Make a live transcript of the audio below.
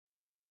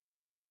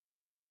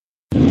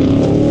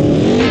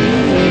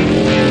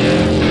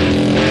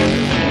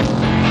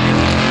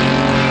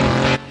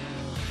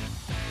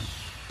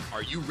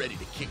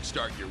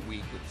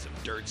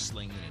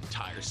slinging and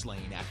tire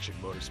slaying action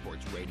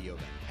motorsports radio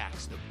that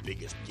packs the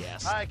biggest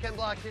gas. Hi, Ken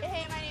Block here.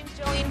 Hey, my name's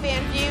Jolene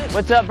Van Butte.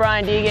 What's up,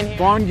 Brian Deegan here.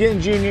 Vaughn Ginn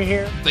Jr.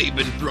 here. They've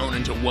been thrown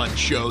into one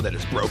show that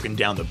has broken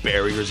down the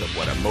barriers of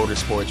what a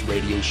motorsports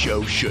radio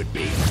show should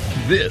be.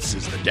 This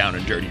is the Down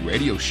and Dirty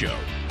Radio Show,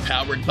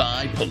 powered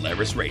by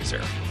Polaris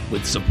RZR,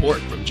 with support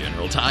from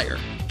General Tire,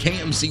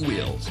 KMC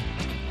Wheels,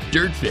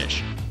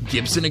 Dirtfish,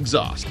 Gibson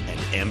Exhaust, and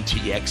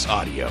MTX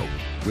Audio,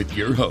 with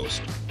your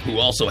host, who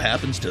also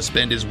happens to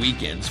spend his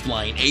weekends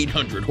flying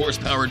 800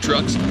 horsepower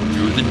trucks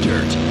through the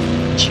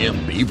dirt,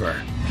 Jim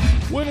Beaver.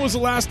 When was the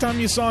last time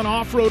you saw an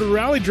off-road or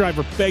rally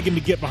driver begging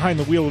to get behind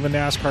the wheel of a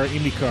NASCAR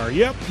IndyCar?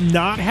 Yep,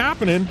 not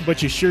happening,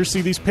 but you sure see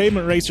these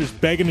pavement racers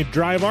begging to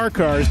drive our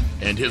cars.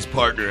 And his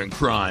partner in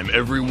crime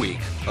every week,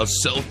 a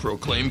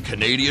self-proclaimed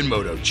Canadian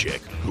moto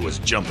chick who was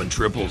jumping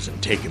triples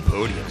and taking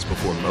podiums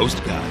before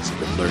most guys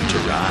even learned to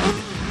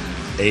ride,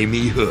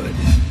 Amy Hood.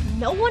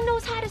 No one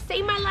knows how to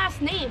say my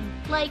last name.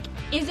 Like,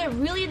 is it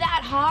really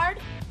that hard?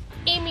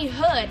 Amy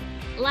Hood,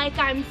 like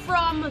I'm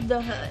from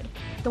the hood.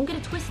 Don't get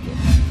it twisted.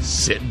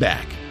 Sit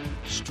back,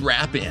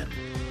 strap in,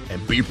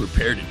 and be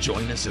prepared to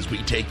join us as we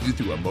take you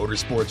through a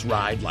motorsports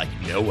ride like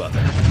no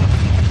other.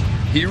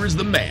 Here is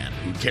the man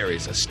who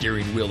carries a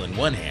steering wheel in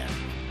one hand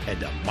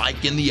and a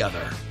mic in the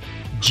other,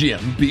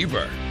 Jim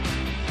Beaver.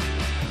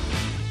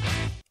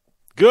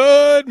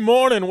 Good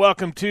morning.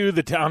 Welcome to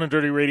the Down and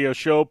Dirty Radio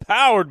Show,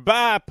 powered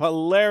by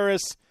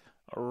Polaris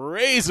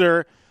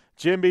RZR.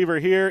 Jim Beaver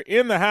here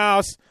in the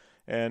house,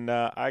 and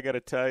I got to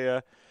tell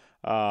you,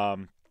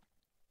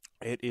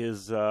 it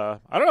is, I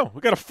don't know,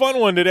 we got a fun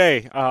one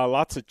today.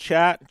 Lots of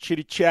chat,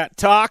 chitty-chat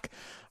talk.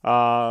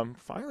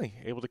 Finally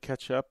able to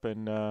catch up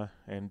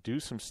and do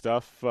some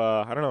stuff.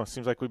 I don't know, it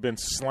seems like we've been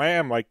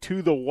slammed, like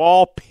to the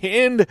wall,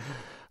 pinned,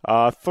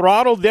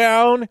 throttled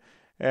down.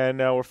 And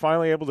we're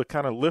finally able to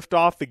kind of lift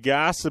off the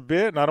gas a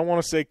bit. And I don't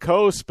want to say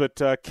coast,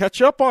 but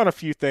catch up on a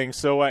few things.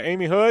 So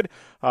Amy Hood,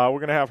 we're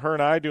going to have her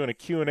and I doing a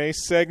Q&A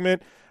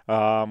segment. We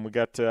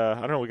got,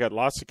 we got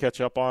lots to catch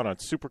up on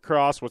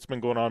Supercross, what's been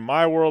going on in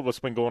my world,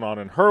 what's been going on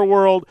in her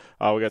world.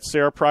 We got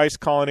Sara Price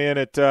calling in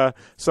at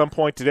some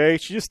point today.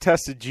 She just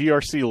tested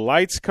GRC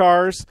lights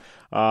cars.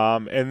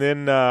 And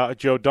then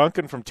Joe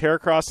Duncan from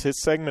Terracross,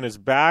 his segment is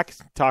back,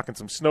 talking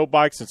some snow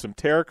bikes and some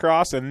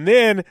Terracross. And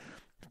then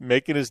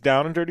making his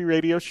Down and Dirty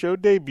Radio Show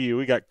debut,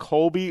 we got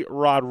Colby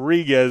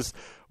Rodriguez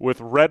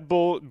with Red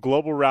Bull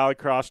Global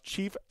Rallycross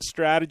Chief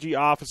Strategy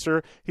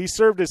Officer. He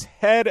served as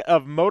head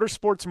of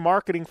motorsports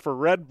marketing for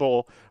Red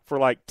Bull for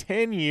like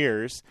 10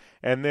 years.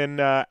 And then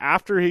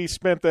after he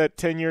spent that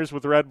 10 years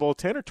with Red Bull,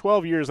 10 or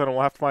 12 years, I don't know,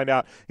 we'll have to find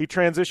out, he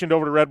transitioned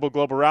over to Red Bull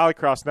Global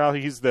Rallycross. Now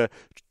he's the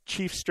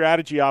Chief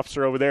Strategy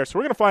Officer over there. So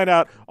we're going to find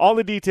out all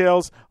the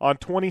details on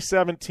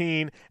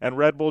 2017 and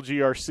Red Bull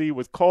GRC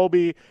with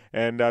Colby.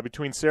 And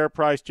between Sara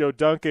Price, Joe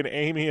Duncan,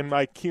 Amy, and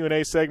my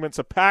Q&A segments,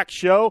 a packed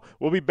show.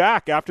 We'll be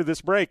back after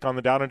this break on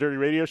the Down and Dirty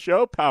Radio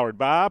Show, powered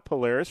by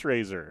Polaris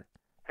RZR.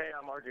 Hey,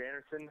 I'm RJ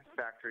Anderson,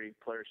 factory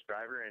Polaris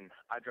driver, and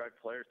I drive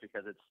Polaris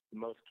because it's the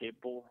most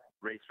capable,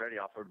 race-ready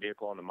off-road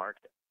vehicle on the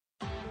market.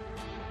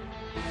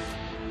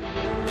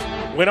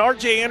 When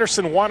R.J.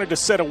 Anderson wanted to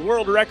set a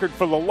world record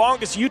for the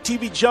longest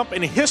UTV jump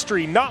in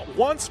history, not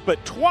once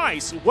but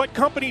twice, what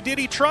company did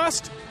he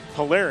trust?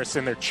 Polaris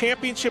and their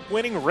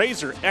championship-winning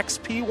RZR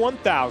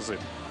XP1000.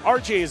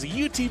 R.J. is a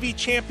UTV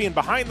champion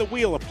behind the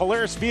wheel of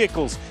Polaris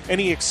vehicles, and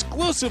he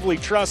exclusively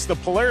trusts the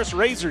Polaris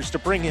RZRs to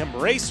bring him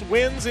race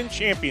wins and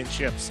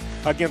championships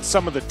against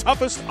some of the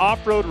toughest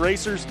off-road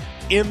racers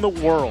in the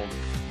world.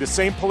 The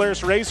same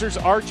Polaris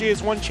RZRs RJ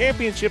has won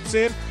championships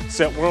in,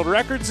 set world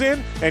records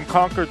in, and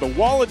conquered the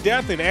Wall of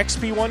Death in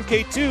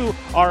XP1K2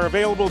 are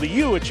available to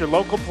you at your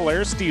local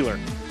Polaris dealer.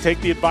 Take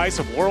the advice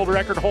of world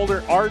record holder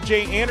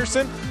RJ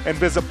Anderson and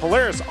visit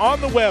Polaris on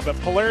the web at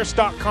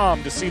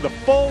Polaris.com to see the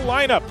full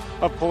lineup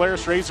of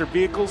Polaris RZR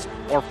vehicles,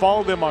 or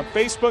follow them on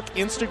Facebook,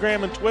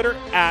 Instagram, and Twitter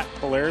at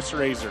Polaris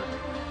RZR.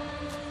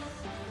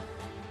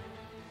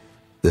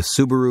 The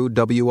Subaru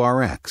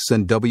WRX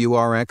and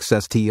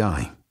WRX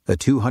STI. A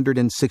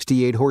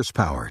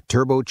 268-horsepower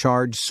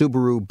turbocharged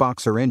Subaru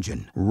Boxer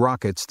engine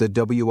rockets the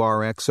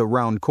WRX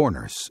around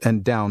corners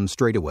and down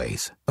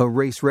straightaways. A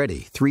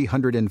race-ready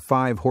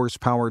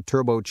 305-horsepower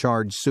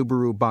turbocharged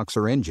Subaru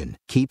Boxer engine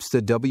keeps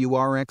the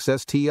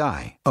WRX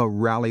STI a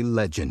rally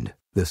legend.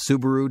 The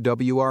Subaru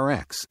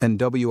WRX and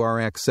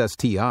WRX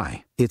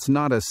STI. It's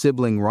not a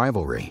sibling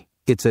rivalry.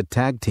 It's a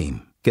tag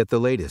team. Get the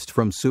latest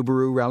from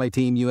Subaru Rally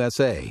Team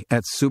USA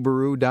at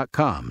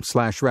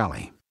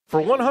Subaru.com/rally. For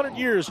 100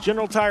 years,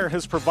 General Tire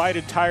has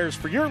provided tires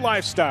for your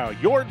lifestyle,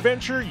 your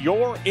adventure,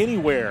 your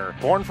anywhere.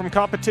 Born from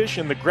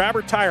competition, the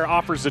Grabber tire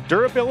offers the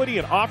durability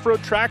and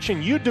off-road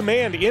traction you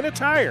demand in a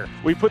tire.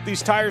 We put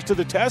these tires to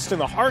the test in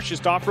the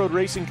harshest off-road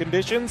racing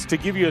conditions to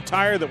give you a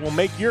tire that will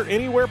make your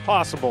anywhere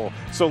possible.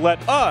 So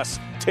let us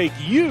take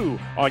you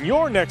on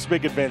your next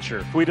big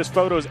adventure. Tweet us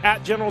photos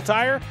at General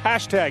Tire,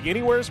 hashtag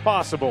anywhere is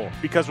possible.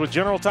 Because with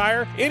General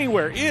Tire,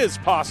 anywhere is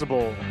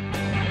possible.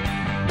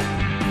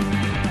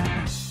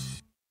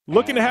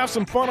 Looking to have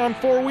some fun on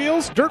four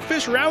wheels?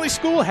 Dirtfish Rally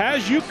School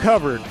has you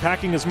covered.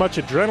 Packing as much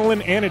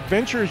adrenaline and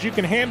adventure as you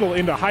can handle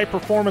into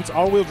high-performance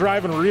all-wheel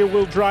drive and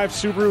rear-wheel drive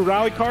Subaru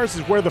rally cars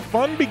is where the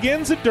fun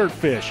begins at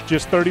Dirtfish.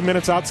 Just 30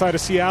 minutes outside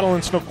of Seattle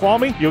in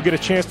Snoqualmie, you'll get a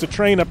chance to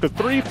train up to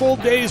 3 full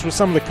days with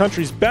some of the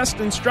country's best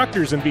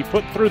instructors and be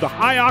put through the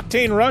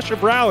high-octane rush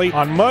of rally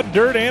on mud,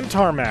 dirt, and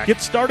tarmac. Get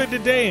started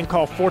today and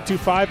call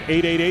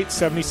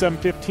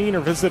 425-888-7715 or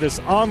visit us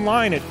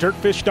online at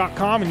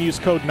dirtfish.com and use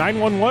code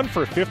 911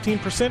 for a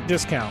 15%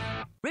 discount.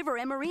 River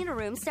and Marina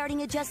rooms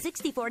starting at just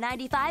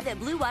 $64.95 at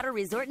Blue Water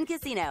Resort and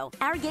Casino.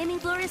 Our gaming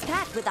floor is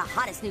packed with the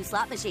hottest new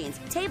slot machines,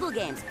 table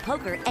games,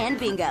 poker, and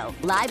bingo.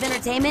 Live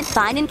entertainment,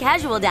 fine and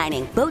casual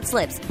dining, boat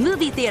slips,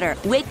 movie theater,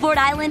 wakeboard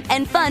island,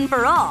 and fun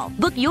for all.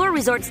 Book your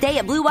resort stay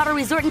at Blue Water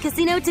Resort and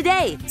Casino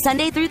today.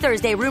 Sunday through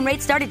Thursday, room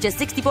rates start at just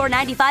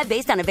 $64.95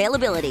 based on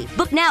availability.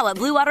 Book now at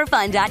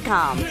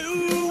BlueWaterFun.com.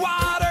 Blue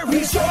Water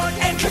Resort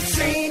and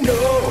Casino.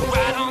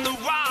 Right on the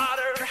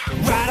water,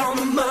 right on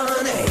the money.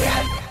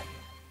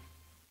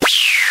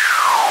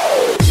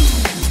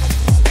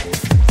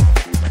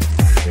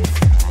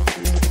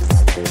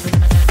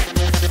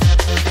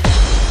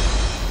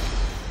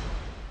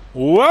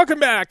 Welcome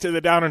back to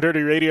the Down and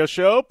Dirty Radio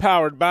Show,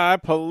 powered by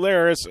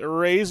Polaris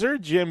Razor.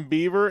 Jim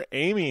Beaver,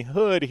 Amy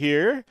Hood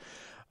here.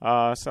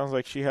 Sounds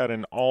like she had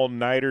an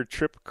all-nighter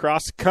trip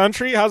across the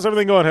country. How's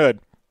everything going, Hood?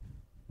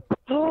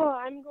 Oh,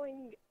 I'm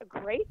going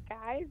great,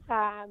 guys.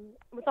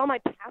 With all my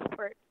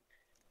passport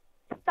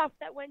stuff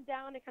that went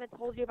down, I kind of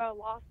told you about,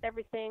 lost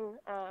everything.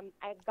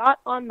 I got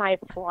on my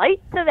flight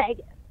to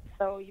Vegas,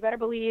 so you better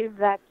believe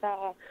that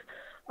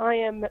I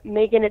am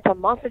making it to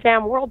Monster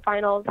Jam World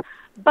Finals,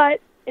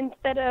 but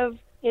instead of,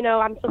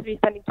 I'm supposed to be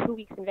spending 2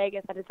 weeks in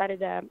Vegas, I decided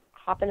to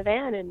hop in a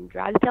van and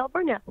drive to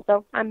California.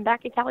 So I'm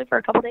back in Cali for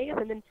a couple days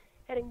and then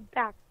heading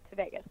back to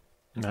Vegas.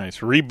 Nice.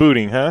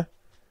 Rebooting, huh?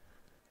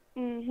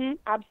 Mm-hmm.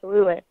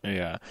 Absolutely.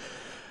 Yeah.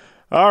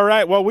 All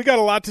right. Well, we got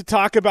a lot to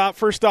talk about.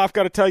 First off,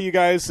 got to tell you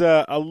guys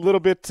a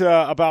little bit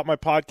about my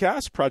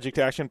podcast, Project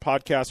Action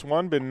Podcast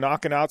 1. Been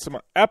knocking out some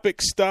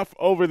epic stuff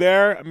over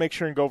there. Make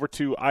sure and go over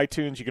to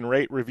iTunes. You can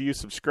rate, review,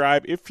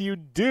 subscribe. If you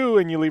do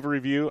and you leave a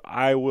review,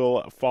 I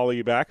will follow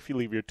you back if you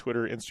leave your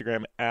Twitter,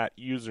 Instagram at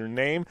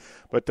username.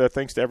 But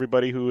thanks to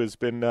everybody who has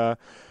been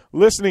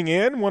listening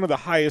in. One of the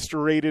highest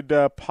rated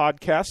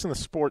podcasts in the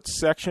sports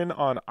section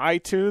on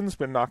iTunes.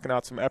 Been knocking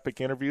out some epic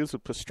interviews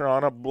with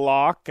Pastrana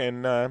Block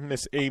and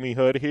Miss Amy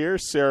Hood here,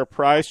 Sara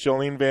Price,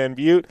 Jolene Van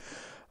Butte.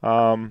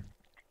 I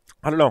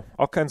don't know,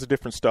 all kinds of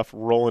different stuff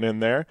rolling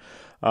in there.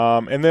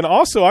 And then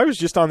also, I was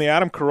just on the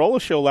Adam Carolla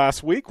show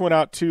last week. Went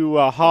out to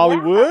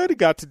Hollywood,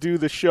 got to do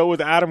the show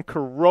with Adam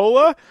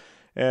Carolla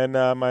and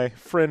my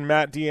friend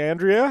Matt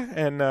D'Andrea,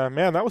 and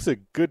man, that was a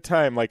good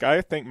time. Like, I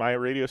think my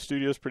radio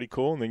studio is pretty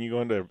cool, and then you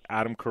go into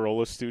Adam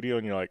Carolla's studio,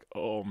 and you're like,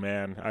 oh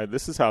man,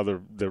 this is how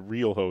the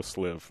real hosts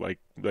live. Like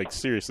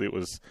seriously, it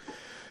was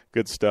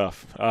good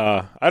stuff.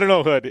 I don't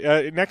know, Hood.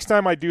 Next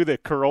time I do the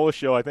Carolla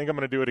show, I think I'm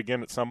going to do it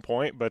again at some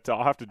point, but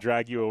I'll have to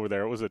drag you over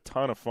there. It was a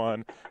ton of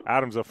fun.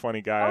 Adam's a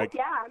funny guy. Oh,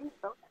 yeah, I'm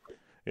so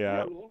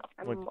yeah,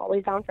 I'm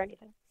always down for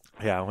anything.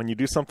 Yeah, when you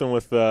do something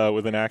with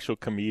an actual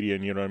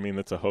comedian, you know what I mean,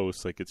 that's a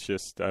host, like, it's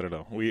just, I don't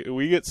know.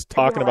 We get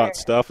talking about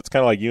stuff. It's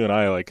kind of like you and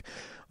I, like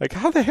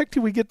how the heck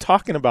did we get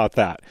talking about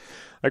that?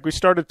 Like, we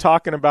started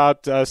talking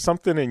about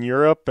something in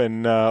Europe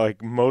and like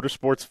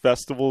motorsports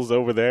festivals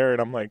over there,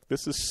 and I'm like,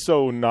 this is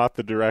so not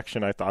the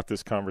direction I thought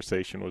this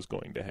conversation was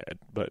going to head.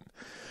 But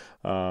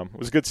it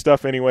was good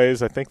stuff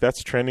anyways. I think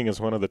that's trending as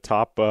one of the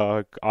top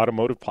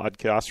automotive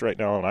podcasts right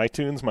now on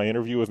iTunes, my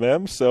interview with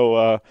them.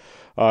 So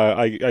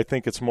I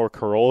think it's more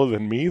Carolla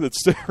than me.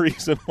 That's the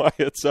reason why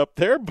it's up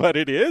there, but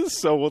it is,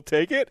 so we'll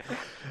take it.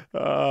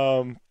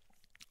 I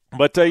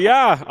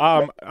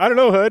don't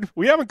know, Hood.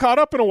 We haven't caught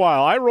up in a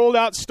while. I rolled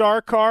out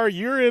Star Car.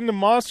 You're in the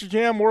Monster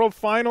Jam World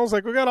Finals.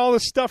 Like, we got all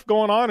this stuff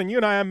going on, and you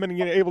and I haven't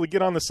been able to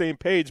get on the same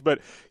page, but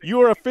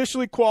you are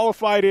officially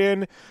qualified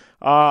in.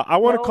 I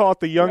want to call it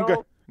the Young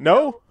Gun.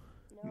 No,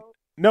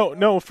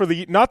 for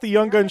the not the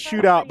Young Gun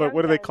Shootout, but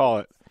what do they call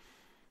it?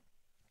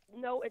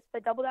 No, it's the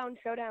Double Down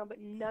Showdown,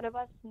 but none of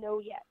us know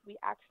yet.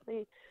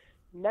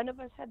 None of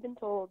us have been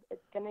told.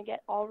 It's going to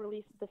get all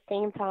released at the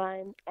same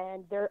time,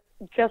 and they're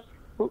just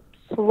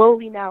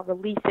slowly now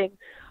releasing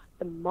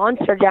the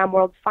Monster Jam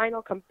World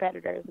final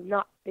competitors,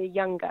 not the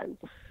Young Guns.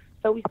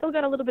 So we still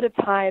got a little bit of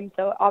time,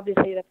 so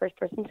obviously the first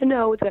person to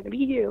know is going to be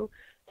you,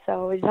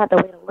 so we just have to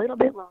wait a little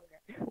bit longer.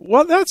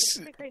 Well, that's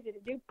crazy to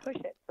do. Push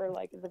it for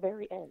like the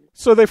very end.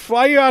 So they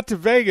fly you out to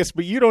Vegas,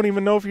 but you don't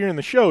even know if you're in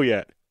the show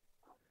yet.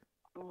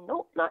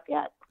 Nope, not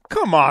yet.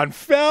 Come on,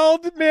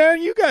 Feld,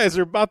 man, you guys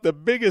are about the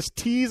biggest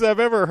tease I've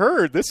ever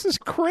heard. This is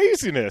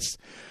craziness.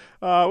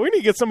 We need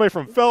to get somebody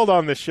from Feld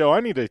on this show. I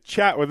need to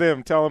chat with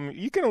him. Tell him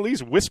you can at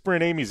least whisper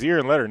in Amy's ear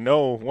and let her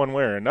know one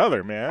way or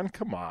another, man.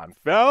 Come on,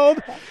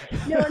 Feld.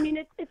 No, I mean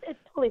it's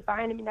totally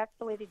fine. I mean, that's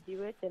the way they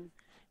do it, and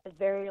it's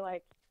very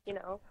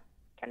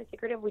kind of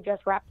secretive. We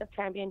just wrapped up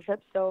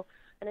championships, so,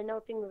 and I know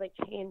things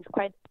change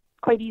quite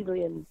quite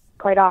easily and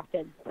quite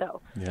often.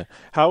 So yeah,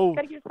 how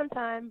gotta give it some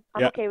time.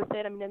 I'm okay with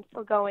it. I mean, I'm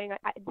still going.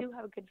 I do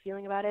have a good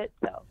feeling about it.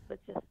 So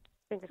let's just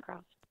fingers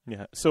crossed.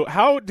 Yeah. So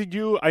how did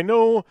you? I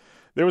know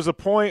there was a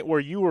point where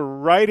you were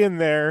right in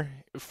there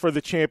for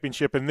the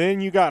championship, and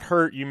then you got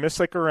hurt. You missed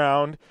like a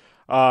round,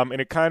 and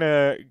it kind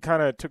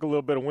of took a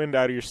little bit of wind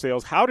out of your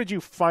sails. How did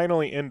you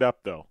finally end up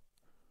though?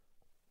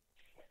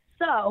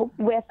 So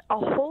with a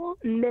whole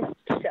missed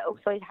show,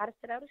 so he had to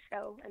sit out a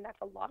show, and that's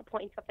a lot of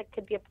points. That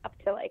could be up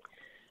to like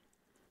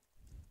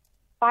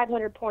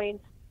 500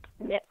 points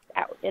missed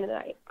out in a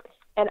night.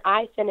 And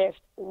I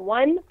finished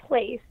 1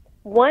 point.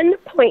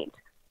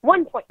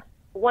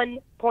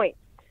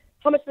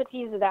 How much of a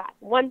tease is that?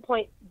 1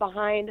 point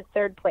behind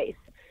third place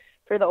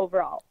for the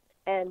overall.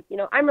 And, you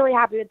know, I'm really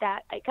happy with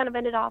that. I kind of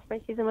ended off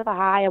my season with a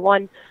high. I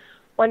won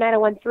one night. I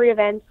won 3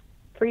 events,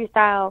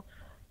 freestyle,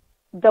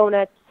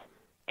 donuts,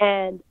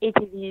 and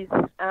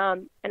ATVs.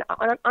 And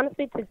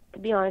honestly, to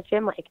be honest,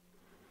 Jim, like,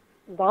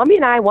 Zombie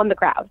and I won the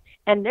crowd.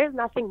 And there's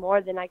nothing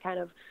more than I kind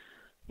of,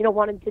 you know,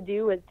 wanted to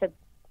do is to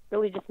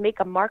really just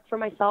make a mark for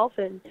myself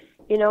and,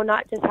 you know,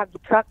 not just have the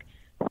truck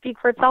speak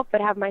for itself,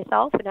 but have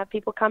myself and have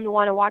people come to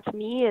want to watch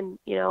me and,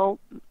 you know,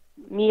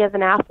 me as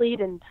an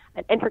athlete and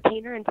an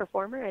entertainer and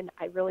performer. And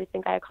I really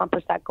think I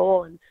accomplished that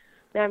goal. And,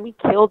 man, we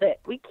killed it.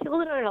 We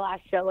killed it on our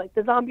last show. Like,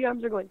 the Zombie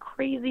Arms are going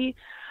crazy.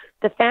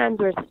 The fans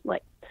were,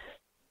 like,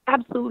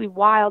 absolutely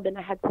wild, and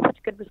I had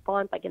such good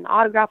response, like in the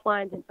autograph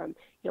lines and from,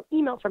 you know,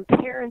 emails from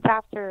parents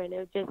after, and it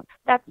was just,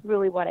 that's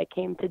really what I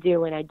came to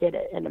do, and I did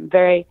it, and I'm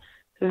very,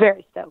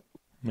 very stoked.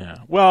 Yeah.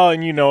 Well,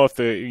 and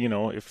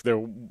if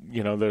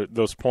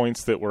those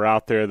points that were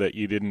out there that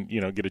you didn't,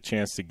 get a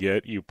chance to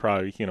get, you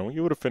probably,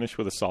 you would have finished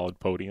with a solid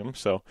podium.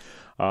 So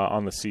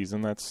on the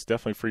season, that's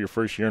definitely for your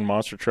first year in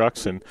monster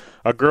trucks, and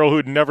a girl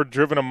who'd never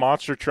driven a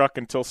monster truck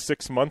until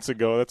 6 months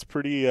ago. That's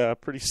pretty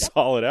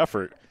solid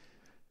effort.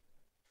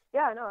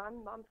 Yeah, no,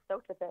 I'm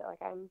stoked with it. Like,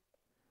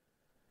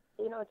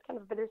 it's kind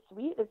of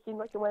bittersweet. It seemed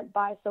like it went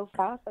by so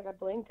fast. Like, I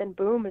blinked and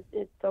boom,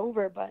 it's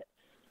over. But,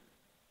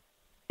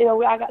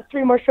 I got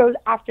 3 more shows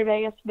after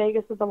Vegas.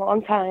 Vegas was a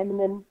long time. And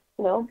then,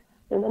 and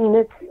then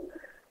it's,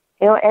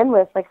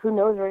 endless. Like, who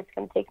knows where it's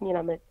going to take me, and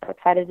I'm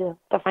excited to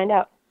find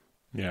out.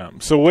 Yeah.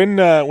 So when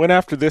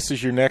after this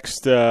is your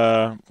next?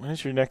 When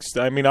is your next?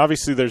 I mean,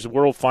 obviously there's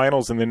World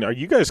Finals, and then are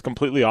you guys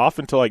completely off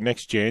until like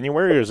next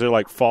January, or is there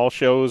like fall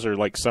shows or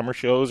like summer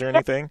shows or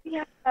anything?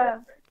 Yeah,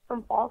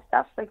 some fall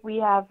stuff. Like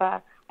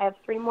I have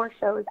 3 more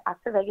shows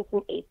after Vegas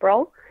in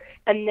April,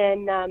 and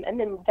then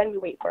we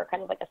wait for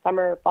kind of like a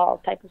summer fall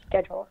type of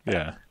schedule. So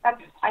yeah.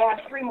 I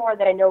have 3 more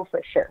that I know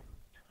for sure.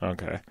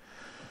 Okay.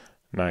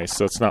 Nice.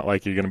 So it's not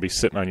like you're going to be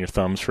sitting on your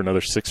thumbs for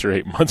another 6 or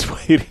 8 months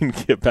waiting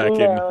to get back in.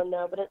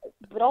 No.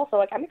 But also,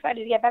 like, I'm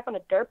excited to get back on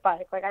a dirt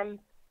bike. Like, I'm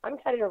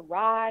excited to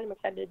ride. I'm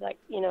excited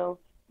to,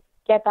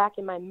 get back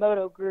in my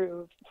moto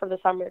groove for the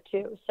summer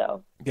too.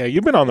 So yeah,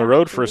 you've been on the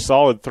road for a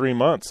solid 3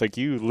 months. Like,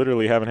 you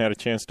literally haven't had a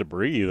chance to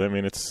breathe. I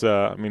mean, it's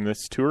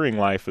this touring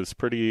life is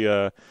pretty.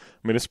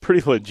 It's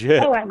pretty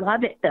legit. Oh, I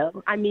love it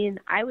though. I mean,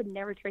 I would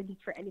never trade this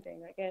for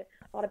anything. Like, a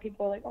lot of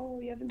people are like, "Oh,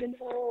 you haven't been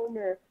home,"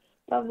 or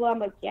blah, blah. I'm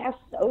like, yes.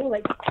 So,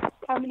 like,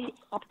 how many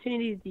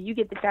opportunities do you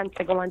get the chance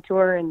to go on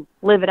tour and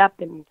live it up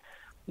and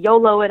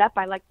YOLO it up,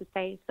 I like to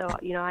say. So,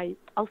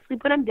 I'll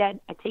sleep when I'm dead.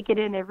 I take it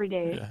in every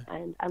day,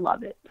 and I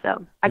love it.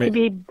 So I could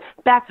be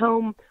back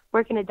home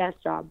working a desk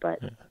job, but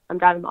I'm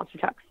driving monster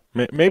trucks.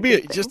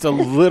 Maybe just a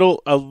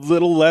little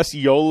less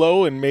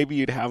YOLO, and maybe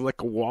you'd have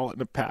like a wallet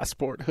and a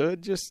passport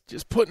hood.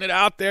 Just putting it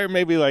out there.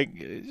 Maybe like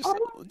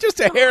just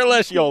a hair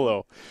less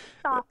YOLO.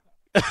 Stop.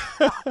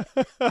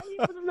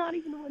 I'm not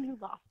even the one who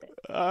lost it.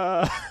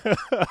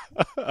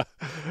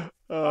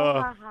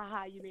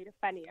 You made it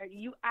funny. Are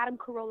you, Adam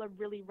Carolla,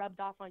 really rubbed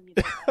off on you?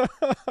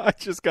 I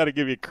just got to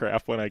give you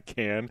crap when I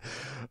can.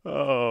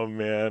 Oh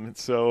man.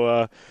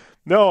 So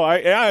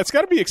it's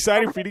got to be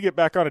exciting for you to get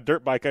back on a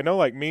dirt bike. I know,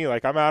 like me,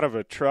 like I'm out of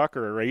a truck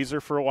or a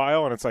razor for a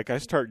while, and it's like I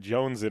start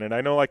jonesing. And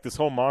I know, like, this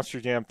whole Monster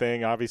Jam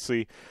thing,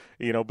 obviously,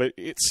 but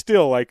it's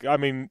still like, I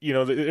mean,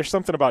 there's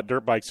something about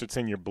dirt bikes that's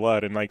in your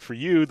blood, and like for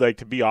you, like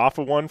to be off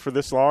of one for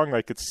this long,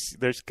 like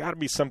there's got to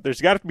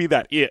be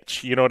that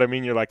itch. You know what I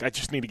mean? You're like, I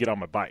just need to get on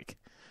my bike.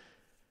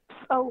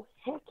 Oh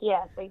heck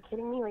yes! Are you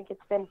kidding me? Like,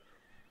 it's been,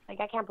 like,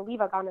 I can't believe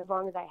I've gone as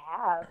long as I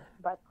have,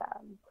 but.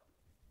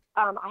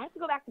 I have to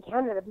go back to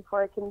Canada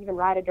before I can even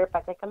ride a dirt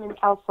bike. Like, I'm in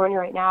California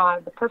right now. I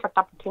have the perfect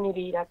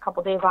opportunity, a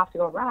couple days off to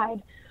go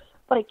ride,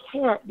 but I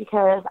can't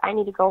because I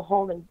need to go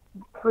home and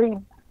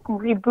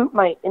reboot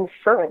my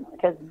insurance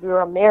because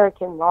your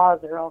American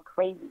laws are all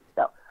crazy.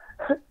 So.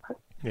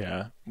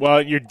 Yeah.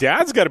 Well, your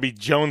dad's got to be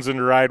jonesing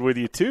to ride with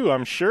you too,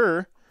 I'm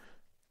sure.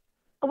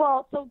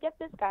 Well, so get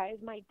this, guys.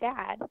 My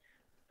dad,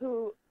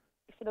 who,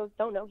 for those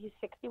who don't know, he's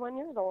 61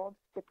 years old,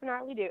 super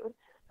gnarly dude.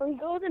 So he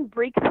goes and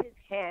breaks his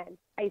hand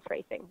ice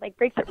racing. Like,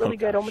 breaks it really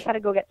good. Almost had to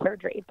go get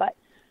surgery, but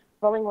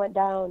rolling went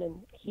down,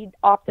 and he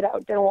opted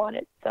out, didn't want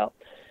it. So,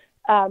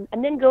 and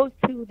then goes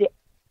to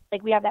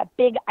we have that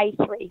big ice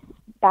race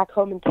back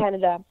home in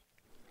Canada,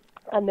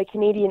 the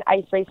Canadian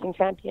Ice Racing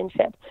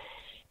Championship.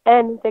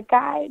 And the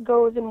guy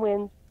goes and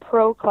wins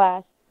pro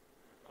class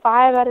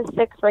 5 out of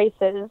 6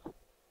 races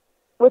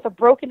with a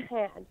broken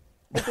hand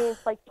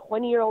against like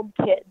 20-year-old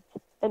kids,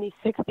 and he's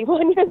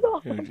 61 years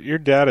old. Your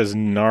dad is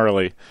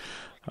gnarly.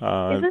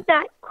 Isn't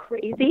that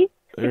crazy?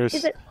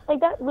 Is it like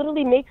that?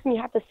 Literally makes me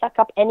have to suck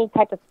up any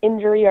type of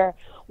injury or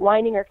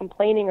whining or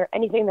complaining or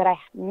anything that I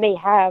may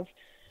have,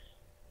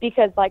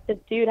 because like this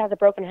dude has a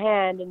broken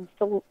hand and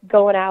still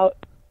going out.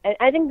 And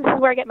I think this is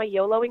where I get my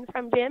YOLOing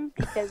from, Jim,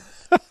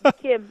 because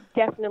Kim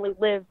definitely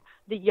lives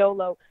the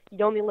YOLO.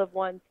 You only live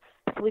once.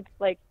 Sleeps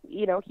like,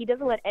 you know, he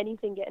doesn't let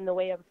anything get in the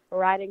way of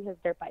riding his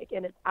dirt bike,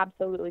 and it's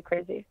absolutely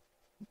crazy.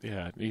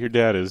 Yeah, your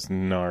dad is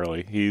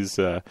gnarly. He's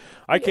I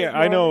can't.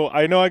 I know.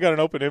 I got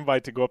an open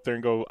invite to go up there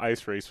and go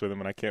ice race with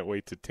him, and I can't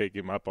wait to take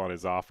him up on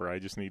his offer. I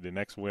just need the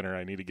next winter.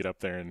 I need to get up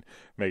there and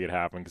make it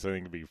happen because I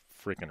think it'd be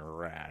freaking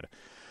rad.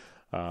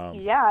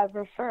 Yeah,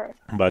 for sure.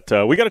 But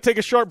we got to take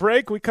a short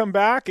break. We come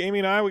back. Amy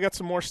and I, we got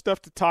some more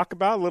stuff to talk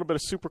about, a little bit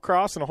of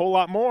Supercross and a whole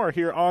lot more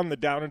here on the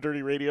Down and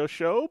Dirty Radio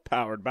Show,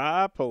 powered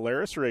by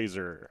Polaris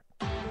Razor.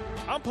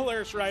 I'm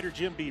Polaris rider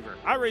Jim Beaver.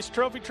 I race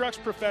trophy trucks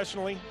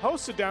professionally,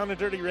 host a Down and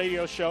Dirty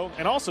radio show,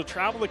 and also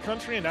travel the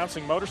country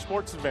announcing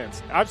motorsports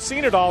events. I've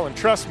seen it all, and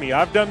trust me,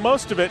 I've done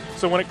most of it,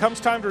 so when it comes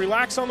time to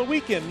relax on the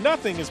weekend,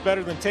 nothing is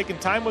better than taking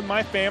time with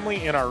my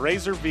family in our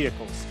Razor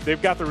vehicles.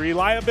 They've got the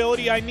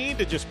reliability I need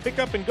to just pick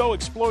up and go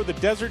explore the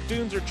desert,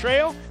 dunes, or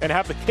trail, and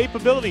have the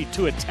capability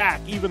to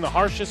attack even the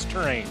harshest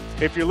terrain.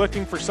 If you're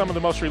looking for some of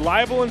the most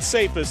reliable and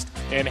safest,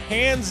 and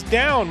hands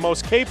down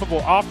most capable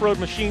off-road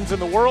machines in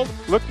the world,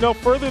 look no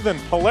further than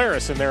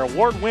Polaris and their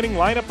award-winning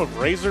lineup of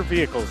Razor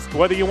vehicles.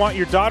 Whether you want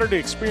your daughter to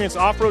experience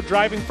off-road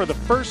driving for the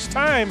first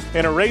time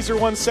in a Razor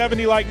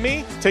 170 like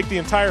me, take the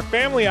entire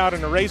family out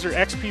in a Razor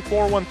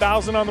XP4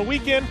 1000 on the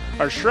weekend,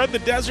 or shred the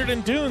desert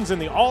and dunes in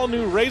the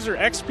all-new Razor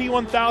XP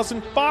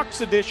 1000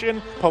 Fox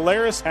Edition,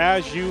 Polaris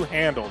has you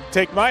handled.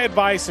 Take my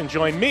advice and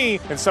join me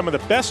and some of the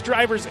best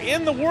drivers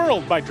in the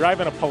world by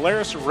driving a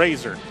Polaris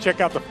Razor.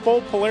 Check out the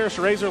full Polaris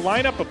Razor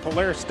lineup at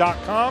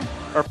Polaris.com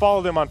or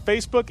follow them on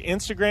Facebook,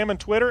 Instagram, and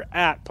Twitter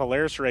at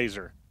Polaris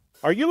Razor.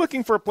 Are you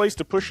looking for a place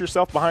to push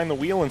yourself behind the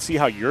wheel and see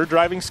how your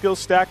driving skills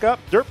stack up?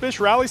 Dirtfish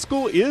Rally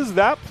School is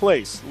that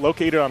place.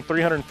 Located on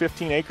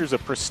 315 acres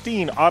of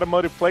pristine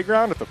automotive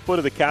playground at the foot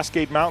of the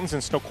Cascade Mountains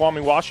in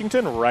Snoqualmie,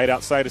 Washington, right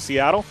outside of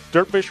Seattle,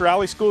 Dirtfish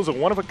Rally School is a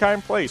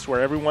one-of-a-kind place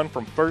where everyone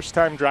from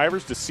first-time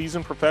drivers to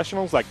seasoned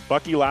professionals like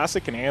Bucky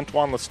Lassick and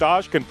Antoine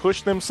Lestage can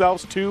push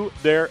themselves to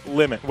their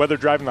limit. Whether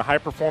driving the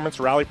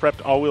high-performance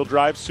rally-prepped all-wheel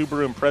drive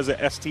Subaru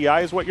Impreza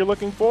STI is what you're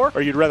looking for,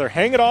 or you'd rather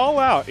hang it all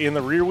out in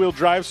the rear-wheel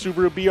drive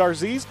Subaru BRZs,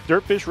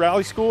 Dirtfish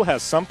Rally School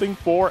has something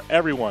for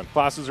everyone.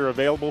 Classes are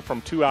available from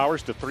 2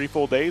 hours to 3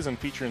 full days and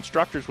feature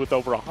instructors with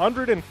over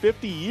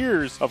 150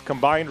 years of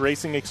combined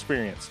racing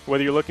experience.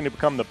 Whether you're looking to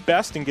become the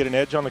best and get an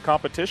edge on the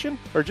competition,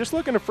 or just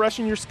looking to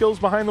freshen your skills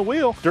behind the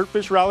wheel,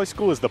 Dirtfish Rally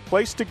School is the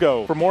place to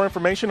go. For more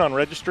information on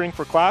registering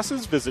for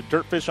classes, visit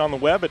Dirtfish on the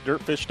web at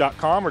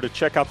dirtfish.com, or to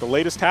check out the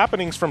latest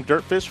happenings from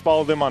Dirtfish,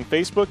 follow them on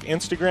Facebook,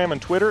 Instagram,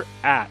 and Twitter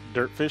at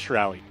Dirtfish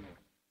Rally.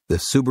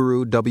 The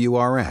Subaru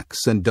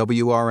WRX and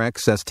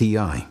WRX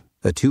STI,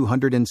 a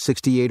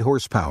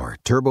 268-horsepower,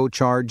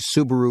 turbocharged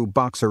Subaru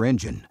Boxer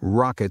engine,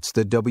 rockets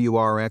the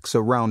WRX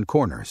around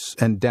corners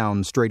and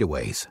down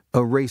straightaways.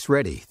 A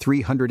race-ready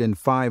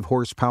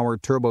 305-horsepower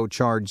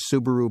turbocharged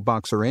Subaru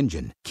Boxer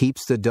engine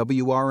keeps the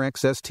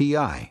WRX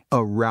STI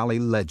a rally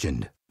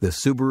legend. The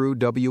Subaru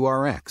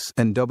WRX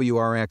and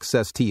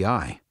WRX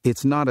STI,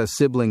 it's not a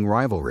sibling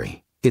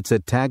rivalry, it's a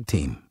tag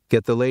team.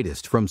 Get the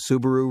latest from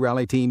Subaru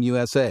Rally Team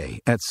USA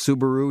at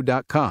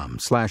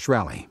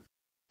Subaru.com/rally.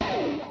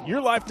 Your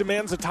life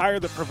demands a tire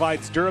that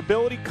provides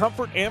durability,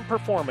 comfort, and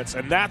performance,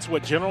 and that's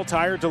what General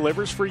Tire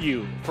delivers for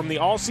you. From the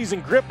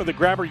all-season grip of the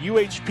Grabber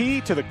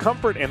UHP to the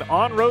comfort and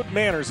on-road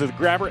manners of the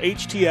Grabber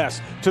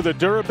HTS to the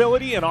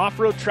durability and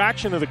off-road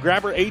traction of the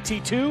Grabber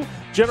AT2,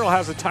 General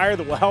has a tire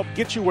that will help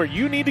get you where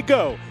you need to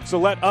go. So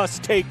let us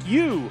take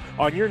you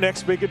on your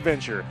next big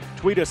adventure.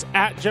 Tweet us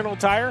at General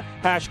Tire,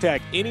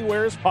 hashtag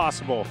anywhere is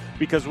possible,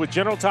 because with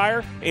General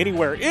Tire,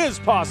 anywhere is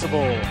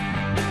possible.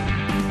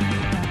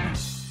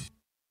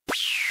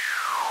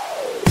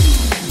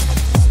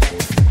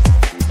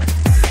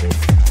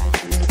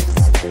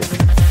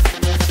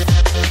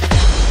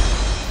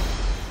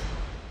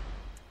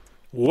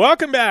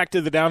 Welcome back to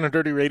the Down and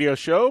Dirty Radio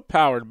Show,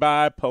 powered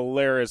by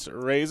Polaris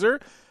Razor.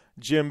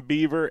 Jim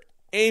Beaver,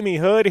 Amy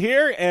Hood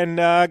here, and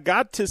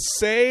got to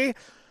say,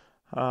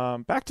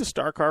 back to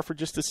Star Car for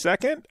just a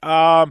second.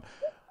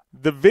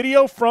 The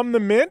video from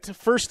the Mint,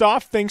 first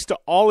off, thanks to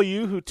all of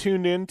you who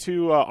tuned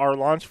into our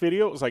launch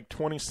video. It was like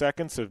 20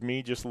 seconds of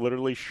me just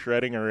literally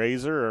shredding a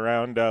Razor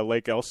around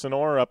Lake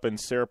Elsinore up in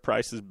Sarah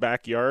Price's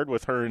backyard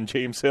with her and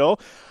James Hill.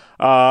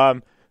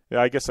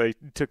 I guess I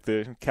took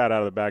the cat out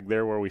of the bag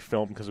there where we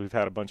filmed, because we've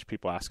had a bunch of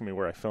people asking me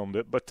where I filmed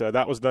it. But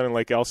that was done in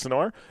Lake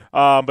Elsinore.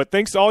 But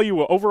thanks to all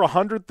you, over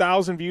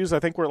 100,000 views. I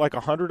think we're at like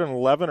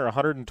 111 or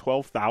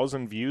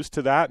 112,000 views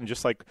to that. And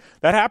just like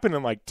that happened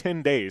in like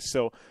 10 days.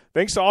 So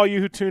thanks to all you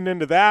who tuned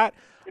into that.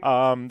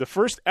 The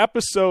first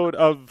episode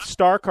of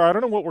Star Car, I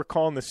don't know what we're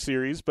calling this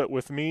series, but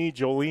with me,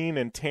 Jolene,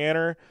 and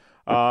Tanner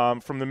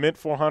from the Mint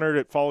 400,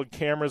 it followed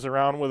cameras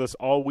around with us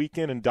all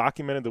weekend and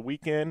documented the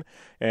weekend,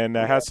 and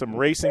has some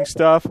racing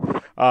stuff.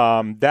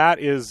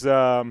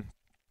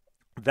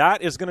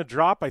 That is going to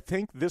drop, I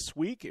think, this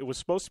week. It was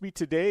supposed to be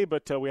today,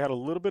 but we had a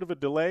little bit of a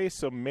delay,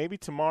 so maybe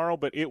tomorrow.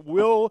 But it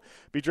will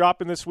be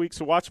dropping this week,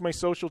 so watch my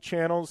social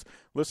channels.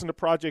 Listen to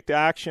Project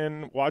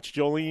Action. Watch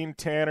Jolene,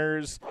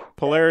 Tanner's,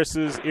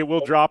 Polaris's. It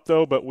will drop,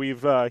 though. But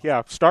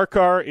Star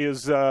Car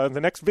is the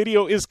next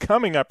video is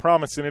coming, I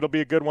promise, and it'll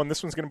be a good one.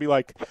 This one's going to be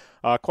like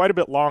quite a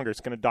bit longer. It's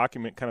going to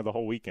document kind of the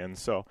whole weekend.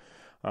 So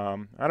I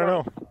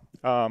don't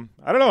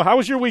know. How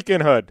was your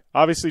weekend, Hood?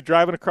 Obviously,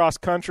 driving across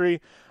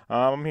country.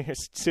 I'm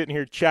sitting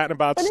here chatting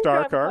about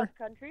Star Car.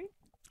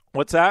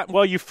 What's that?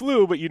 Well, you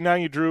flew, but you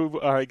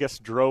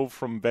drove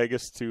from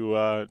Vegas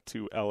to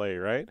L.A.,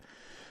 right?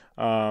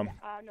 No,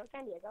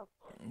 San Diego.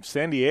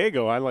 San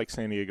Diego. I like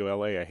San Diego.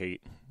 L.A. I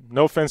hate.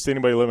 No offense to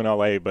anybody living in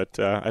L.A., but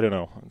I don't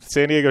know.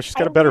 San Diego's just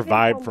got a better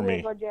vibe for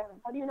me. How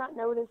do you not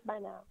know this by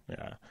now?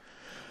 Yeah.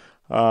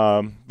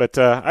 But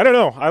I don't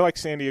know. I like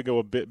San Diego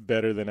a bit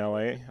better than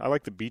L.A. I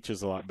like the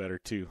beaches a lot better,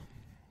 too.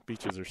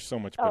 Beaches are so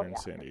much better in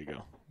San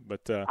Diego.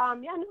 But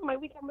my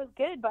weekend was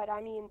good, but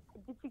I mean,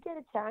 did you get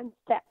a chance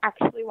to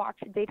actually watch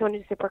Daytona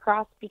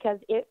Supercross? Because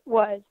it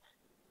was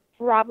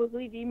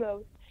probably the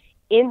most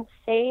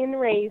insane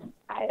race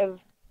I have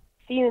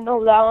seen in a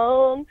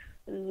long,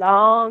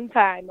 long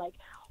time. Like,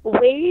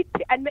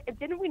 and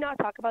didn't we not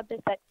talk about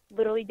this, that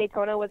literally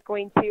Daytona was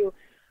going to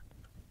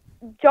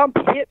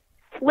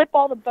flip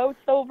all the boats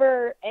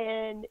over,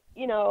 and,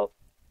 you know,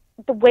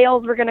 the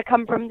whales were going to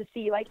come from the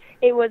sea. Like,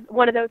 it was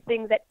one of those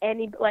things that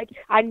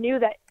I knew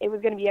that it was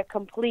going to be a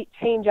complete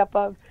change up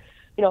of,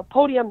 you know,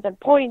 podiums and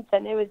points,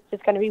 and it was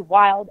just going to be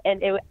wild,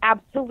 and it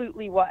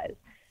absolutely was.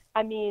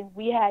 I mean,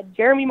 we had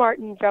Jeremy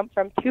Martin jump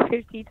from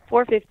 250 to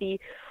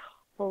 450,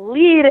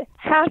 lead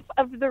half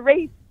of the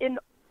race in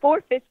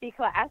 450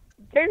 class.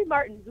 Jeremy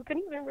Martin, who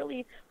couldn't even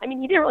really, I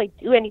mean, he didn't really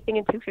do anything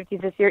in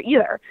 250s this year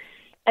either.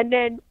 And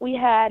then we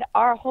had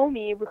our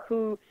homie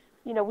who,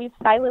 you know, we've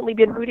silently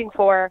been rooting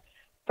for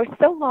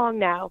so long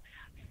now,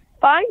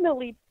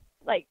 finally,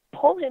 like,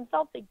 pull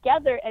himself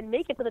together and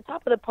make it to the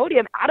top of the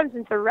podium. Adam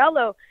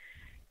Cincerello,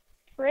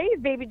 praise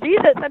baby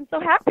Jesus! I'm so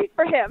happy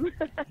for him.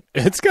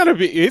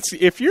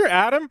 If you're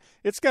Adam,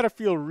 it's got to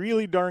feel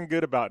really darn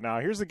good about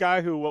now. Here's a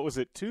guy who,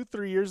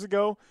 2-3 years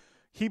ago,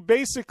 he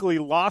basically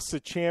lost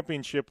the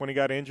championship when he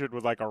got injured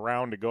with like a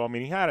round to go. I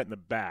mean, he had it in the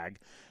bag,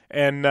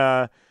 and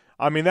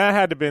I mean, that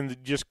had to have been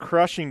just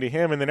crushing to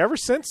him. And then ever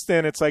since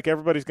then, it's like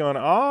everybody's going,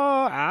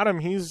 oh, Adam,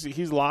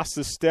 he's lost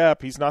his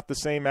step. He's not the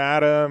same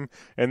Adam,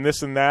 and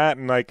this and that.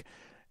 And, like,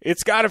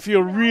 it's got to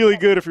feel really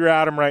good if you're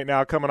Adam right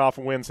now coming off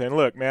a win saying,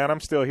 look, man,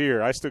 I'm still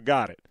here. I still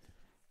got it.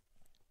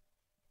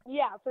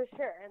 Yeah, for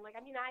sure. And, like,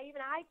 I mean,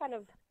 I kind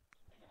of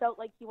felt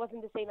like he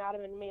wasn't the same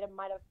Adam and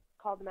might have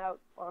called him out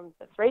on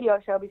this radio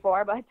show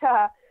before. But,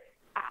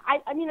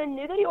 I mean, I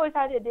knew that he always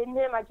had it in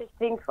him. I just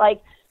think,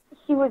 like,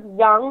 he was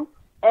young.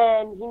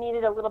 And he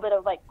needed a little bit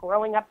of, like,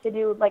 growing up to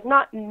do, like,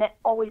 not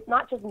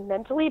just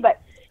mentally,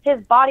 but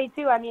his body,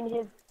 too. I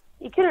mean,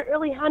 he couldn't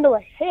really handle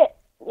a hit.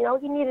 You know,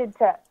 he needed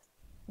to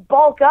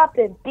bulk up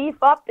and beef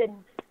up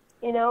and,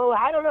 you know,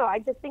 I don't know. I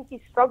just think he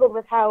struggled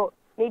with how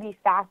maybe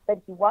fast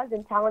that he was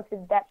and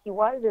talented that he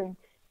was and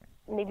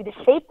maybe the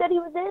shape that he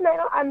was in.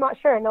 I'm not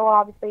sure. I know,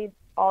 obviously,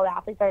 all the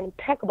athletes are in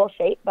impeccable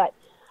shape, but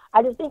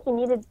I just think he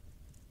needed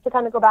to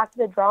kind of go back to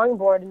the drawing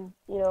board and,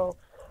 you know,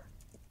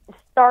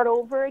 start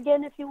over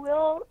again, if you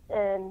will,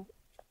 and,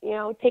 you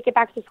know, take it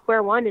back to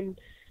square one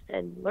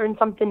and learn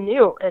something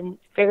new and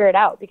figure it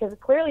out, because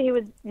clearly he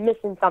was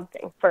missing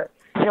something for,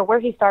 you know,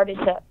 where he started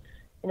to,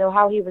 you know,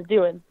 how he was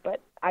doing.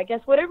 But I guess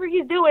whatever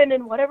he's doing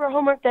and whatever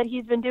homework that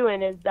he's been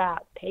doing is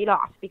paid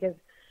off, because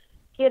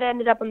he had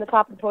ended up on the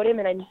top of the podium,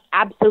 and I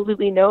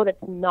absolutely know that's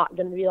not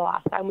going to be the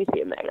last time we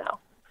see him there now.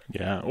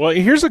 Yeah. Well,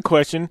 here's a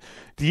question.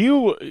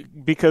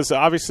 Because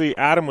obviously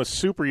Adam was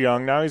super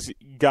young. Now he's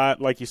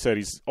got, like you said,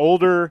 he's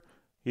older.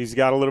 He's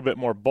got a little bit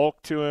more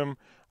bulk to him.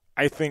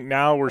 I think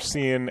now we're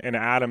seeing an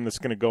Adam that's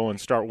going to go and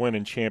start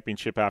winning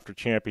championship after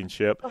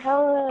championship.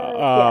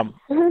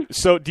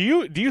 So do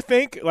you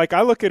think, like,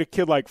 I look at a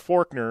kid like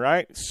Faulkner,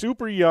 right?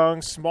 Super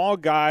young, small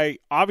guy.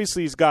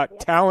 Obviously he's got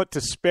talent to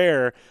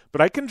spare,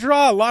 but I can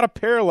draw a lot of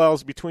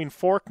parallels between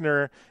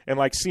Faulkner and,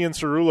 like,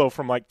 Cianciarulo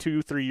from, like,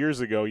 2-3 years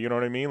ago. You know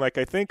what I mean? Like,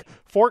 I think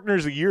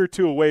Faulkner's a year or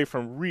two away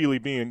from really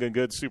being a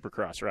good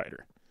Supercross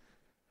rider.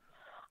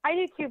 I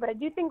do too, but I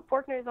do think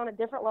Faulkner is on a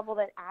different level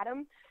than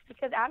Adam,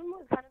 because Adam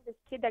was kind of this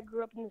kid that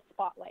grew up in the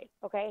spotlight,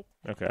 okay?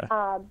 Okay.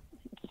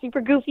 Super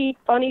goofy,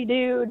 funny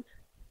dude.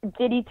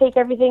 Did he take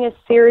everything as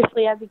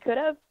seriously as he could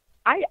have?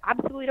 I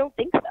absolutely don't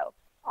think so.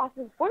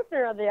 Austin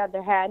Sportsner, on the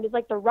other hand, is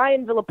like the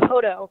Ryan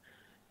Villapoto,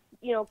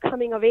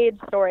 coming of age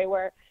story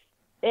where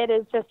it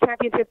is just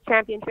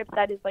championships.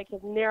 That is like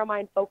his narrow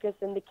mind focus,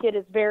 and the kid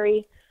is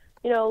very,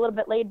 a little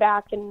bit laid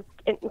back and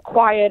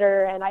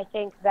quieter. And I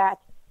think that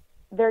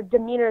their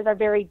demeanors are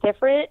very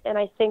different. And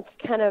I think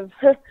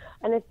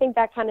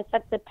that kind of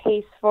sets the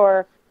pace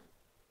for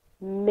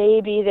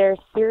maybe their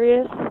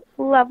serious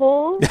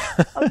level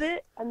of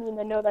it. I mean,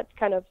 I know that's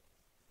kind of,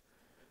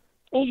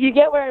 you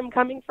get where I'm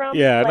coming from?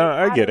 Yeah, no,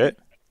 I get it.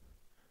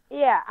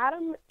 Yeah,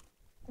 Adam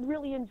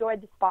really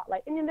enjoyed the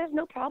spotlight. I mean, there's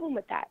no problem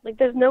with that. Like,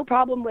 there's no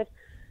problem with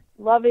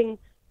loving,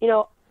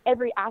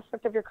 every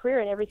aspect of your career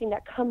and everything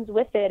that comes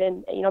with it,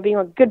 and, being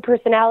a good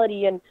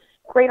personality and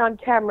great on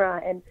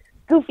camera and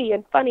goofy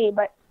and funny.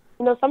 But,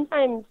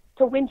 sometimes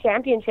to win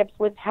championships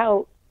with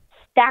how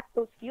stacked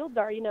those fields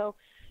are,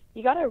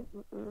 you got to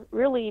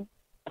really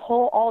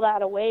pull all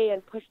that away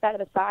and push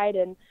that aside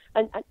and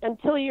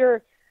until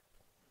your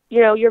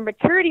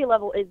maturity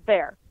level is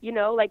there.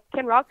 Like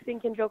Ken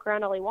Roxon can joke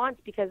around all he wants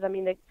because, I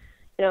mean,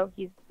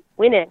 he's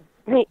winning,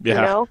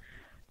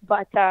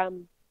 But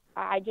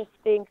I just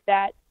think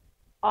that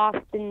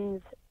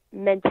Austin's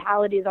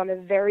mentality is on a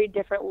very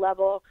different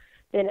level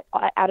than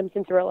Adam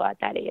Cincerillo at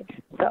that age.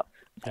 So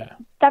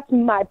that's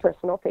my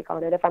personal take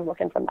on it if I'm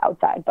looking from the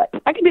outside. But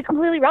I could be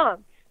completely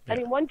wrong. I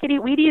mean, one could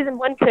eat Wheaties and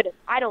one couldn't.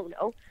 I don't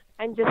know.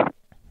 I'm just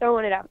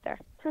throwing it out there.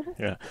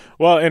 Yeah.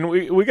 Well, and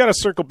we got to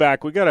circle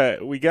back. We got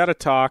to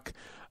talk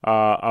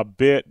a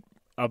bit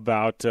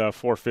about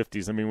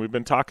 450s. I mean, we've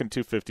been talking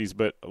 250s,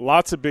 but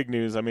lots of big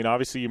news. I mean,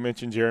 obviously you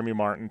mentioned Jeremy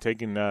Martin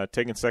taking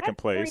second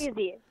place.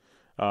 Crazy.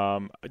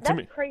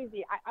 That's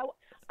crazy.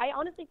 I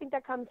honestly think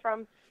that comes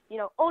from,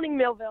 owning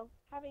Millville,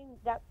 having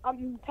that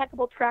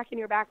impeccable track in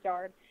your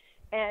backyard.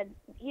 And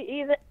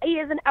he is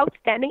an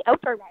outstanding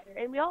outdoor rider,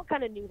 and we all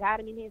kind of knew that.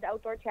 I mean, he's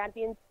outdoor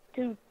champion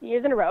 2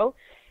 years in a row,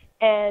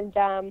 and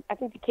I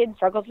think the kid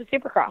struggles with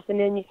Supercross. And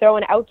then you throw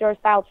an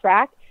outdoor-style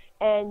track,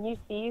 and you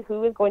see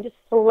who is going to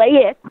slay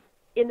it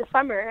in the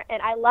summer,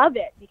 and I love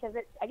it because,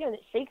 it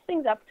shakes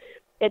things up.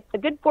 It's a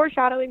good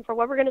foreshadowing for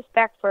what we're going to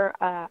expect for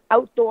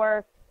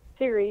outdoor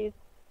series.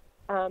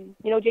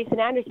 Jason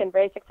Anderson,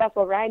 very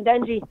successful. Ryan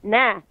Dungey,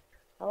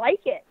 I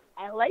like it.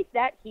 I like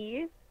that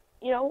he,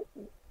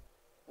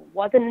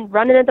 wasn't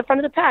running at the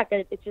front of the pack.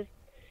 It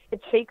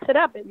shakes it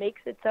up. It makes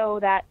it so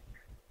that,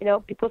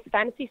 people's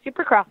fantasy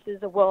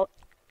Supercrosses will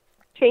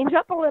change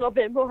up a little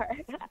bit more.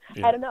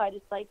 Yeah. I don't know. I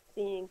just like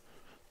seeing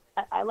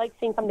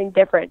something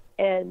different,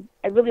 and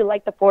I really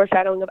like the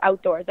foreshadowing of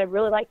outdoors. I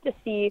really like to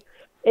see.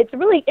 It's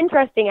really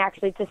interesting,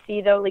 actually, to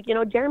see, though,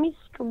 Jeremy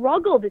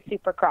struggled at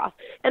Supercross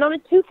and on a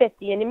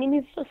 250, and I mean,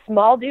 he's a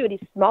small dude.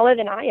 He's smaller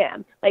than I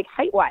am,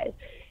 height-wise,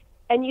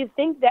 and you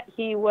think that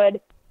he would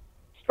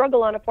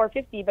struggle on a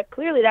 450, but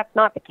clearly that's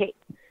not the case.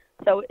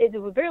 So it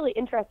was really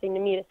interesting to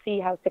me to see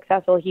how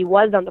successful he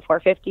was on the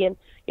 450, and,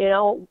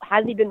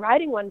 has he been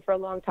riding one for a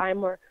long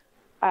time, or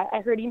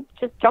I heard he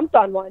just jumped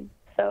on one.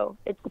 So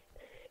it's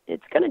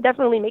going to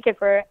definitely make it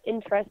for an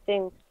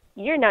interesting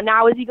year.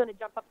 Now, is he going to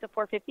jump up to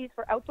 450s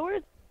for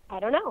outdoors? I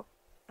don't know.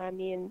 I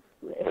mean,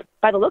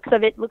 by the looks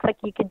of it, looks like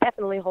he could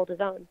definitely hold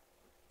his own.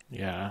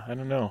 Yeah, I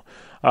don't know.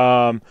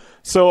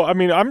 So, I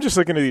mean, I'm just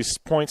looking at these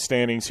point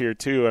standings here,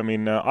 too. I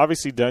mean,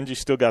 obviously, Dungey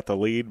still got the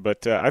lead,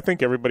 but I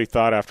think everybody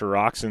thought after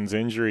Roxon's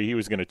injury he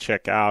was going to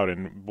check out,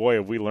 and boy,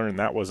 have we learned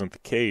that wasn't the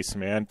case,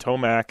 man.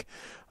 Tomac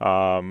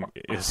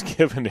is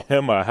giving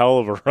him a hell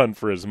of a run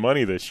for his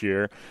money this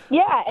year.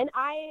 Yeah, and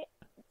I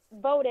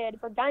voted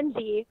for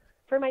Dungey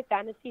for my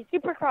fantasy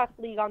Supercross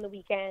league on the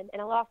weekend,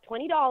 and I lost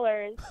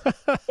 $20.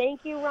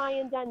 Thank you,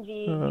 Ryan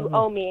Dungey. You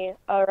owe me,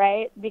 all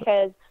right?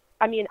 Because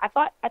I mean, I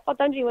thought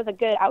Dungey was a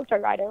good outdoor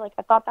rider.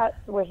 I thought that's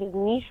where his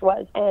niche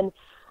was. And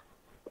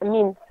I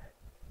mean,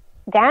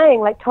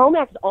 dang,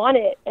 Tomac's on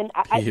it. And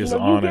you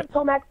give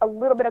Tomac a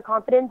little bit of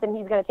confidence, and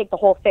he's going to take the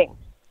whole thing.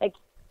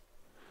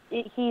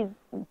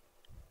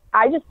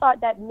 I just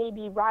thought that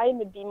maybe Ryan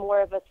would be more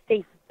of a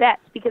safe bet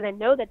because I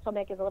know that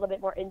Tomac is a little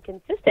bit more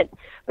inconsistent.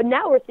 But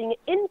now we're seeing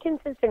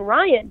inconsistent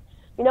Ryan.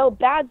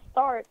 Bad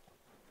start.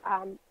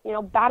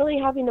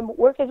 Battling, having to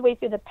work his way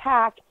through the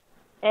pack.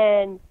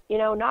 And,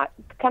 not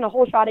kind of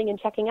hole-shotting and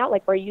checking out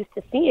like we're used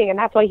to seeing. And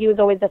that's why he was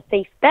always a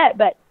safe bet.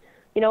 But,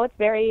 it's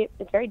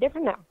very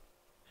different now.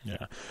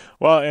 Yeah.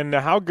 Well, and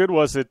how good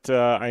was it,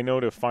 I know,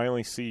 to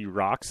finally see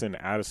Roxon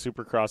at a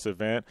Supercross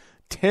event?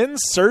 10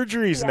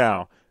 surgeries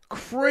now.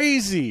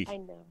 Crazy. I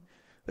know.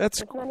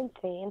 That's not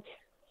insane.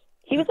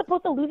 He was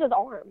supposed to lose his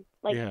arm.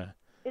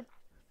 It's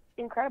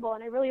incredible.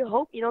 And I really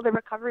hope, the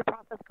recovery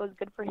process goes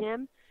good for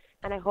him.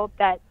 And I hope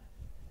that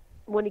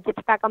when he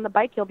gets back on the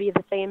bike, he'll be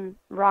the same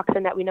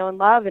Roxon that we know and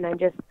love. And I'm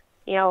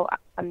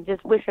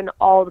just wishing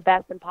all the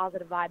best and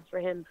positive vibes for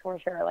him for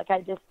sure.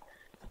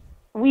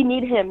 We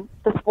need him.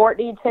 The sport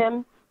needs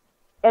him.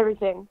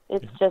 Everything.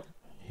 It's just.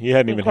 He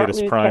hadn't even hit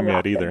his prime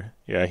yet either.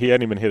 Yeah, he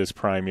hadn't even hit his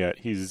prime yet.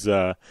 He's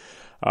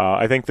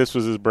I think this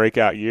was his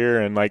breakout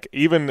year. And like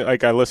even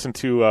like I listened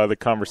to the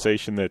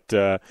conversation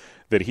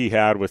that he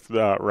had with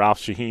Ralph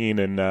Shaheen,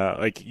 and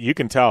like you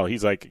can tell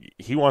he's like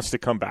he wants to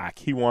come back.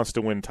 He wants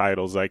to win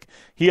titles. Like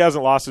he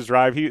hasn't lost his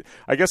drive.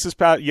 I guess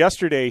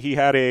yesterday he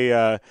had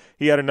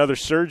another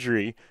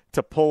surgery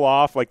to pull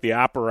off like the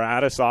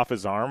apparatus off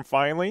his arm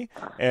finally,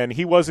 and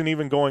he wasn't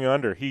even going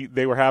under.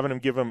 They were having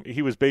him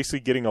he was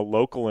basically getting a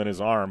local in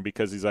his arm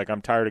because he's like,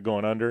 I'm tired of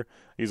going under.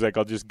 He's like,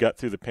 I'll just gut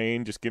through the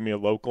pain, just give me a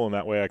local, and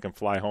that way I can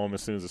fly home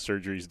as soon as the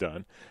surgery's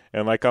done.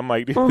 And like I'm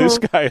like, this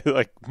guy,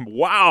 like,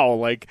 wow,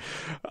 like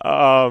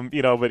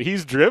but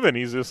he's driven.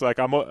 He's just like,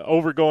 I'm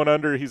over going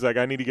under. He's like,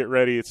 I need to get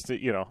ready.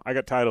 I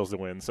got titles to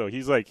win. So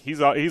he's like,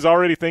 he's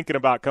already thinking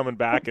about coming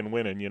back and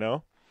winning, I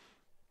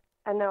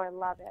know, I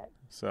love it.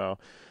 So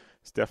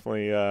it's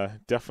definitely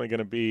going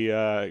to be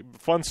a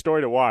fun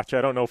story to watch.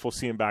 I don't know if we'll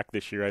see him back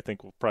this year. I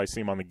think we'll probably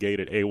see him on the gate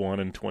at A1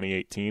 in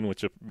 2018,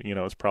 which is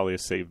probably a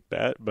safe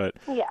bet. But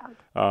yeah,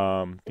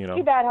 it's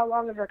too bad how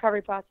long of a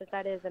recovery process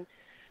that is.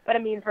 But I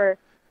mean, for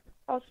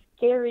how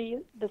scary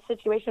the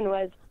situation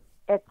was,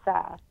 it's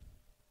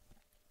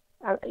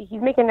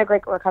he's making a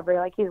great recovery.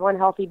 Like he's one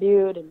healthy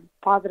dude and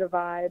positive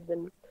vibes,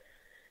 and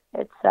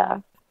it's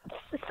so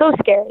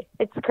scary.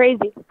 It's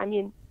crazy. I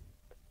mean,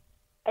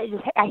 I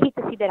hate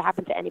to see that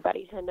happen to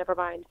anybody, and never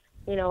mind,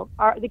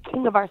 the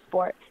king of our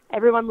sport.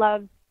 Everyone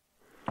loves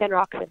Ken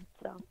Roxon.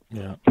 So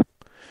yeah.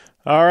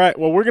 All right.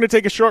 Well, we're going to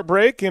take a short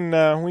break, and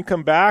when we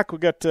come back, we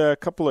got a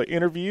couple of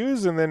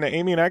interviews, and then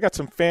Amy and I got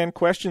some fan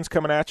questions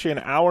coming at you in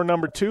hour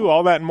number 2.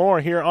 All that and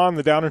more here on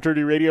the Down and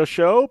Dirty Radio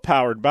Show,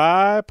 powered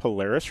by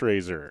Polaris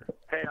RZR.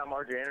 Hey, I'm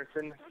RJ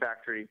Anderson,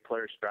 factory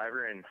Polaris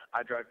driver, and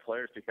I drive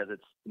Polaris because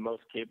it's the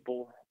most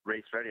capable,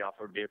 race-ready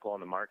off-road vehicle on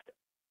the market.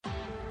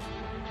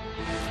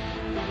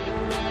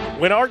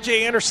 When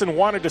R.J. Anderson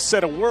wanted to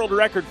set a world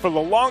record for the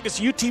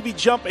longest UTV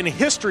jump in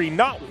history,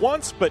 not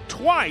once but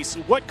twice,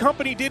 what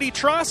company did he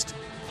trust?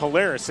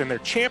 Polaris and their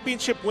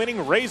championship-winning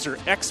RZR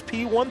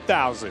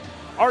XP1000.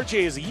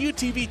 R.J. is a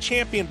UTV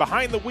champion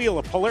behind the wheel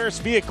of Polaris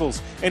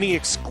vehicles, and he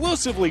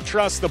exclusively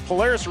trusts the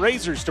Polaris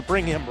RZRs to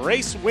bring him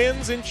race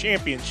wins and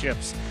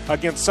championships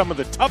against some of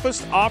the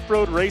toughest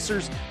off-road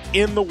racers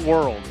in the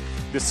world.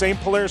 The same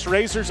Polaris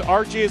RZRs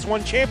RJ has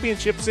won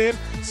championships in,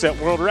 set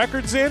world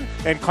records in,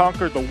 and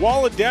conquered the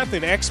Wall of Death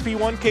in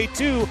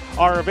XP1K2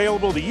 are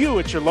available to you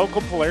at your local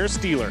Polaris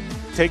dealer.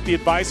 Take the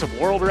advice of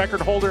world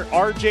record holder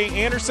RJ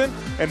Anderson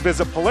and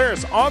visit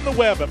Polaris on the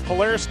web at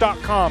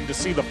Polaris.com to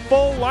see the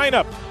full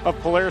lineup of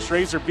Polaris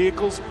RZR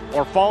vehicles,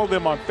 or follow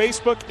them on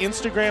Facebook,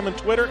 Instagram, and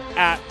Twitter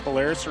at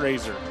Polaris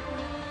RZR.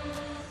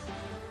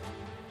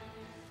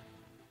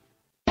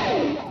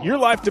 Your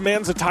life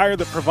demands a tire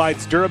that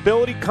provides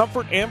durability,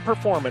 comfort, and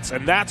performance,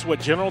 and that's what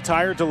General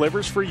Tire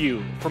delivers for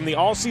you. From the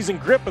all-season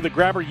grip of the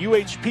Grabber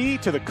UHP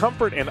to the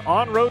comfort and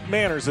on-road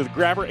manners of the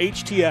Grabber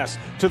HTS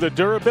to the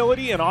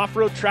durability and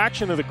off-road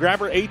traction of the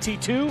Grabber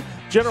AT2,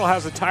 General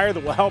has a tire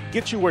that will help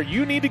get you where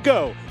you need to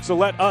go. So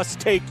let us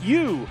take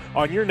you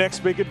on your next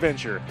big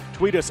adventure.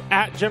 Tweet us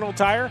at General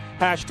Tire,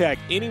 hashtag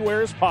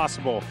anywhere is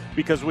possible,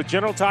 because with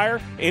General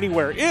Tire,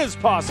 anywhere is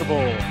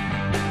possible.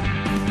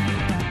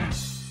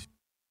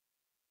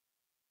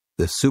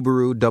 The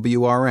Subaru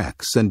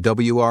WRX and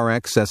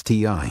WRX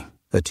STI,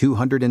 a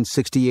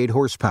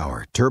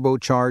 268-horsepower,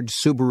 turbocharged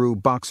Subaru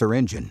Boxer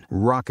engine,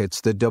 rockets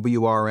the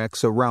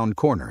WRX around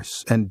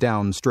corners and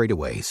down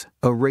straightaways.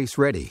 A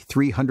race-ready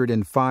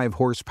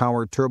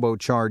 305-horsepower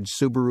turbocharged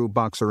Subaru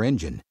Boxer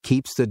engine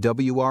keeps the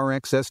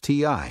WRX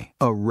STI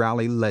a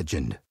rally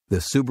legend. The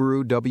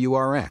Subaru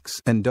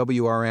WRX and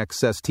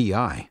WRX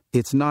STI,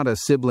 it's not a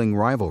sibling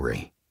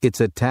rivalry,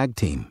 it's a tag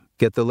team.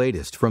 Get the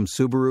latest from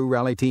Subaru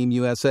Rally Team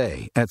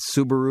USA at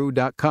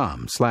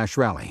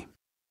Subaru.com/rally.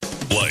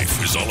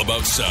 Life is all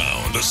about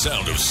sound, the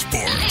sound of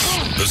sports,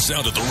 the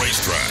sound at the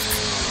racetrack,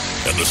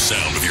 and the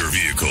sound of your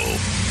vehicle.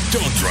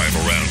 Don't drive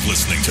around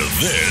listening to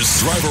this.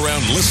 Drive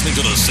around listening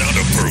to the sound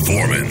of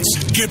performance.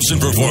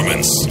 Gibson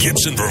Performance.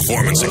 Gibson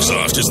Performance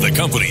Exhaust is the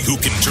company who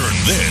can turn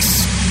this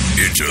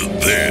into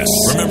this.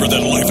 Remember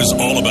that life is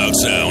all about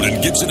sound,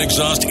 and Gibson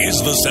Exhaust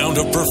is the sound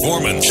of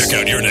performance. Check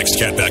out your next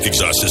catback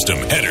exhaust system,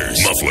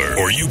 headers, muffler,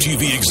 or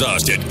UTV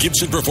exhaust at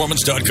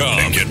GibsonPerformance.com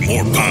and get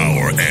more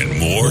power and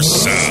more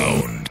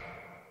sound.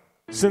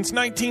 Since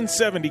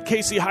 1970,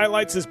 KC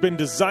Highlights has been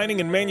designing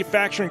and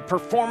manufacturing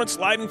performance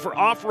lighting for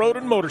off-road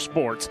and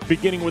motorsports,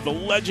 beginning with the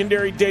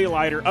legendary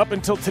Daylighter up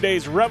until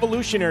today's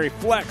revolutionary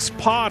Flex,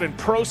 Pod, and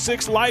Pro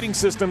 6 lighting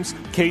systems.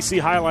 KC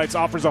Highlights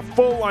offers a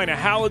full line of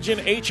halogen,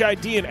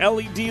 HID, and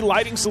LED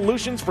lighting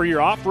solutions for your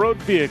off-road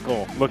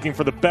vehicle. Looking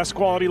for the best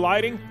quality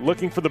lighting?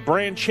 Looking for the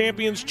brand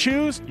champions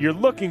choose? You're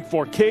looking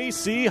for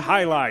KC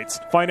Highlights.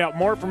 Find out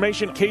more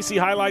information at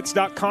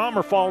kchighlights.com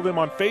or follow them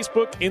on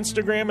Facebook,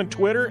 Instagram, and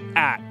Twitter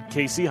at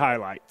KC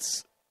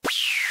Highlights.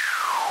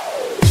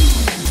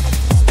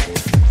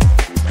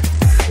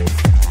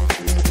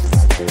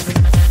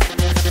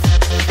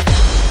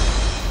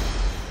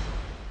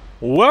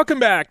 Welcome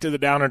back to the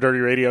Down and Dirty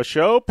Radio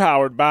Show,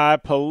 powered by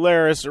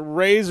Polaris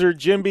Razor.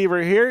 Jim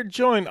Beaver here,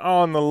 joined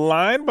on the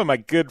line by my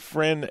good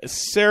friend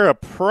Sara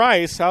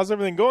Price. How's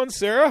everything going,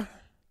 Sara?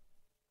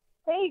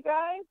 Hey,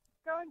 guys.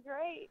 Going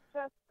great.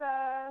 Just,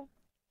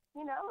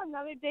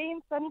 another day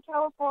in sunny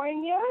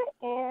California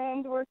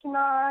and working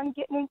on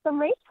getting in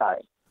some race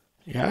cars.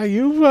 Yeah,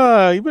 you've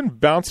been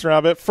bouncing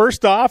around a bit.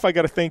 First off, I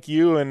got to thank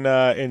you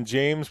and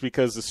James,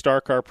 because the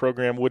Star Car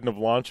program wouldn't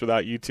have launched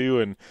without you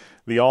two and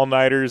the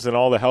all-nighters and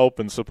all the help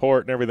and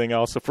support and everything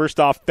else. So first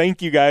off,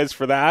 thank you guys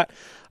for that.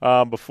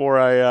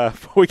 Before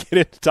we get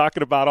into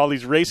talking about all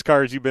these race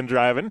cars you've been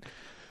driving.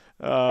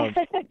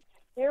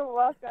 You're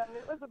welcome.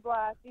 It was a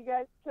blast. You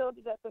guys killed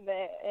it at the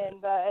net,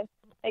 and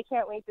I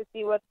can't wait to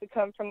see what's to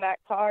come from that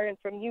car and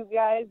from you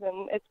guys.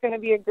 And it's going to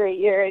be a great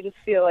year. I just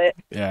feel it.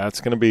 Yeah, it's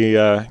going to be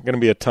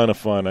a ton of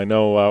fun. I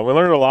know we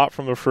learned a lot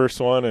from the first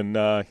one,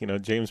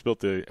 and James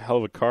built a hell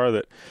of a car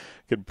that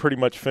could pretty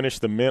much finish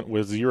the mint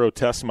with 0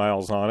 test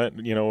miles on it,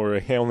 or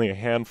only a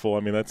handful. I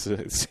mean, that's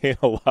saying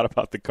a lot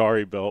about the car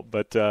he built.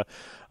 But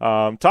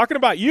talking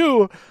about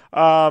you,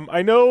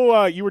 I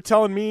know you were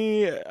telling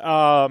me,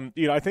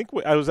 I think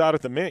I was out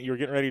at the mint. You were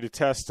getting ready to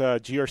test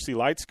GRC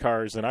Lights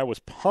cars, and I was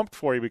pumped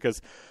for you because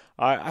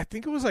I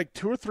think it was like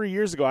 2 or 3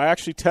 years ago, I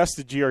actually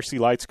tested GRC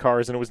Lights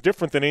cars, and it was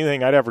different than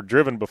anything I'd ever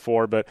driven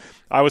before. But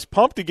I was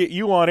pumped to get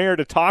you on air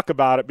to talk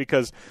about it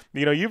because,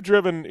 you've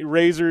driven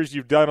Razors,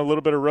 you've done a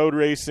little bit of road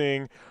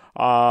racing,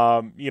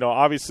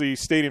 obviously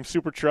stadium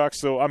super trucks.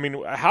 So, I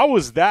mean, how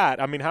was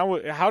that? I mean,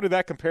 how did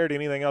that compare to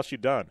anything else you've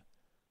done?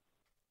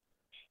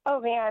 Oh,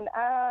 man.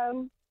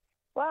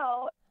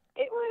 Well,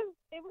 it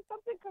was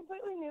something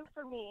completely new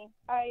for me.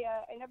 I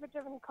never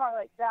driven a car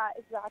like that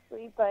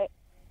exactly, but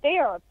they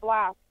are a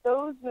blast.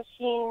 Those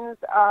machines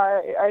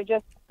are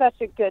just such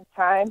a good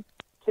time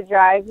to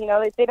drive.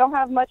 They don't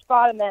have much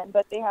bottom end,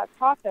 but they have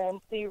top end,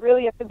 so you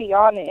really have to be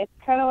on it.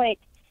 It's kind of like,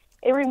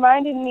 it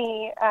reminded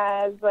me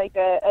as like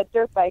a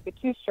dirt bike, a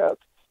two-stroke,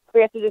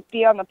 where you have to just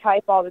be on the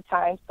pipe all the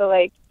time. So,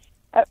 like,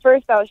 at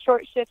first I was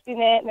short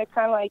shifting it, and it's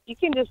kind of like, you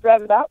can just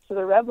rev it out to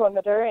the rev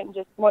limiter, and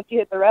just once you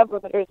hit the rev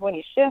limiter is when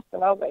you shift.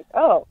 And I was like,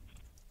 oh,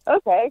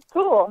 okay,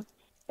 cool.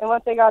 And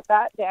once I got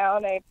that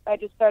down, I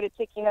just started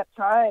taking up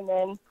time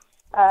and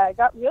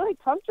got really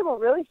comfortable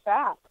really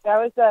fast.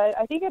 I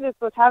think I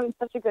just was having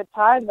such a good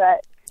time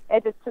that I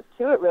just took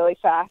to it really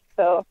fast.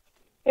 So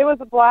it was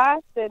a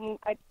blast, and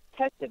I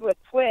tested with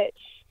Twitch,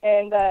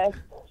 and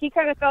he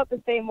kind of felt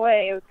the same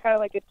way. It was kind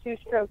of like a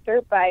two-stroke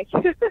dirt bike.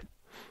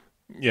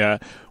 Yeah.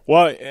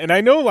 Well, and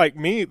I know, like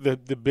me, the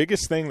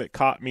biggest thing that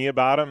caught me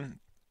about them,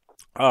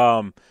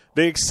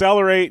 they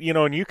accelerate,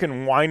 and you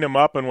can wind them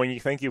up, and when you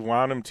think you've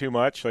wound them too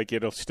much, like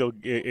it'll still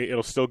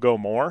go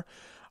more.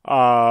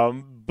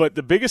 But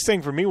the biggest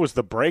thing for me was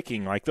the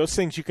braking. Like, those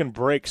things, you can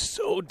brake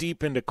so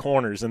deep into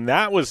corners, and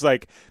that was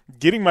like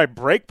getting my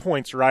brake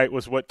points right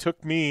was what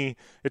took me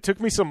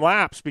some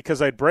laps,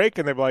 because I'd brake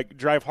and they'd be like,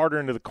 drive harder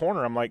into the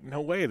corner. I'm like,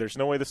 no way, there's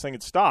no way this thing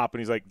would stop.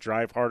 And he's like,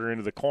 drive harder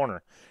into the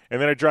corner.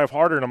 And then I drive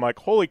harder, and I'm like,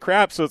 holy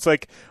crap. So it's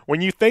like,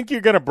 when you think you're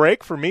going to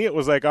brake, for me, it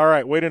was like, all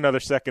right, wait another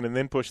second and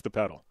then push the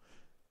pedal.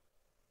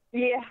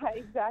 Yeah,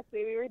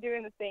 exactly. We were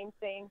doing the same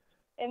thing.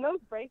 And those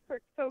brakes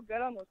work so good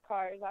on those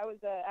cars. I was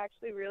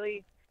actually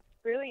really,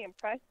 really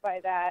impressed by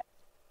that.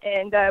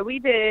 And we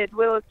did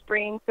Willow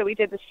Springs, so we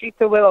did the Streets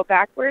of Willow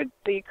backwards.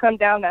 So you come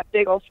down that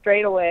big old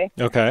straightaway.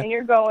 Okay. And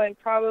you're going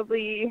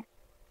probably,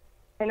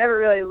 I never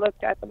really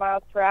looked at the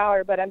miles per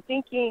hour, but I'm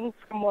thinking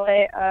from what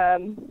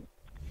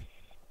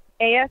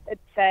AF had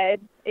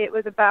said, it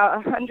was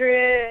about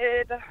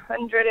 100,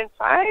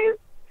 105.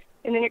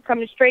 And then you're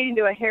coming straight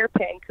into a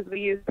hairpin, because we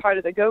used part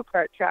of the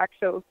go-kart track.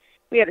 So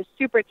we had a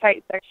super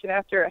tight section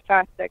after a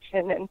fast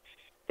section, and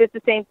it's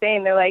the same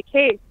thing. They're like,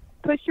 hey,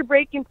 push your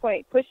braking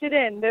point, push it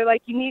in. They're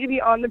like, you need to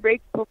be on the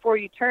brakes before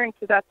you turn,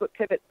 because that's what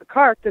pivots the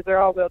car, because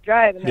they're all-wheel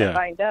drive and they're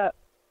lined up.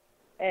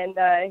 And,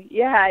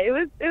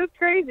 it was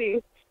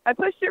crazy. I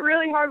pushed it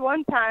really hard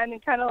one time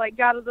and kind of like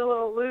got it a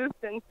little loose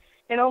and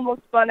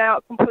almost spun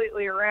out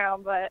completely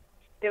around, but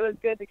it was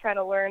good to kind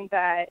of learn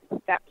that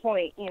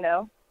point,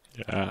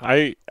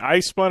 Yeah, I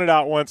spun it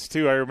out once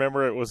too. I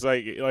remember it was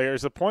like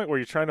there's a point where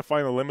you're trying to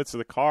find the limits of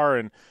the car,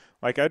 and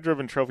like I'd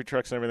driven trophy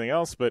trucks and everything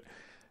else, but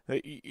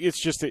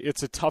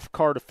it's a tough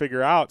car to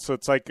figure out. So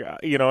it's like,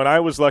 and I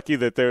was lucky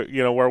that there,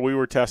 where we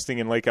were testing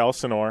in Lake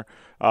Elsinore,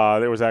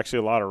 there was actually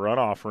a lot of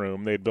runoff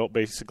room. They built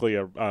basically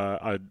a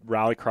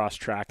rallycross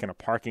track in a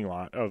parking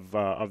lot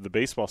of the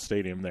baseball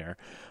stadium there.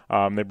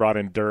 They brought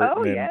in dirt.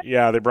 Oh, and yeah.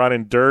 Yeah, they brought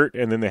in dirt,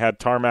 and then they had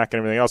tarmac and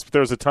everything else. But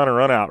there was a ton of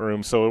runout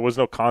room, so it was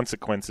no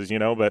consequences,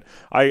 But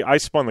I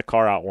spun the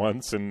car out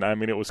once, and I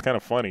mean, it was kind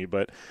of funny.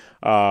 But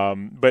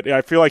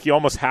I feel like you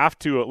almost have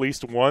to at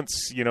least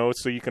once,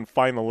 so you can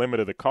find the limit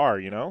of the car,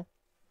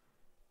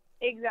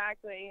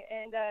 Exactly.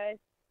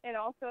 And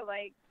also,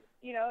 like,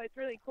 it's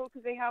really cool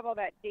because they have all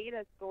that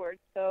data stored.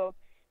 So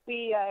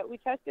we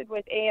tested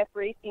with AF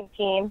Racing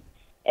Team,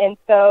 and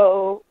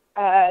so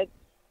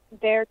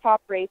their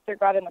top racer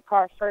got in the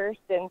car first,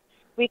 and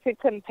we could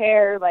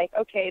compare, like,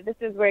 okay, this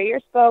is where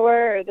you're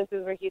slower, or this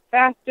is where he's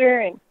faster,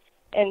 and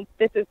and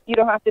you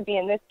don't have to be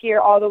in this gear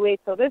all the way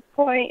till this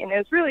point. And it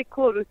was really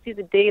cool to see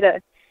the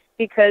data,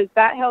 because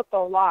that helped a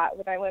lot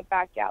when I went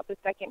back out the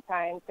second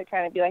time to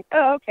kind of be like,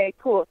 oh, okay,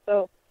 cool.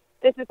 So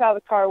this is how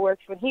the car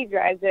works when he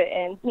drives it,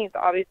 and he's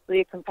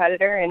obviously a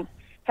competitor and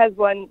has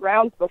won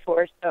rounds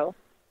before. So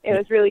it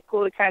was really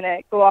cool to kind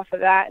of go off of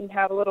that and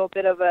have a little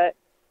bit of a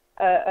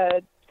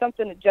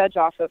something to judge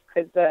off of,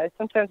 because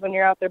sometimes when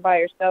you're out there by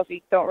yourself,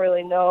 you don't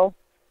really know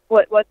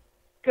what's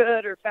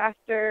good or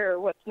faster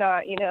or what's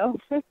not, you know.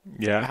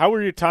 Yeah. How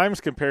were your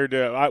times compared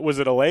to? Was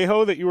it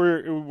Alejo that you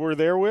were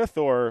there with,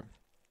 or?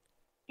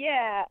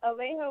 Yeah,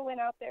 Alejo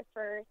went out there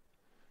first,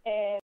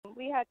 and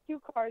we had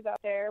two cars out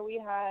there. We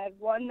had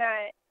one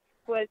that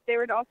they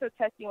were also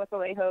testing with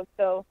Alejo,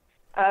 so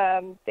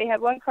they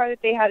had one car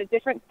that they had a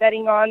different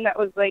setting on that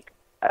was like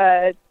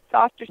a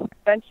softer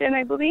suspension,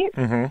 I believe.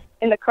 Mm-hmm.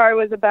 And the car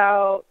was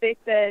about, they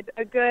said,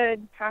 a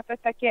good half a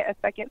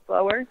second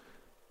slower.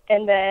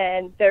 And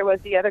then there was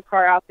the other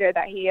car out there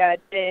that he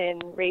had been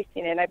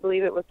racing in. I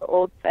believe it was the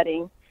old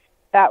setting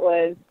that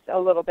was a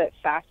little bit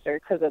faster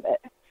because of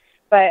it.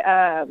 But,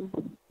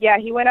 yeah,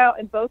 he went out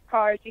in both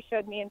cars. He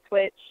showed me in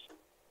Twitch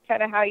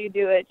kind of how you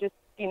do it, just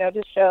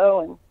show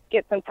and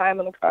get some time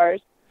on the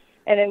cars.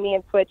 And then me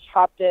and Twitch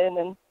hopped in,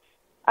 and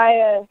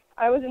I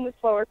was in the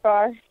slower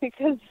car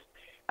because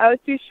I was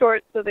too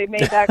short, so they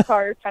made that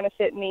car kind of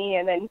fit me,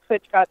 and then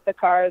Twitch got the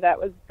car that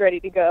was ready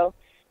to go.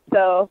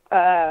 So,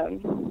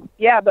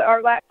 yeah, but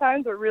our lap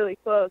times were really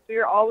close. We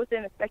were all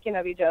within a second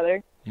of each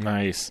other.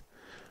 Nice.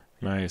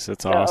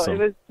 That's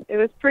awesome. It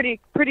was pretty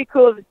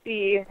cool to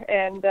see,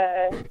 and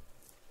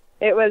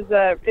it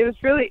was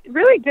really,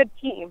 really good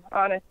team,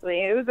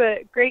 honestly. It was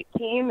a great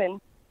team, and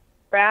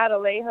Brad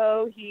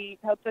Alejo, he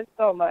helped us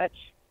so much.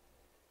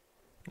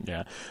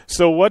 Yeah.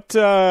 So what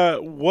I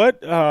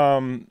want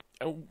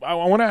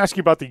to ask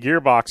you about the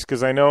gearbox,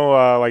 because I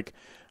know, like,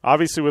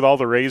 obviously with all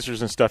the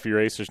razors and stuff you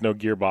race, there's no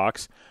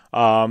gearbox.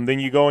 Then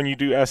you go and you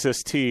do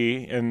SST,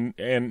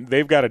 and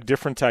they've got a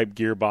different type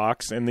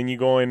gearbox. And then you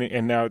go in,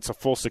 and now it's a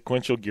full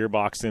sequential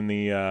gearbox in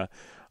the,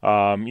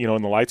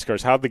 in the lights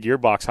cars. How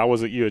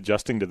was it you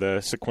adjusting to the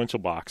sequential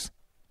box?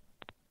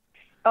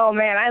 Oh,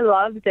 man, I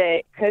loved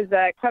it, because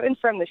coming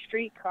from the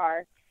street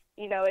car,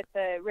 it's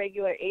a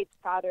regular 8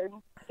 pattern,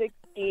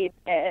 6-speed,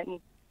 and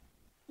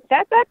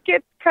that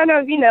gets kind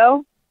of,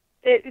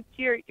 it's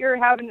you're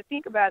having to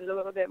think about it a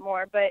little bit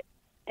more. But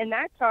in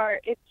that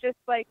car, it's just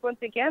like, once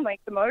again,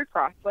 like the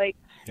motocross, like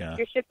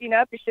you're shifting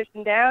up, you're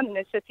shifting down, and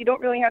it's just, you don't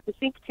really have to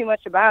think too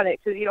much about it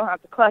because you don't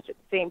have to clutch at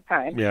the same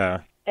time. Yeah.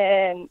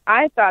 And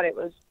I thought it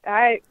was,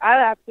 I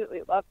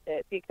absolutely loved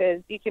it,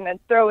 because you can then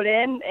throw it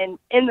in, and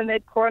in the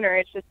mid corner,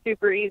 it's just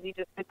super easy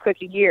just to click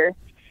a gear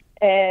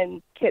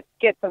and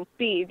get some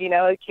speed,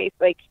 in case,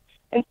 like,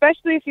 and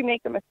especially if you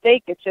make a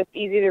mistake, it's just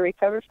easy to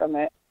recover from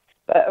it.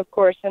 But of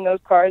course, in those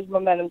cars,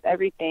 momentum's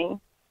everything,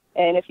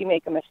 and if you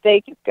make a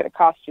mistake, it's going to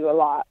cost you a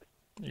lot.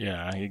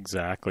 Yeah,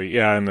 exactly.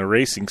 Yeah, and the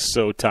racing's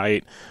so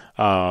tight,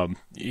 in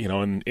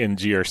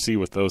GRC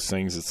with those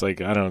things. It's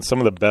like, I don't know, some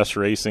of the best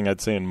racing,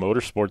 I'd say, in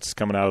motorsports is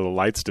coming out of the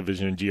lights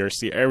division in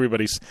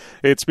GRC.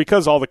 It's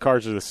because all the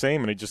cars are the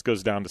same, and it just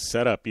goes down to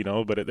setup,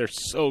 but they're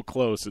so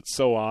close. It's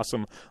so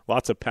awesome.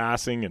 Lots of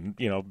passing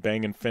and,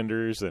 banging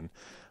fenders and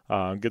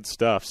good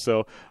stuff.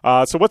 So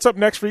what's up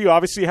next for you?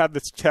 Obviously, you had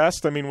this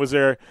test. I mean,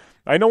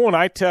 I know when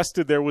I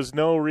tested, there was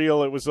no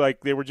real, it was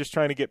like they were just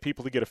trying to get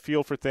people to get a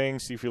feel for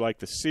things, see if you like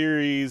the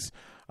series,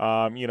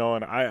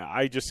 and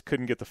I just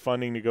couldn't get the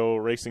funding to go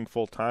racing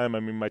full time. I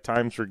mean, my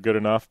times were good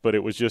enough, but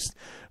it was just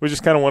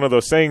kind of one of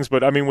those things.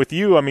 But I mean, with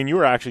you, you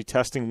were actually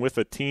testing with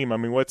a team. I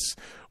mean, what's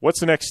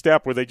the next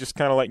step? Were they just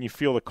kind of letting you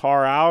feel the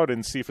car out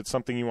and see if it's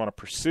something you want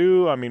to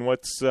pursue? I mean,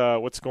 what's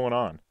going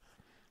on?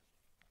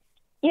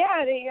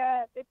 Yeah,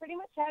 they pretty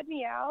much had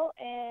me out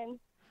and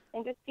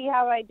just see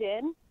how I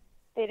did.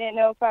 They didn't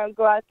know if I would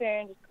go out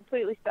there and just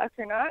completely suck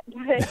or not,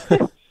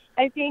 but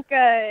I think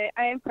I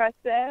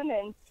impressed them,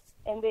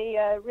 and they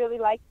really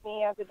liked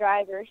me as a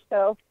driver.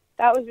 So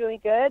that was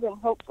really good, and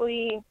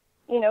hopefully,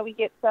 we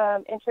get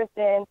some interest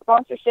in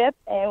sponsorship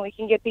and we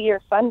can get the year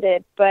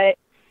funded. But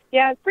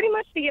yeah, it's pretty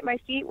much to get my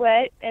feet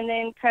wet and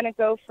then kind of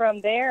go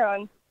from there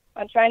on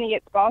trying to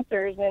get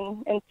sponsors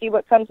and see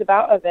what comes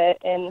about of it.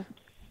 And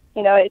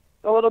it's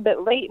a little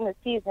bit late in the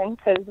season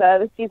because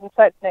the season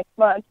starts next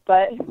month,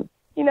 but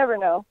you never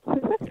know.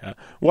 Yeah.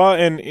 Well,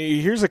 and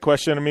here's a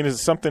question. I mean, is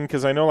it something,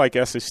 because I know like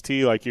SST,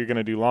 like you're going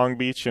to do Long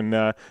Beach, and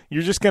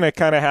you're just going to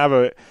kind of have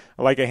a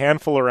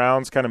handful of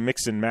rounds kind of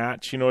mix and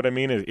match. You know what I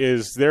mean?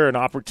 Is there an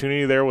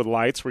opportunity there with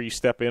lights where you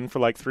step in for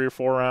like 3 or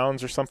 4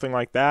 rounds or something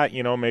like that?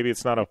 Maybe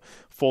it's not a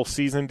full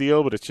season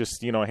deal, but it's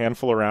just, a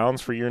handful of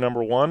rounds for year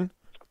number 1?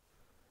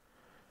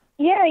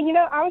 Yeah,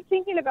 I was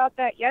thinking about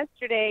that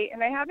yesterday,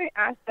 and I haven't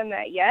asked them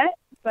that yet,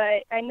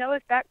 but I know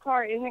if that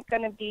car isn't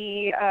going to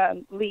be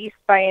leased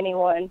by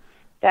anyone,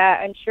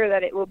 that I'm sure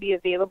that it will be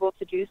available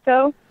to do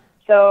so.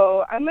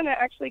 So I'm going to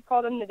actually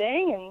call them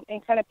today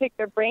and kind of pick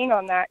their brain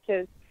on that,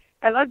 because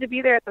I love to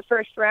be there at the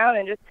first round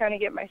and just kind of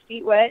get my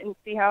feet wet and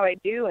see how I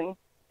do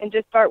and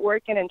just start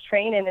working and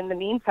training in the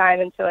meantime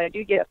until I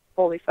do get a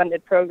fully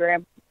funded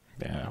program.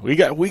 Yeah, we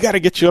got to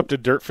get you up to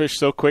Dirtfish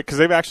so quick because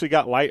they've actually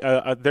got light.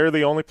 They're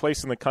the only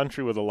place in the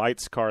country with a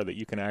lights car that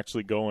you can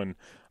actually go and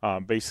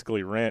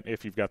basically rent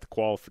if you've got the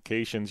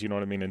qualifications. You know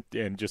what I mean,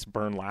 and just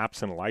burn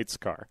laps in a lights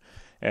car.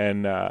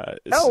 And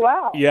oh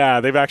wow, yeah,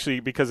 they've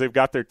actually, because they've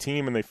got their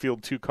team and they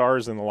field 2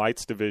 cars in the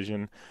lights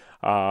division.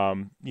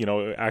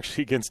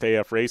 Actually against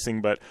AF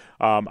Racing, but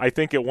I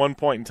think at one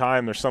point in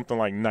time there's something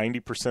like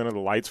 90% of the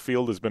lights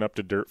field has been up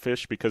to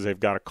Dirtfish because they've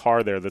got a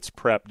car there that's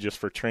prepped just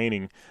for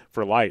training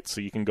for lights,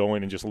 so you can go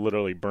in and just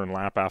literally burn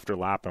lap after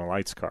lap in a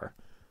lights car.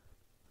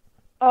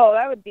 Oh,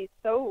 that would be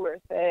so worth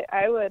it.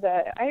 I would.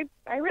 I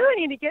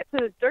really need to get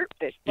to the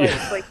Dirtfish place.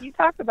 Yeah. Like, you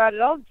talk about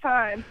it all the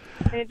time,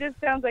 and it just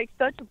sounds like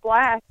such a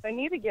blast. I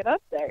need to get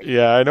up there.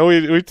 Yeah, I know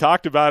we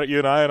talked about it, you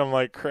and I'm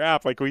like,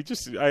 crap. Like,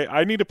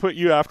 I need to put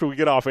you, after we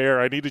get off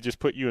air, I need to just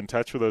put you in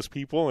touch with those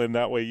people, and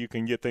that way you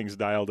can get things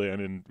dialed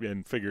in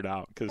and figured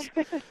out. Because,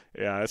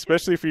 yeah,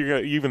 especially if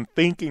you're even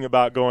thinking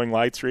about going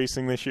lights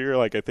racing this year,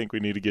 like, I think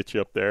we need to get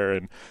you up there,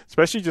 and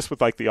especially just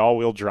with like the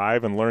all-wheel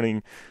drive and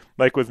learning.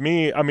 Like with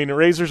me, I mean,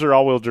 Razors are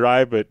all-wheel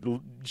drive, but,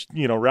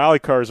 rally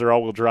cars are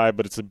all-wheel drive,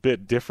 but it's a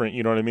bit different,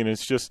 you know what I mean?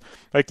 It's just,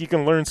 like, you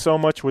can learn so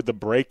much with the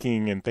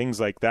braking and things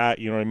like that,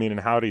 you know what I mean, and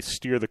how to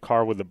steer the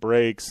car with the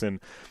brakes. And,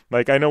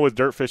 like, I know with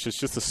Dirtfish, it's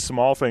just the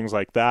small things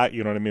like that,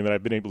 you know what I mean, that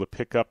I've been able to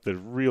pick up that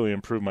really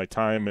improve my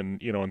time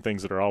and, and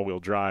things that are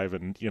all-wheel drive.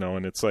 And,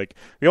 and it's like,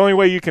 the only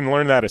way you can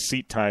learn that is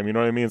seat time, you know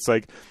what I mean? It's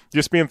like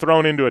just being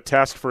thrown into a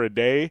test for a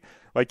day.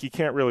 Like, you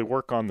can't really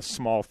work on the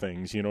small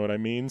things, you know what I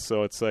mean?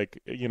 So it's like,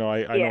 I know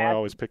I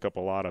always pick up a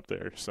lot up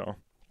there, so.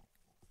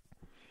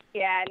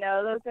 Yeah,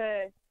 no,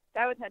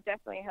 that would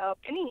definitely help.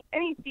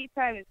 Any seat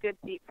time is good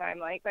seat time.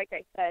 Like I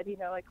said,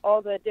 like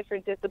all the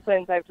different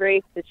disciplines I've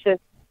raced, it's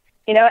just,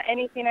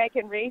 anything I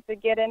can race and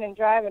get in and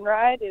drive and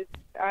ride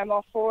I'm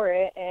all for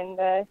it.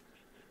 And I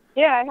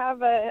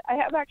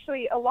have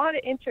actually a lot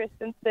of interest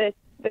since this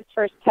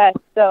first test.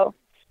 So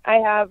I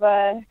have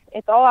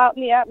it's all out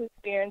in the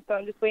atmosphere, and so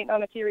I'm just waiting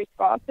on a few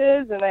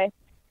responses. And I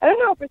don't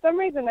know, for some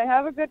reason I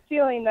have a good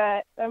feeling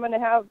that I'm going to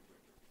have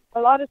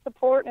a lot of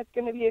support, and it's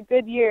going to be a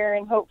good year,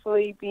 and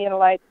hopefully be in a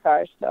lights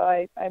car.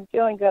 So I'm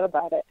feeling good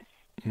about it.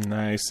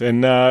 Nice.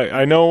 And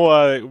I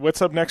know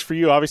what's up next for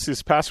you. Obviously,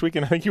 this past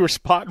weekend, I think you were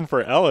spotting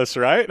for Ellis,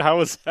 right? How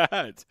was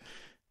that?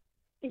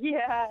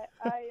 Yeah,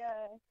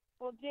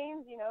 well,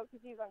 James,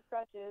 because he's on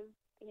crutches,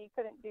 he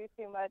couldn't do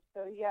too much,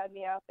 so he had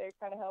me out there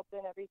kind of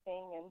helping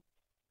everything. And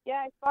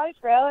yeah, I spotted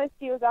for Ellis.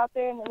 He was out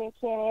there in the new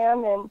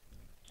Can-Am, and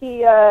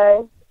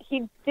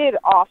he did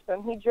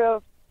awesome. He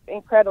drove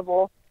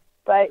incredible,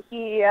 but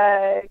he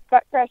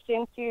got crashed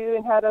into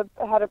and had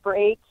a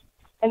break.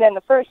 And then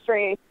the first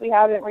race, we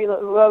haven't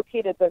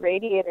relocated the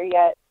radiator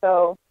yet,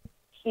 so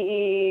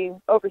he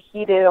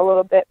overheated a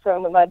little bit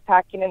from the mud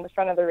packing in the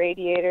front of the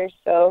radiator.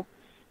 So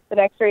the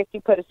next race, he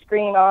put a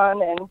screen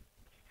on,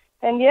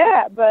 and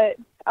yeah. But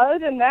other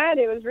than that,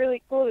 it was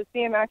really cool to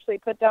see him actually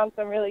put down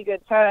some really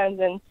good times,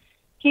 and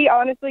he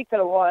honestly could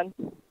have won.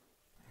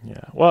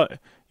 Yeah, well,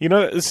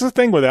 this is the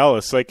thing with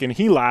Ellis, like, and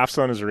he laughs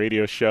on his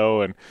radio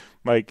show, and,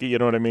 like, you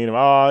know what I mean? Oh,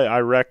 I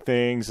wreck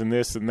things and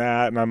this and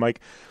that, and I'm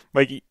like,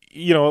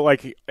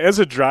 as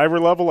a driver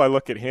level, I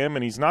look at him,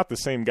 and he's not the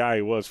same guy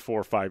he was 4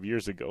 or 5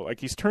 years ago.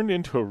 Like, he's turned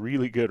into a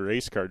really good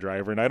race car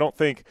driver, and I don't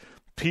think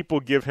people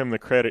give him the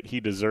credit he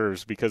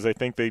deserves because I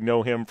think they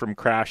know him from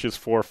crashes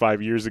 4 or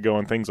 5 years ago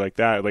and things like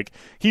that. Like,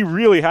 he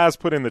really has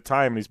put in the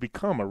time, and he's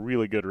become a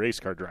really good race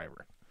car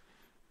driver.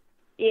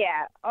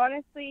 Yeah,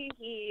 honestly,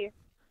 he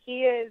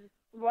is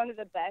one of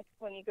the best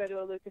when you go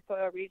to a Lucas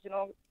Oil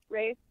regional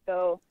race,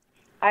 so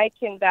I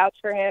can vouch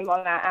for him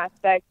on that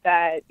aspect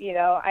that,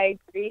 I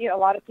agree. A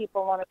lot of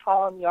people want to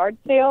call him yard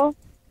sale.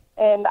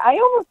 And I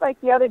almost,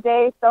 like, the other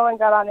day, someone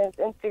got on his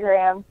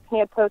Instagram. He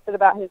had posted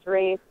about his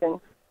race,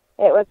 and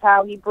it was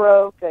how he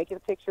broke. Like,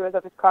 the picture was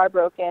of his car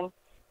broken.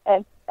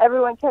 And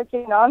everyone kept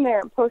getting on there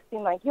and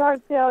posting, like,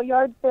 yard sale,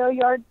 yard sale,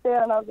 yard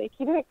sale. And I was like,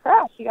 he didn't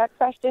crash. He got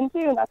crashed into,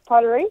 and that's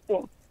part of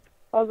racing.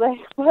 I was like,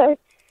 what?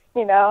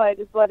 I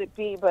just let it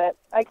be. But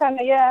I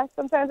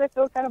sometimes I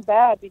feel kind of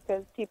bad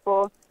because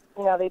people,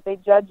 they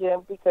judge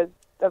him because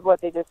of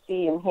what they just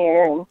see and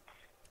hear, and,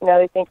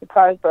 they think the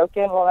car is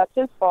broken. Well, that's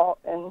his fault,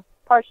 and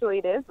partially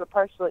it is, but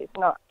partially it's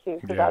not, too,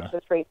 because that's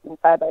just racing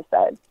side by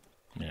side.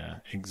 Yeah,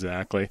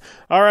 exactly.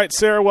 All right,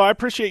 Sarah, well, I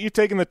appreciate you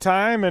taking the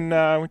time, and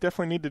we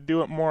definitely need to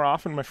do it more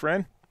often, my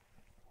friend.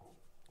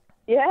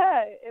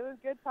 Yeah, it was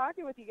good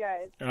talking with you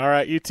guys. All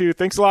right, you too.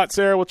 Thanks a lot,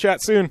 Sarah. We'll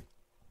chat soon.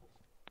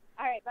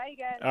 All right, bye, you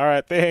guys. All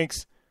right,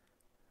 thanks.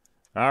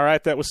 All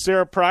right, that was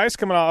Sarah Price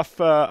coming off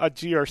a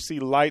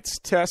GRC lights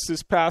test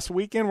this past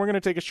weekend. We're going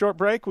to take a short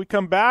break. We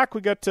come back.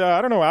 We got,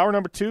 hour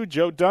number 2,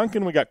 Joe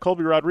Duncan. We got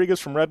Colby Rodriguez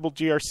from Red Bull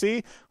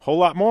GRC. Whole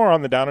lot more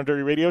on the Down and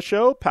Dirty Radio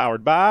Show,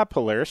 powered by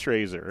Polaris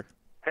RZR.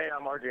 Hey,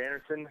 I'm RJ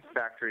Anderson,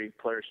 factory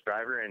Polaris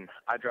driver, and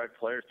I drive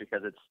Polaris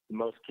because it's the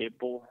most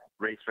capable,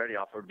 race-ready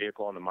off-road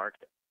vehicle on the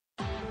market.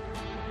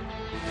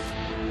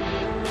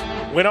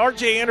 When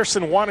R.J.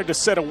 Anderson wanted to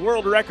set a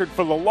world record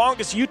for the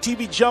longest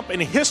UTV jump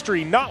in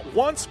history, not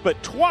once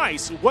but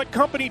twice, what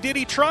company did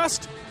he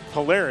trust?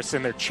 Polaris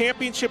and their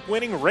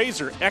championship-winning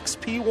Razor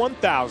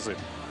XP1000.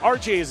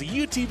 RJ is a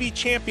UTV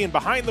champion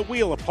behind the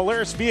wheel of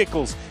Polaris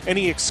vehicles, and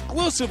he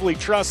exclusively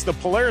trusts the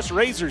Polaris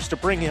Razors to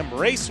bring him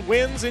race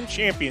wins and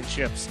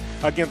championships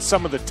against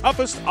some of the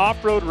toughest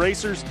off-road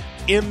racers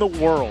in the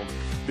world.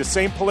 The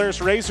same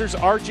Polaris Razors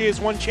RJ has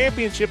won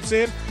championships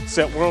in,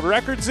 set world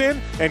records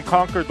in, and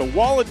conquered the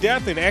Wall of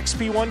Death in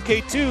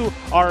XP1K2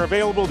 are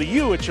available to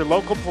you at your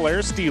local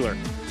Polaris dealer.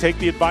 Take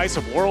the advice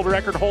of world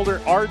record holder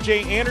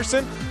RJ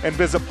Anderson and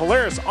visit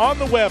Polaris on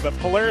the web at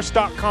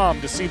Polaris.com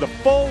to see the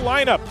full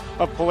lineup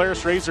of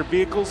Polaris Razor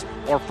vehicles,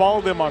 or follow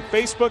them on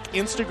Facebook,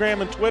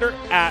 Instagram, and Twitter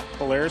at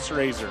Polaris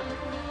Razor.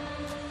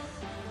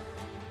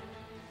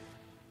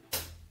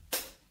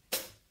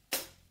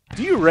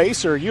 Do you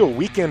race, or are you a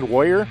weekend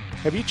warrior?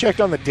 Have you checked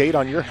on the date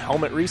on your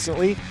helmet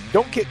recently?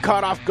 Don't get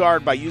caught off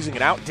guard by using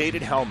an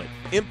outdated helmet.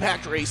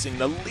 Impact Racing,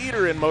 the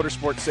leader in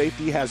motorsport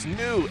safety, has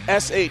new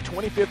SA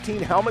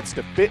 2015 helmets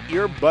to fit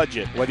your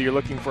budget. Whether you're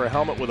looking for a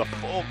helmet with a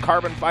full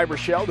carbon fiber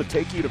shell to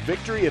take you to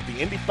victory at the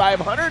Indy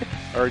 500,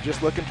 or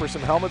just looking for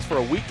some helmets for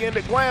a weekend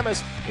at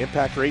Glamis,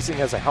 Impact Racing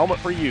has a helmet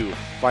for you.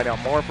 Find out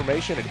more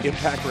information at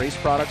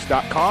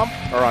ImpactRaceProducts.com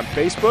or on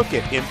Facebook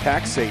at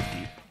Impact Safety.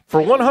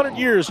 For 100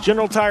 years,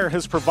 General Tire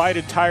has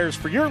provided tires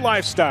for your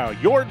lifestyle,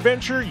 your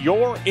adventure,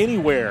 your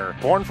anywhere.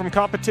 Born from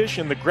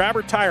competition, the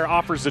Grabber tire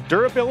offers the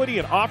durability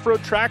and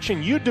off-road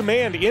traction you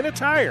demand in a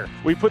tire.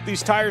 We put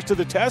these tires to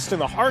the test in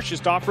the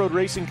harshest off-road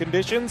racing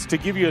conditions to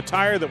give you a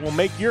tire that will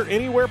make your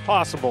anywhere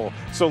possible.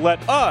 So let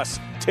us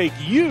take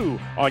you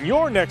on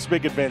your next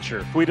big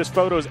adventure. Tweet us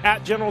photos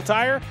at General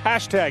Tire,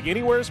 hashtag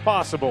anywhere is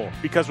possible.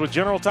 Because with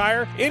General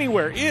Tire,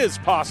 anywhere is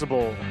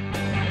possible.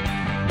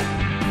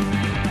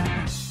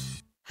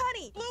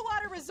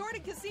 Resort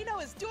and Casino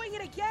is doing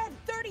it again.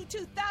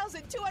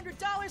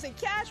 $32,200 in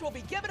cash will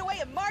be given away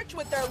in March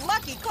with their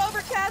Lucky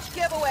Clover Cash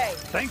giveaway.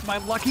 Thank my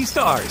lucky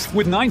stars.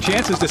 With 9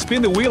 chances to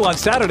spin the wheel on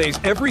Saturdays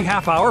every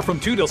half hour from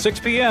 2 till 6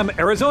 p.m.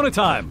 Arizona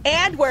time.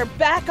 And we're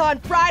back on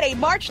Friday,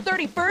 March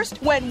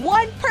 31st, when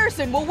one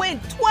person will win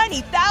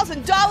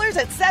 $20,000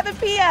 at 7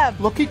 p.m.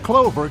 Lucky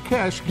Clover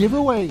Cash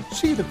giveaway.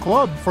 See the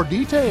club for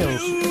details.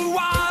 Blue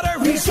Water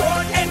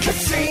Resort and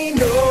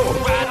Casino.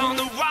 Right on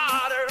the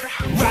water,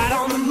 right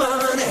on the money.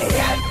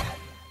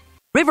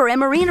 River and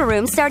Marina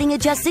rooms starting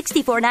at just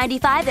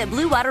 $64.95 at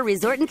Blue Water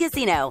Resort and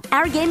Casino.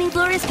 Our gaming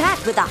floor is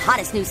packed with the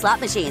hottest new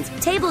slot machines,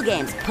 table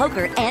games,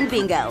 poker, and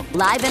bingo.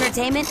 Live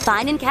entertainment,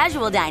 fine and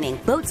casual dining,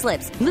 boat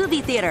slips,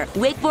 movie theater,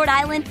 wakeboard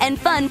island, and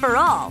fun for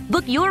all.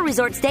 Book your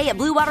resort stay at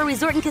Blue Water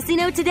Resort and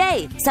Casino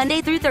today.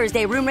 Sunday through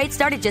Thursday, room rates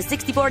start at just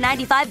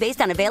 $64.95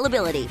 based on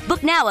availability.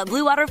 Book now at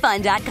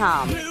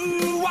BlueWaterFun.com.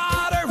 Blue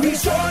Water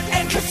Resort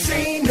and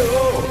Casino.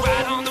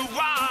 Right on the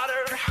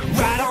water,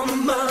 right on the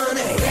money.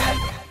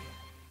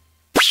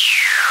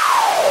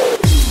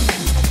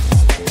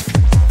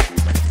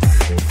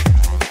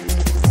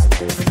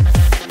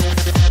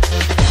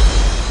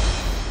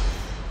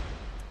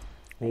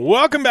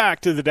 Welcome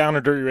back to the Down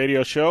and Dirty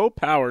Radio Show,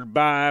 powered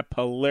by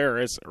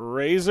Polaris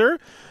Razor.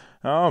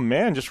 Oh,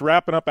 man, just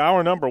wrapping up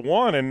hour number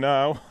one, and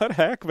what a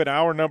heck of an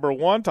hour number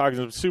one, talking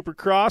some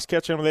Supercross,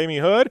 catching up with Amy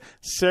Hood,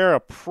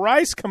 Sara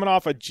Price coming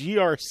off a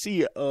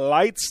GRC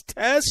lights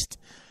test,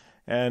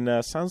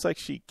 and sounds like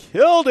she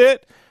killed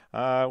it.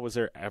 Was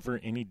there ever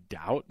any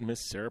doubt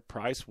Miss Sara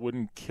Price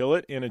wouldn't kill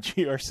it in a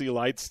GRC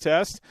lights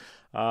test?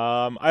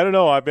 I don't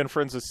know. I've been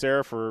friends with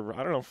Sara for,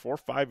 4 or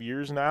 5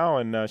 years now,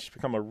 and she's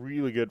become a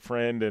really good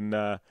friend.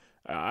 And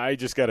I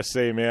just got to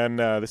say, man,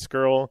 this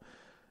girl,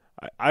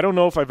 I don't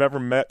know if I've ever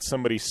met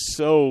somebody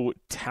so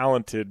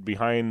talented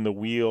behind the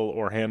wheel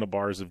or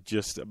handlebars of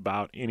just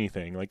about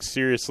anything. Like,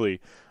 seriously,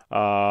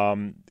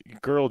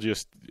 girl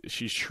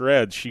she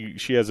shreds.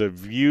 She has a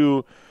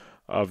view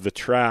of the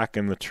track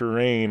and the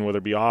terrain, whether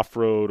it be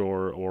off-road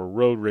or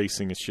road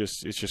racing. It's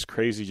just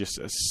crazy, just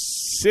a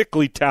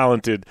sickly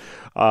talented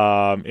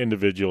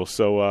individual.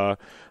 So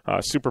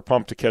super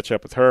pumped to catch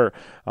up with her.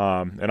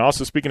 And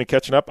also, speaking of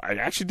catching up, I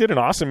actually did an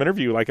awesome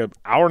interview, like an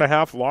hour and a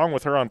half long,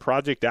 with her on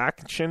Project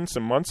Action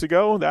some months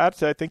ago.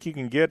 That I think you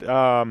can get.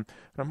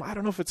 I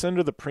don't know if it's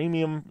under the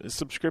premium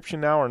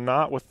subscription now or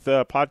not with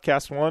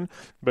Podcast One,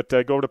 but go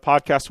over to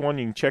Podcast One.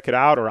 You can check it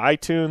out, or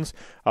iTunes,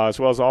 as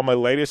well as all my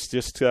latest.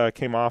 Just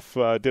came off,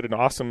 did an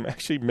awesome,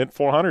 actually, Mint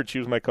 400. She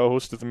was my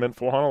co-host at the Mint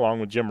 400 along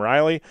with Jim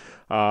Riley.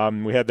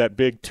 We had that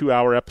big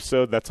 2-hour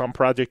episode that's on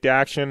Project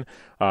Action.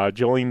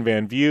 Jolene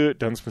Van View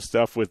done some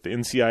stuff with the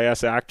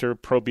NCIS actor,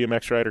 pro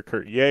BMX rider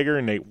Kurt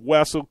Yeager, Nate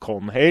Wessel,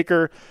 Colton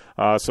Haker.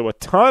 So a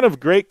ton of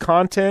great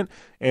content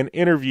and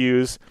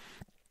interviews.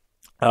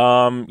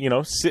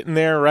 sitting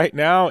there right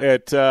now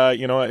at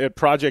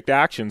Project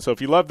Action. So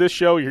if you love this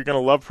show, you're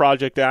going to love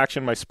Project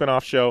Action, my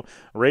spinoff show.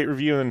 Rate,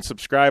 review, and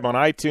subscribe on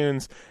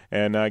iTunes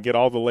and get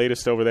all the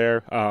latest over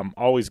there.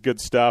 Always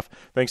good stuff.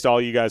 Thanks to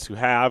all you guys who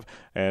have.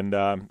 And,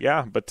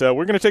 but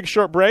we're going to take a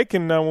short break,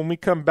 and when we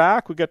come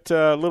back, we got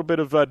a little bit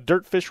of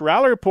Dirtfish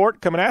Rally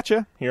Report coming at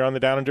you here on the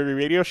Down and Dirty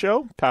Radio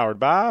Show, powered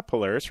by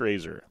Polaris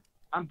Razor.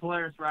 I'm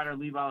Polaris rider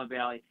Levi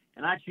LaValle,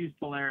 and I choose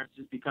Polaris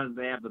just because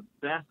they have the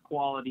best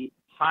quality,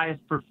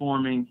 highest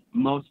performing,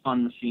 most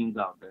fun machines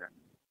out there.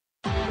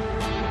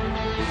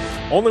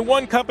 Only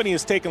one company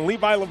has taken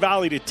Levi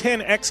LaValle to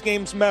 10 X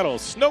Games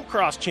medals,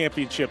 snowcross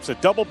championships, a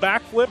double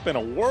backflip, and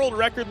a world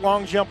record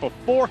long jump of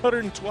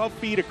 412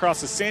 feet across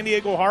the San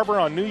Diego Harbor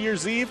on New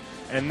Year's Eve,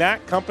 and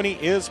that company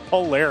is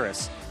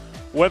Polaris.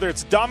 Whether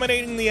it's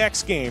dominating the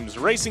X Games,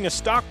 racing a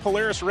stock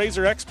Polaris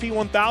Razor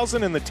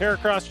XP1000 in the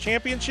Terracross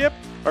Championship,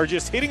 or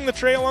just hitting the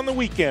trail on the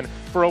weekend,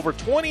 for over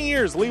 20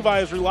 years, Levi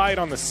has relied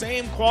on the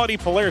same quality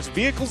Polaris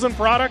vehicles and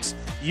products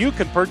you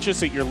can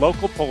purchase at your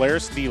local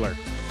Polaris dealer.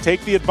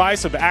 Take the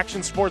advice of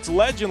action sports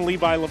legend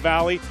Levi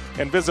LaValle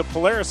and visit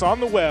Polaris on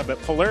the web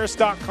at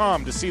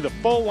Polaris.com to see the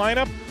full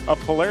lineup of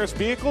Polaris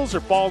vehicles, or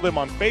follow them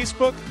on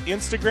Facebook,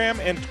 Instagram,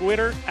 and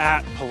Twitter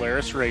at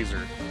Polaris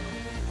Razor.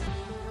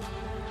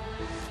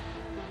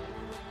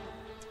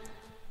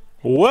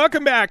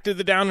 Welcome back to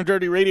the Down and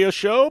Dirty Radio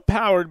Show,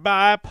 powered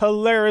by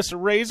Polaris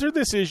Razor.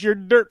 This is your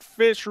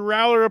Dirtfish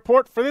Rally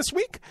Report for this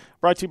week,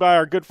 brought to you by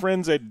our good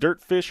friends at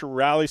Dirtfish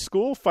Rally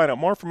School. Find out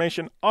more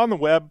information on the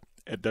web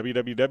at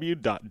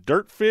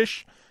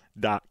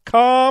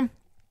www.dirtfish.com.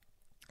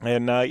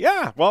 And,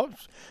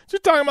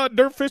 just talking about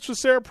Dirtfish with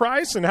Sara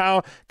Price and how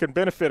it can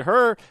benefit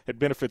her. It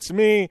benefits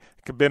me. It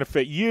can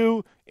benefit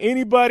you.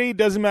 Anybody.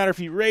 Doesn't matter if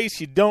you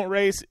race, you don't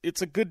race.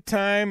 It's a good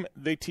time.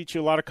 They teach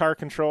you a lot of car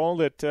control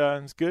that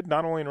is good,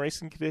 not only in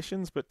racing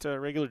conditions, but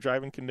regular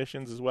driving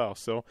conditions as well.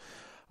 So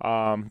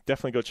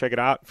definitely go check it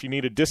out. If you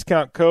need a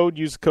discount code,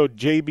 use the code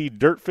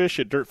JBDirtfish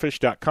at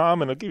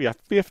dirtfish.com, and it'll give you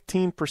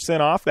 15%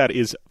 off. That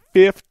is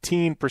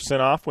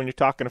 15% off when you're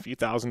talking a few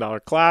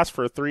 $1,000 class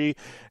for a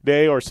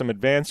 3-day or some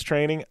advanced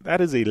training.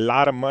 That is a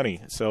lot of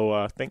money.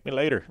 So thank me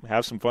later.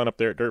 Have some fun up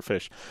there at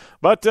Dirtfish.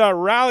 But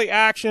rally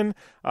action,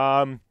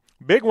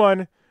 big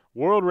one,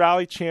 World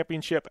Rally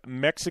Championship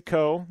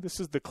Mexico. This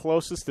is the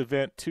closest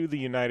event to the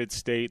United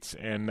States.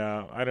 And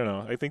I don't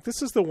know. I think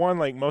this is the one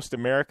like most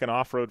American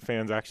off-road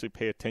fans actually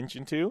pay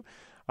attention to.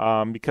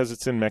 Because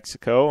it's in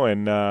Mexico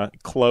and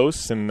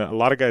close, and a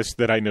lot of guys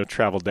that I know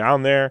travel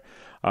down there.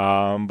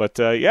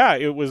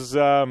 It was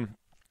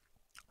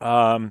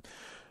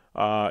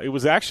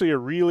actually a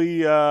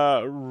really,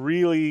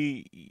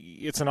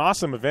 it's an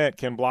awesome event.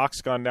 Ken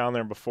Block's gone down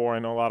there before. I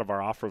know a lot of our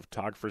off-road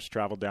photographers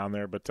travel down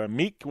there, but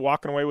Meek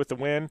walking away with the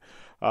win.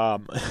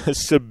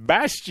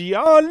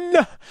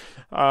 Sebastian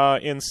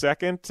in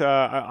second.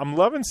 I'm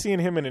loving seeing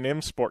him in an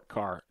M Sport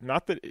car.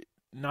 Not that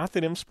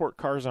M Sport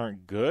cars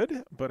aren't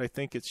good, but I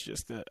think it's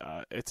just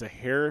it's a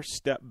hair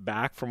step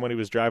back from what he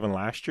was driving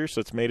last year,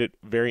 so it's made it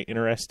very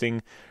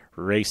interesting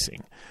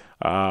racing.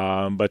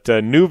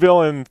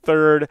 Newville in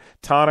third,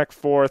 Tonic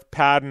fourth,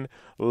 Padden,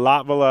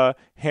 Latvala,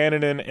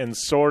 Hannanen, and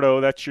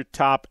Sordo. That's your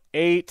top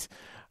 8.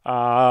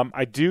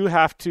 I do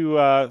have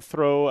to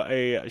throw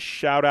a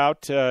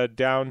shout-out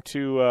down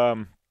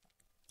to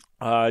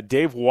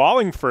Dave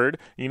Wallingford.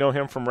 You know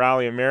him from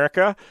Rally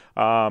America.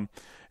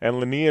 And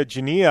Linnea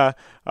Jania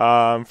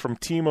from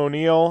Team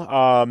O'Neill.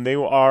 They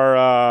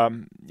are,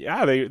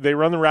 they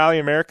run the Rally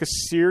America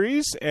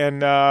series,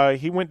 and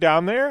he went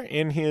down there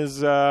in his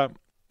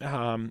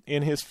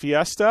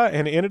Fiesta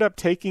and ended up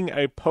taking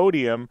a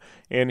podium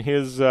in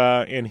his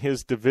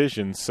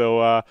division.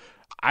 So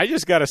I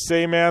just got to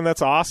say, man,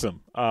 that's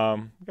awesome. Got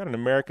an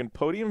American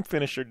podium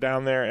finisher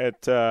down there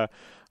at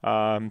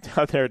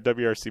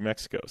WRC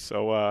Mexico.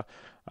 So.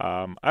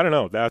 I don't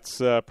know. That's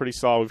pretty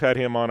solid. We've had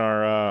him on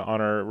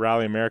our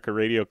Rally America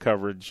radio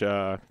coverage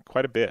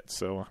quite a bit.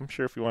 So I'm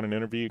sure if you want an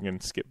interview, you can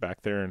skip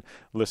back there and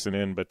listen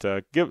in. But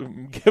give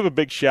a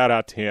big shout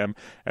out to him.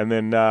 And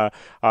then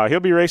he'll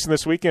be racing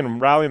this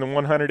weekend, rallying the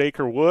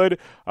 100-acre wood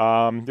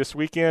this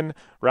weekend.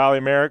 Rally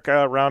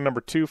America, round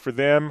number 2 for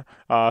them.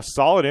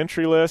 Solid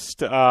entry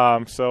list. We'll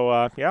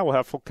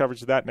have full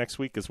coverage of that next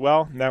week as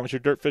well. And that was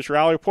your Dirtfish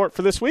Rally Report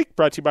for this week,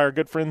 brought to you by our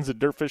good friends at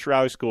Dirtfish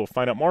Rally School.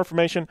 Find out more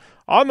information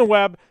on the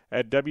web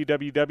at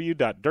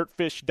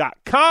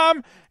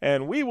www.dirtfish.com.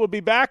 And we will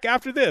be back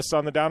after this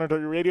on the Down and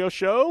Dirty Radio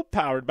Show,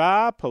 powered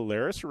by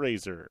Polaris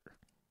Razor.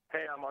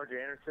 Hey, I'm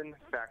RJ Anderson,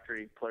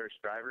 factory Polaris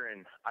driver,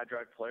 and I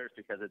drive Polaris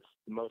because it's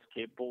the most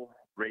capable,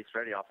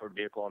 race-ready off-road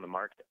vehicle on the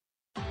market.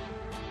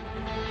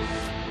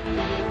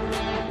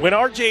 When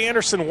R.J.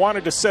 Anderson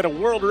wanted to set a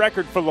world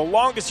record for the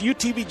longest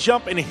UTV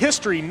jump in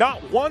history,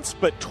 not once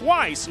but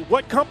twice,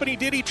 what company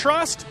did he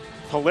trust?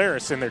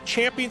 Polaris and their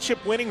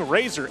championship-winning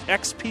Razor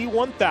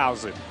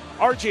XP1000.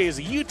 R.J. is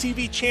a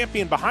UTV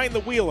champion behind the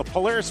wheel of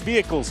Polaris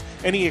vehicles,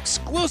 and he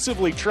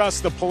exclusively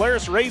trusts the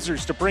Polaris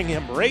Razors to bring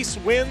him race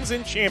wins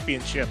and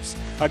championships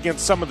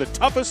against some of the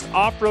toughest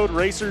off-road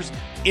racers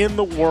in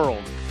the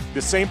world.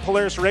 The same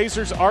Polaris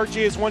Razors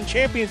RJ has won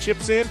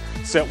championships in,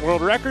 set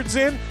world records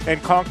in,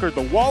 and conquered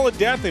the Wall of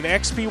Death in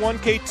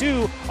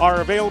XP1K2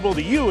 are available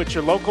to you at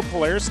your local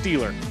Polaris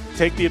dealer.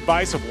 Take the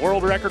advice of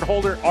world record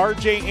holder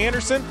RJ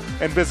Anderson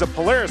and visit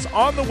Polaris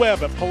on the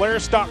web at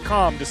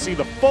Polaris.com to see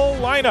the full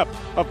lineup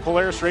of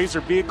Polaris Razor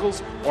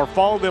vehicles, or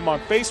follow them on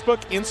Facebook,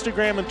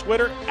 Instagram, and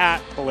Twitter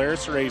at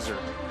Polaris Razor.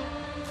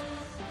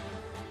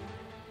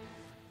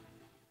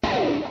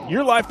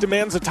 Your life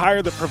demands a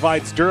tire that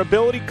provides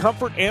durability,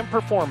 comfort, and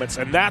performance,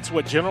 and that's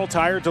what General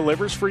Tire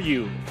delivers for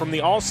you. From the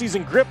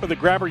all-season grip of the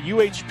Grabber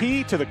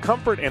UHP to the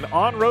comfort and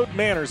on-road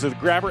manners of the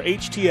Grabber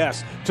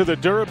HTS to the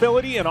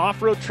durability and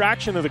off-road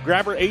traction of the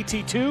Grabber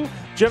AT2,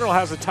 General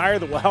has a tire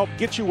that will help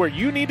get you where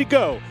you need to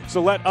go.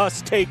 So let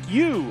us take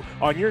you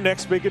on your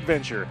next big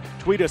adventure.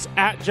 Tweet us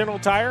at General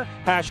Tire,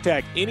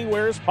 hashtag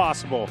anywhere is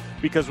possible,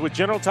 because with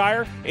General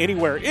Tire,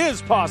 anywhere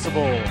is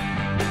possible.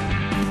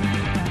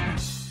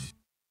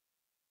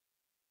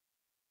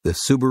 The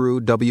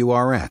Subaru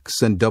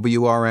WRX and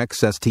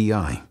WRX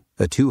STI,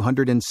 a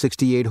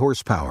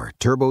 268-horsepower,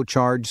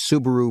 turbocharged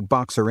Subaru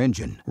Boxer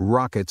engine,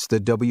 rockets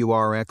the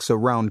WRX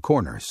around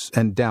corners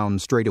and down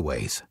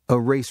straightaways. A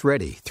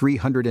race-ready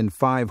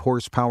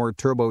 305-horsepower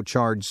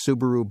turbocharged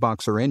Subaru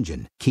Boxer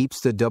engine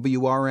keeps the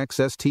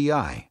WRX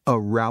STI a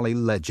rally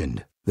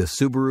legend. The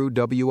Subaru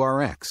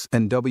WRX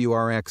and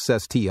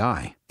WRX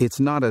STI, it's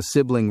not a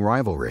sibling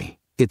rivalry,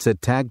 it's a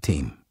tag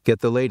team.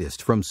 Get the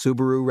latest from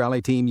Subaru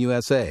Rally Team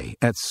USA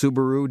at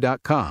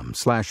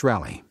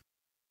Subaru.com/rally.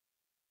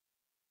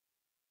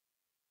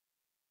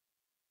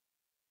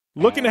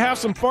 Looking to have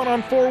some fun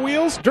on four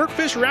wheels?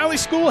 Dirtfish Rally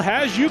School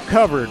has you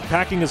covered.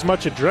 Packing as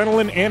much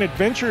adrenaline and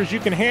adventure as you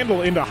can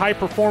handle into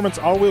high-performance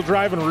all-wheel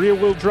drive and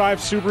rear-wheel drive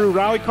Subaru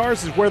rally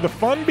cars is where the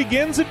fun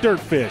begins at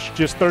Dirtfish.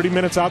 Just 30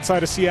 minutes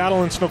outside of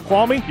Seattle in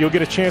Snoqualmie, you'll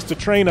get a chance to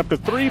train up to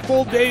 3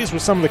 full days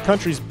with some of the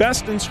country's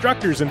best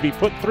instructors and be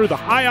put through the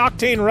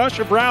high-octane rush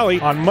of rally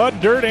on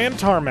mud, dirt, and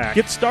tarmac.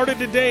 Get started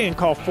today and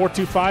call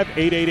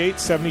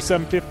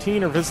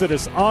 425-888-7715 or visit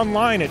us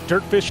online at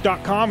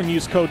dirtfish.com and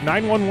use code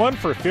 911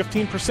 for a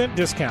 15%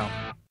 discount.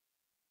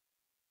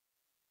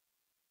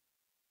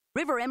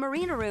 River and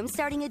Marina rooms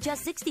starting at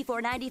just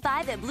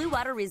 $64.95 at Blue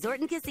Water Resort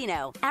and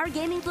Casino. Our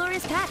gaming floor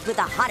is packed with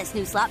the hottest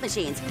new slot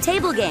machines,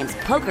 table games,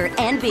 poker,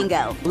 and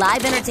bingo.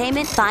 Live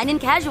entertainment, fine and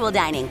casual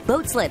dining,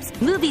 boat slips,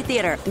 movie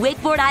theater,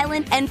 wakeboard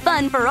island, and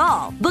fun for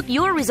all. Book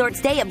your resort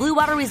stay at Blue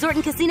Water Resort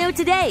and Casino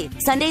today.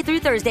 Sunday through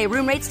Thursday,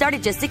 room rates start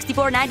at just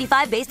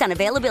 $64.95 based on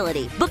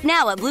availability. Book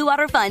now at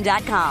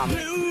BlueWaterFun.com.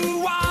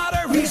 Blue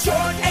Water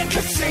Resort and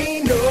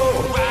Casino.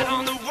 Right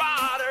on the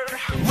water,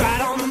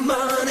 right on the money.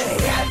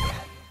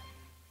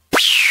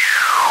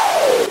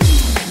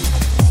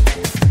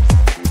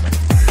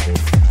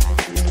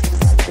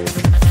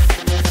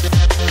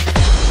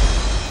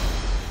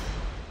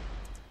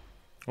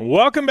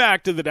 Welcome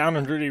back to the Down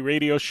and Dirty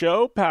Radio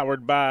Show,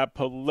 powered by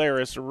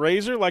Polaris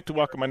Razor. I'd like to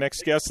welcome my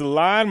next guest to the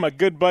line, my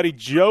good buddy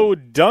Joe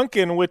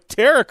Duncan with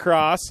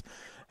Terracross.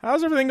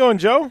 How's everything going,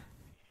 Joe?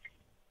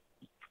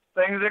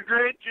 Things are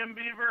great, Jim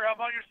Beaver. How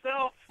about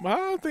yourself?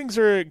 Well, things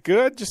are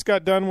good. Just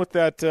got done with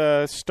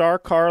that Star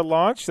Car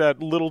launch,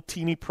 that little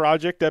teeny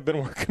project I've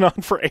been working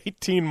on for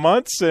 18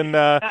 months, and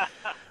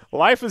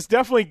life is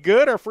definitely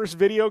good. Our first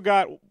video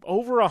got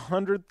over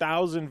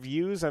 100,000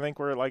 views. I think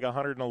we're at like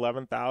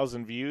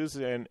 111,000 views,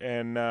 and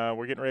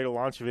we're getting ready to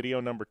launch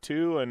video number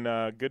 2,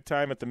 and good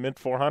time at the Mint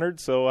 400.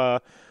 So,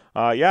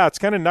 yeah, it's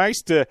kind of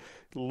nice to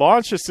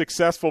launch a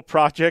successful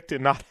project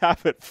and not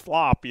have it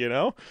flop, you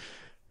know?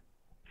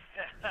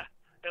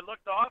 It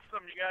looked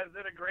awesome. You guys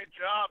did a great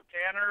job,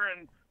 Tanner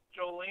and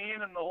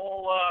Jolene and the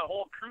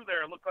whole crew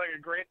there. It looked like a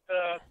great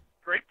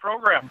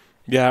program.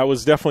 Yeah, it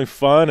was definitely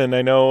fun, and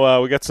I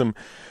know we got some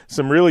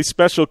really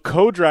special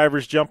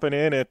co-drivers jumping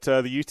in at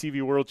the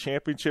UTV World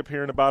Championship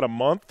here in about a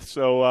month,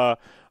 so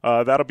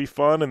that'll be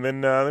fun, and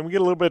then we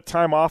get a little bit of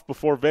time off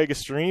before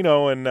Vegas to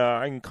Reno, and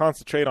I can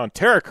concentrate on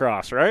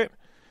Terracross, right?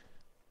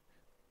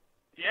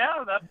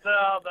 Yeah,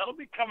 that'll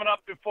be coming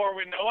up before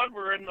we know it.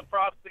 We're in the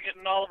process of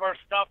getting all of our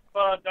stuff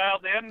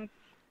dialed in.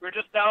 We're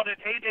just out at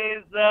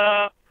Heydays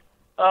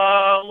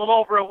a little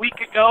over a week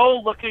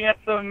ago, looking at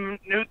some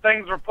new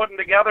things we're putting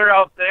together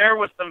out there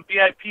with some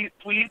VIP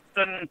suites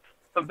and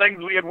some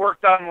things we had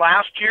worked on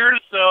last year.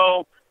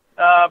 So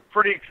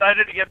pretty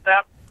excited to get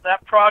that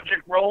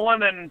project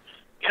rolling and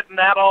getting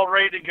that all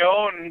ready to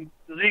go. And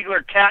the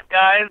Ziegler Cat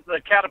guys, the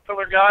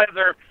Caterpillar guys,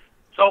 are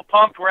so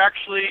pumped. We're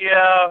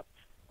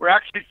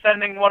actually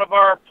sending one of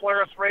our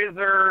Polaris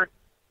Razors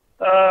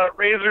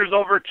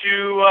over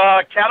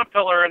to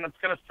Caterpillar, and it's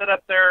going to sit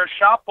at their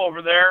shop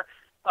over there,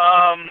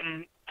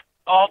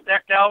 all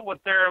decked out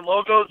with their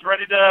logos,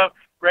 ready to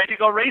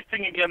go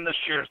racing again this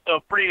year.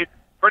 So pretty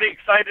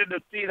excited to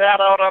see that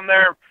out on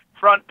their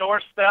front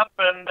doorstep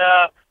and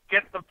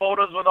get some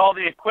photos with all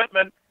the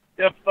equipment.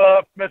 If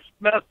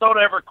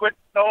Minnesota ever quits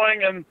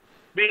snowing and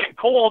being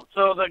cold,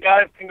 so the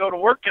guys can go to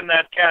work in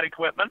that cat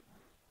equipment.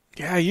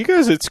 Yeah, you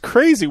guys, it's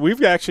crazy.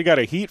 We've actually got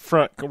a heat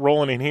front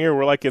rolling in here.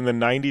 We're like in the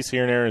 90s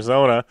here in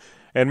Arizona.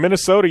 And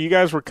Minnesota, you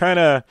guys were kind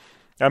of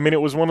I mean,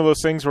 it was one of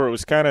those things where it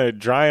was kind of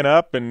drying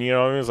up, and it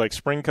was like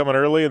spring coming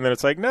early, and then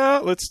it's like,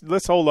 no,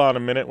 let's hold on a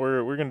minute.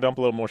 We're going to dump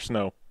a little more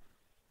snow.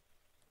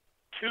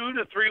 2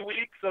 to 3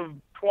 weeks of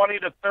 20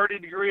 to 30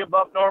 degree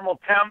above normal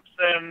temps,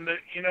 and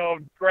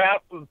grass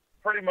was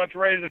pretty much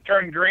ready to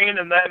turn green,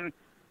 and then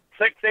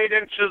 6-8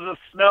 inches of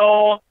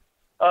snow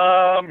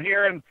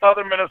here in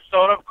southern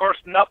Minnesota. Of course,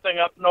 nothing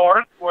up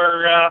north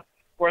where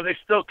they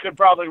still could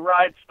probably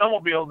ride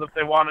snowmobiles if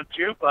they wanted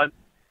to, but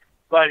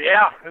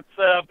yeah,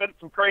 it's been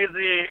some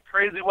crazy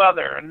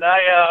weather, and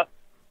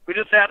we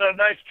just had a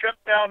nice trip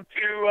down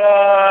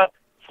to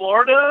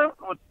Florida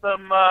with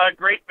some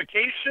great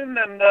vacation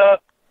and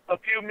a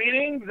few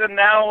meetings, and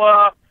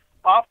now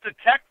off to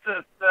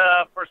Texas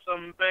for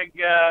some big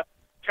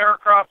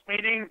Terracross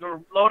meetings. We're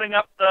loading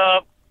up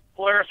the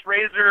Polaris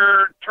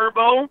RZR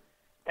Turbo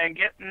and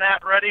getting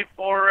that ready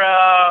for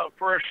a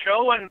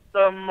show and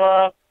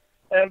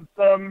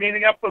some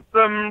meeting up with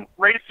some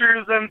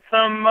racers and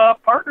some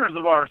partners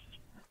of ours.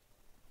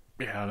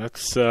 Yeah,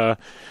 that's I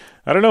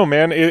don't know,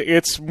 man.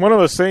 It's one of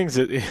those things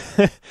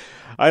that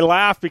I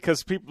laugh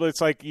because people. It's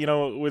like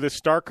with this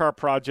Star Car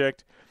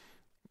project.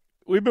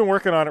 We've been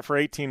working on it for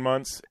 18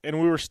 months,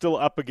 and we were still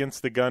up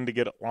against the gun to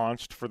get it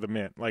launched for the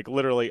Mint. Like,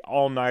 literally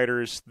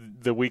all-nighters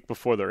the week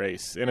before the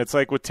race. And it's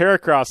like with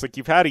Terracross, like,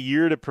 you've had a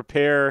year to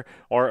prepare,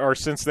 or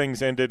since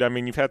things ended, I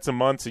mean, you've had some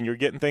months, and you're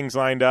getting things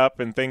lined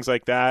up and things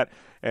like that.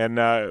 And,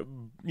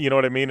 you know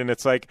what I mean? And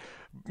it's like,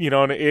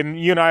 and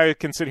you and I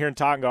can sit here and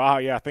talk and go, oh,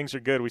 yeah, things are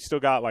good. We still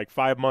got, like,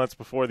 5 months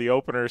before the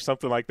opener or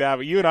something like that.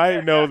 But you and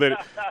I know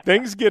that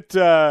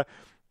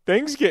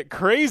things get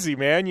crazy,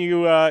 man.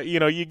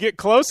 You get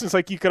close, and it's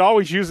like you could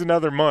always use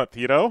another month,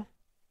 Yeah,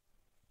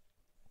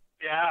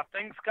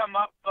 things come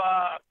up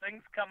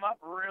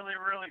really,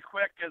 really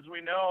quick, as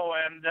we know.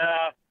 And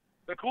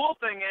the cool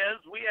thing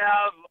is we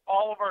have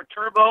all of our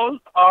turbos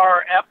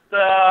are at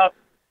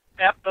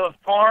the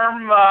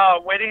farm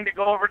waiting to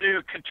go over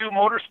to Coutu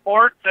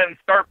Motorsports and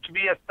start to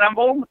be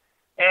assembled.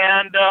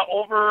 And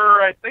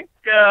over, I think,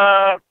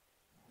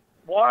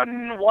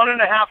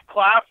 1.5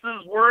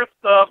 classes worth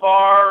of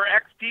our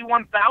XP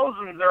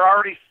 1000s are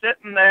already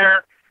sitting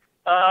there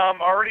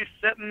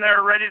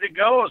ready to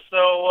go.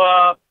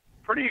 So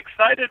pretty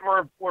excited.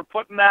 We're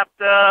putting that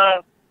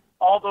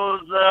all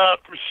those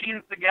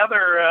machines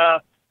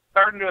together,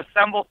 starting to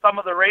assemble some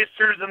of the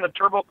racers in the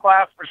turbo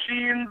class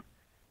machines,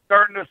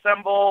 starting to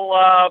assemble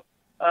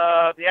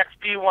the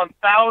XP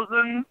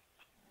 1000.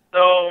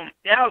 So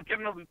yeah,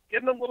 getting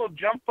a little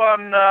jump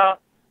on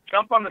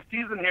the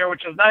season here,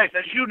 which is nice.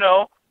 As you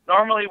know,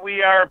 normally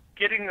we are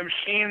getting the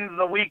machines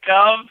the week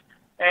of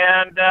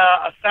and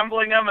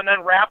assembling them and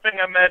then wrapping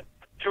them at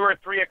 2 or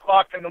 3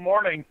 o'clock in the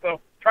morning. So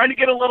trying to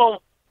get a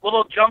little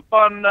jump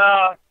on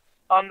the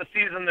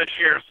season this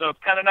year. So it's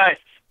kind of nice.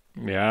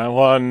 Yeah,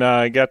 well, and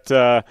I got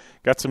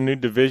some new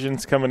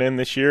divisions coming in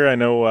this year. I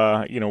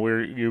know, you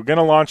were going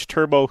to launch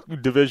Turbo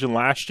division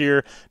last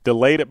year,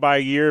 delayed it by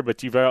a year,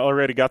 but you've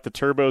already got the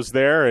turbos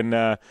there,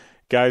 and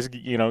guys at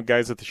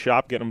the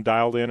shop getting them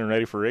dialed in and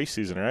ready for race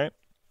season, right?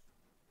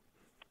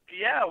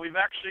 Yeah, we've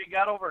actually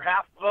got over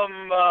half of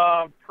them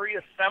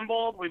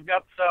pre-assembled. We've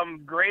got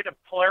some great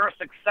Polaris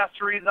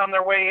accessories on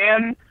their way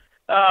in,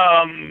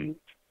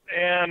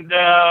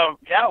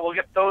 we'll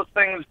get those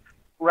things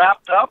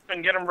wrapped up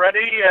and get them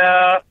ready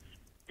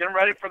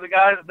for the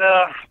guys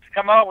to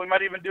come out. We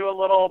might even do a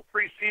little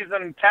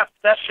preseason test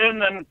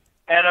session and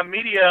a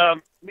media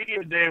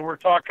day we're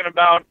talking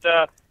about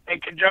in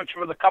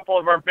conjunction with a couple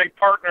of our big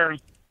partners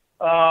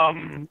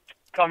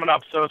coming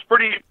up. So it's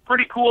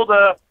pretty cool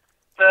to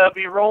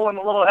be rolling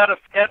a little ahead of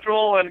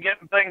schedule and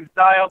getting things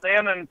dialed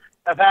in. And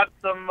I've had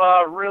some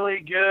really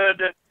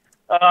good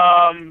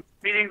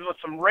meetings with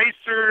some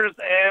racers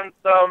and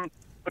some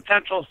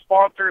potential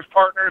sponsors,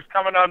 partners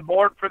coming on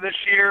board for this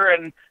year.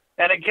 And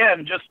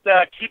again, just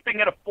keeping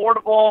it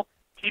affordable,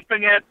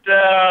 keeping it,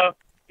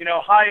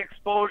 high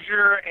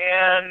exposure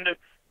and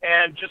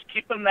just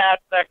keeping that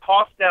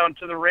cost down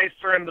to the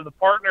racer and to the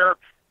partner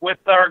with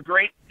our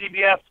great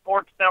CBS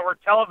Sports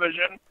Network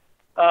television,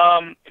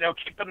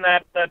 keeping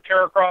that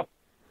Terracross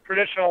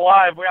tradition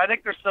alive. I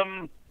think there's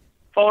some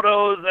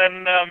photos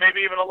and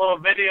maybe even a little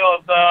video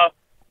of the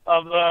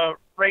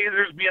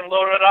RZRs being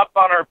loaded up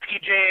on our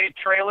PJ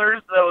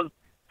trailers, those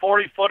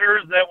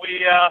 40-footers that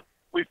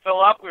we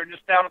fill up. We were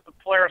just down at the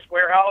Polaris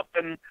warehouse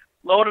and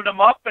loaded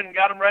them up and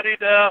got them ready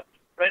to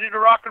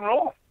rock and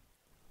roll.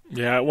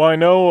 Yeah, well, I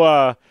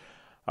know,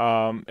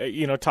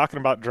 talking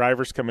about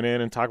drivers coming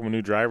in and talking with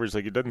new drivers,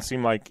 like it doesn't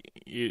seem like,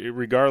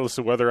 regardless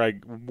of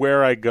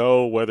where I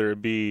go, whether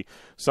it be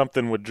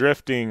something with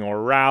drifting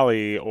or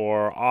rally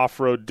or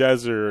off-road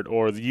desert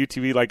or the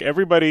UTV, like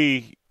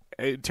everybody,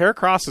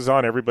 Terracross is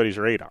on everybody's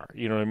radar.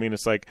 You know what I mean?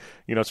 It's like,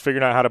 it's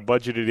figuring out how to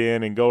budget it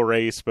in and go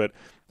race, but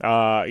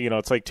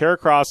it's like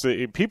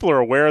Terracross, people are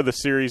aware of the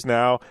series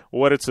now,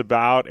 what it's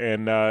about,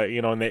 and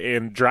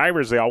and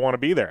drivers, they all want to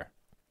be there.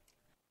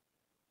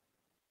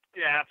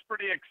 Yeah, it's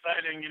pretty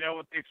exciting,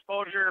 with the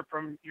exposure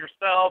from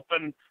yourself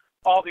and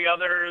all the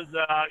others,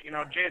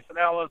 Jason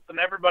Ellis and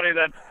everybody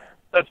that's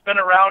that's been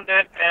around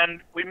it,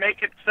 and we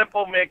make it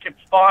simple, make it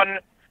fun,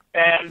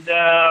 and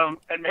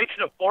make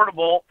it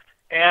affordable,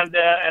 and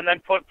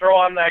then throw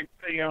on that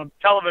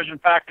television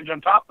package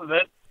on top of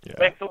it. Yeah.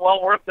 Makes it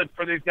well worth it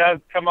for these guys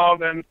to come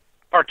out and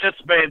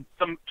participate.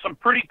 Some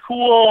pretty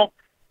cool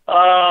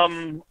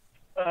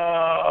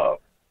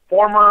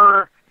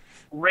former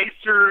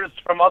racers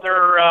from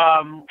other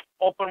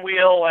open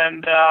wheel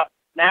and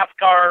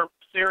NASCAR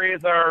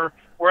series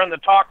we're in the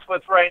talks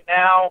with right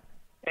now,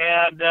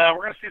 and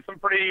we're going to see some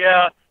pretty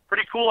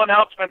cool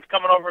announcements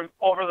coming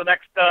over the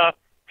next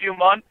few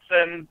months,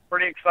 and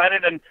pretty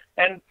excited. And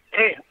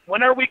hey,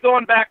 when are we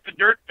going back to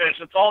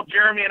Dirtfish? It's all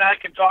Jeremy and I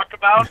can talk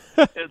about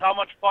is how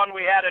much fun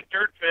we had at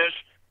Dirtfish,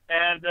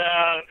 and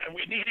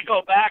we need to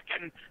go back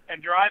and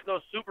drive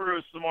those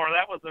Subarus some more.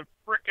 That was a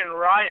freaking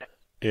riot.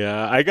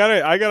 Yeah, I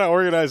gotta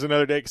organize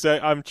another day, because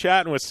I'm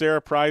chatting with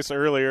Sara Price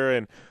earlier,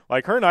 and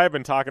like her and I have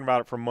been talking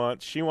about it for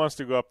months. She wants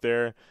to go up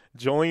there.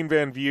 Jolene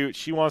Van Vute,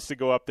 she wants to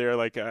go up there.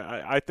 Like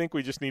I think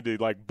we just need to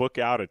like book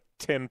out a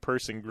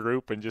 10-person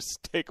group and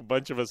just take a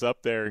bunch of us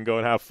up there and go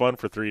and have fun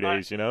for 3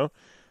 days. I know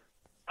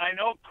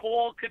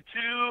Cole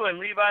Coutu and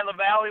Levi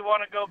LaValle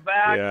want to go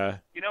back. Yeah.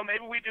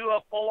 Maybe we do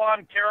a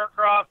full-on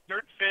Terracross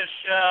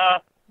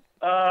Dirtfish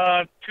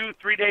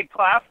 2-3 day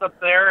class up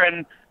there,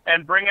 and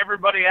bring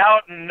everybody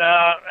out and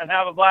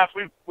have a blast.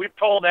 We've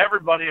told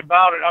everybody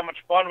about it, how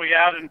much fun we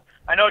had, and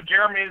I know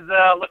Jeremy's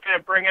looking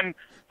at bringing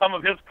some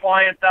of his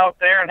clients out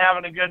there and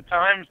having a good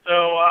time.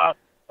 So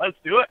let's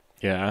do it.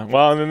 Yeah,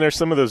 well, and then there's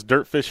some of those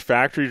Dirtfish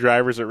factory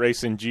drivers that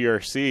race in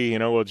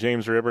GRC.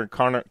 James Ribber,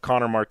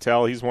 Connor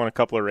Martell, he's won a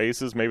couple of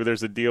races. Maybe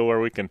there's a deal where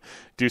we can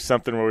do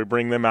something where we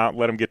bring them out and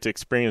let them get to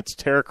experience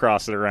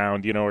Terracross it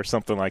around, or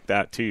something like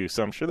that too.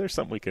 So I'm sure there's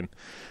something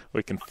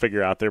we can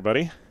figure out there,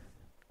 buddy.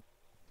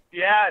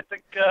 Yeah, I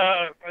think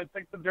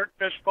the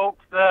Dirtfish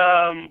folks,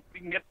 we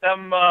can get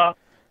them out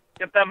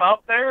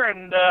there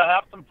and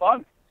have some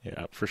fun.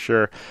 Yeah, for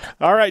sure.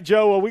 All right,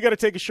 Joe. Well, we got to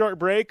take a short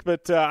break,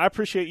 but I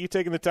appreciate you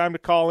taking the time to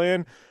call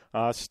in.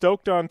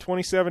 Stoked on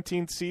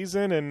 2017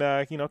 season, and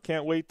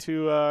can't wait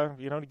to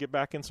to get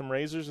back in some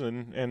razors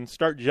and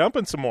start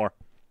jumping some more.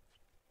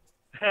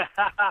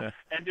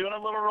 And doing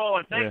a little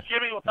rolling. Thanks,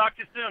 Jimmy. We'll talk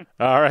to you soon.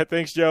 All right,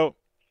 thanks, Joe.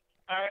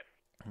 All right.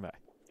 Bye.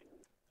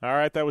 All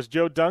right, that was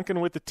Joe Duncan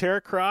with the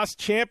Terracross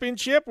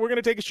Championship. We're going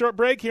to take a short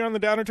break here on the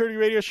Down and Dirty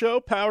Radio Show,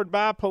 powered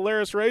by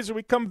Polaris Razor.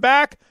 We come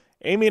back.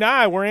 Amy and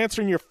I, we're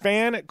answering your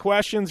fan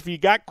questions. If you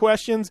got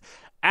questions,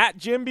 at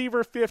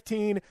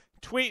JimBeaver15,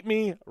 tweet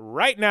me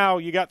right now.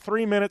 You got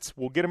 3 minutes.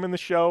 We'll get them in the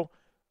show.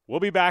 We'll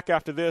be back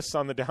after this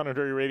on the Down and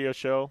Dirty Radio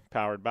Show,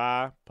 powered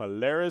by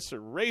Polaris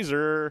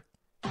Razor.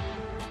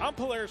 I'm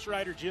Polaris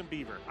rider Jim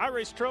Beaver. I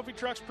race trophy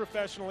trucks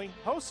professionally,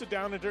 host a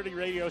Down and Dirty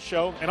Radio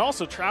Show, and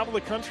also travel the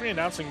country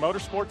announcing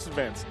motorsports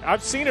events.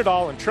 I've seen it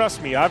all, and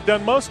trust me, I've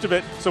done most of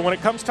it. So when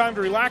it comes time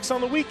to relax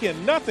on the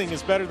weekend, nothing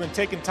is better than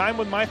taking time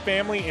with my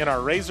family in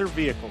our Razor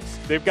vehicles.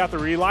 They've got the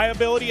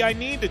reliability I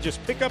need to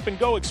just pick up and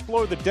go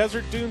explore the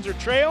desert, dunes, or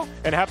trail,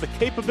 and have the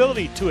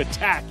capability to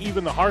attack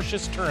even the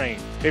harshest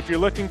terrain. If you're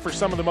looking for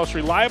some of the most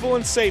reliable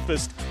and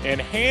safest, and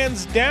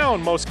hands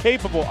down most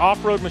capable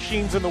off-road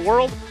machines in the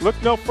world,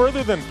 look no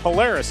further than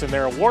Polaris and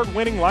their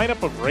award-winning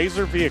lineup of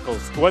Razor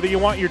vehicles. Whether you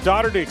want your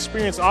daughter to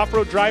experience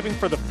off-road driving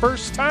for the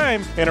first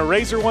time in a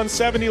Razor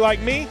 170 like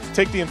me,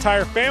 take the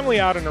entire family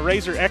out in a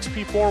Razor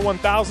XP4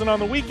 1000 on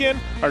the weekend,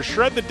 or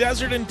shred the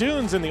desert and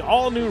dunes in the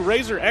all-new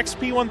Razor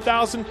XP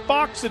 1000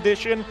 Fox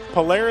Edition,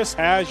 Polaris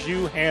has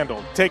you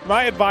handled. Take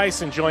my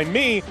advice and join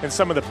me and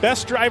some of the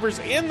best drivers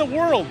in the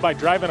world by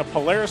driving a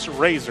Polaris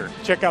Razor.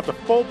 Check out the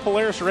full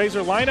Polaris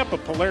Razor lineup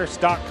at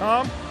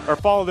Polaris.com, or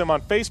follow them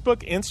on Facebook,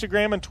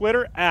 Instagram, and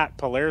Twitter at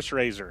Polaris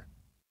Razor.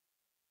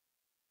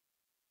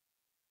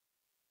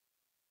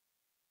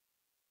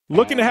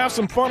 Looking to have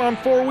some fun on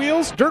four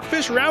wheels?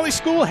 Dirtfish Rally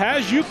School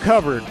has you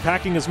covered,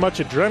 packing as much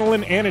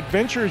adrenaline and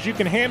adventure as you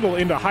can handle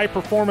into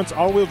high-performance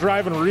all-wheel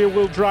drive and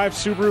rear-wheel drive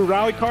Subaru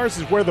rally cars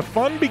is where the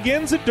fun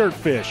begins at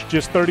Dirtfish.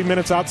 Just 30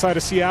 minutes outside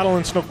of Seattle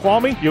and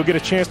Snoqualmie, you'll get a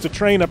chance to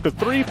train up to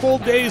 3 full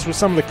days with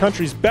some of the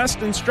country's best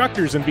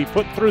instructors and be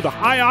put through the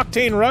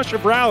high-octane rush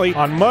of rally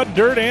on mud,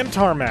 dirt, and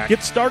tarmac.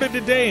 Get started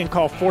today and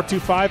call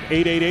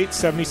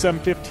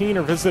 425-888-7715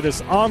 or visit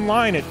us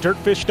online at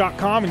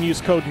dirtfish.com and use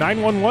code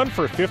 911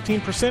 for a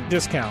 15%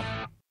 discount.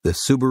 The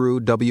Subaru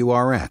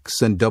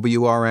WRX and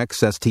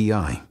WRX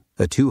STI,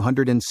 a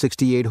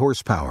 268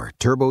 horsepower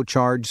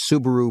turbocharged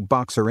Subaru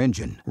Boxer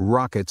engine,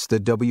 rockets the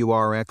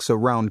WRX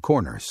around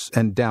corners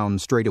and down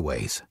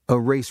straightaways. A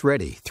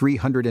race-ready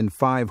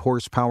 305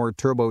 horsepower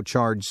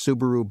turbocharged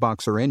Subaru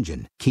Boxer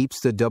engine keeps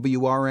the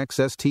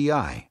WRX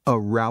STI a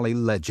rally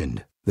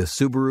legend. The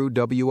Subaru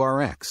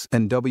WRX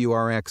and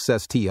WRX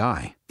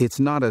STI, it's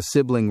not a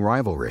sibling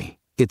rivalry,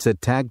 it's a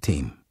tag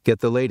team. Get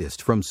the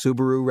latest from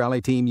Subaru Rally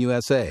Team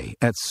USA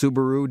at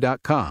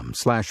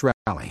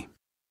Subaru.com/rally.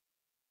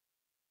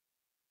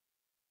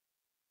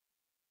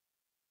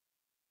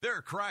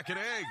 They're cracking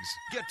eggs.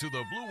 Get to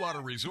the Blue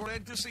Water Resort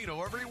and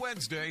Casino every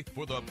Wednesday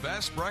for the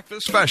best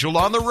breakfast special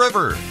on the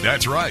river.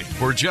 That's right,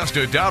 for just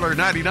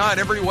 $1.99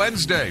 every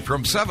Wednesday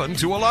from 7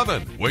 to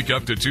 11. Wake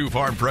up to 2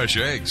 farm fresh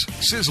eggs,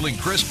 sizzling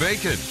crisp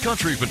bacon,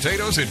 country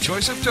potatoes, and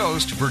choice of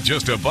toast for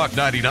just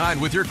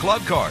 $1.99 with your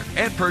club card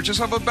and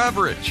purchase of a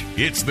beverage.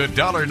 It's the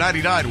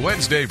 $1.99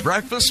 Wednesday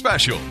breakfast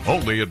special,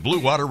 only at Blue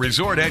Water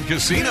Resort and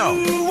Casino.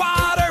 Blue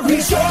Water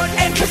Resort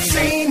and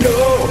Casino.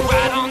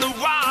 Right on the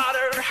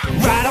water,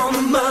 right on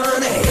the money.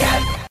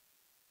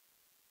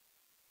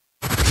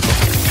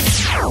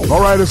 All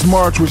right, it's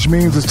March, which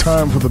means it's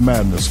time for the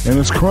madness. And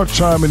it's crunch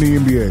time in the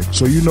NBA.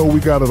 So you know we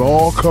got it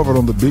all covered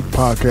on the big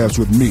podcast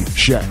with me,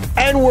 Shaq.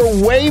 And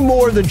we're way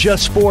more than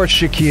just sports,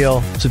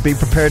 Shaquille. So be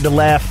prepared to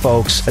laugh,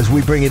 folks, as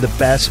we bring you the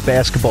best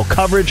basketball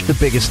coverage, the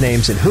biggest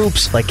names in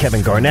hoops, like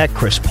Kevin Garnett,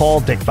 Chris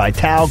Paul, Dick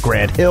Vitale,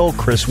 Grant Hill,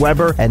 Chris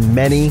Webber, and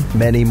many,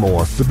 many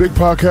more. The big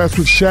podcast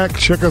with Shaq.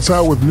 Check us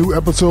out with new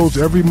episodes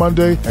every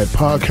Monday at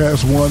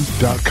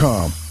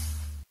podcast1.com.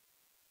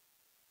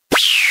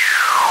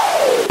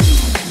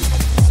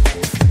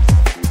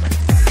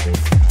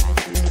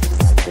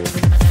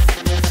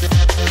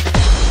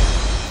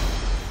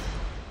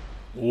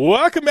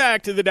 Welcome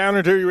back to the Down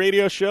and Dirty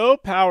Radio Show,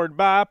 powered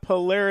by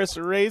Polaris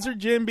Razor.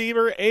 Jim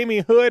Beaver, Amy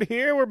Hood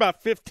here. We're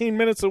about 15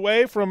 minutes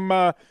away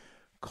from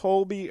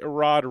Colby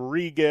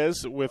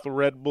Rodriguez with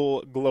Red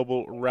Bull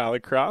Global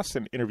Rallycross,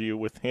 an interview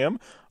with him.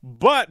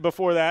 But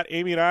before that,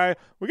 Amy and I,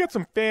 we got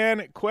some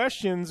fan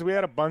questions. We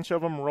had a bunch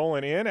of them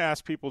rolling in,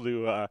 asked people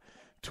to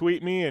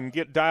tweet me and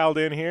get dialed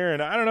in here. And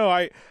I don't know,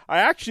 I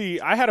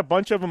had a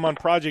bunch of them on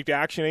Project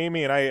Action,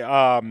 Amy, and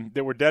I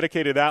that were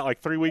dedicated to that like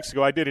 3 weeks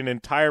ago. I did an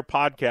entire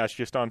podcast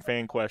just on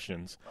fan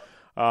questions.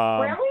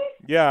 Really?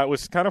 Yeah, it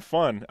was kind of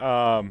fun.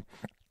 Well,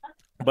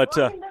 there's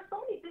so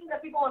many things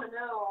that people want to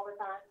know all the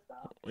time.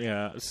 So.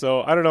 Yeah,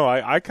 so I don't know.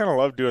 I kind of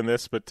love doing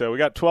this, but we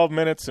got 12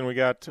 minutes and we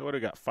got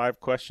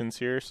 5 questions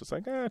here. So it's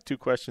like 2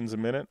 questions a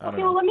minute. I don't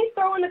know. Well, let me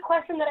throw in a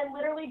question that I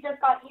literally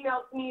just got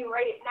emailed to me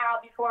right now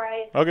before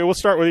I... Okay, we'll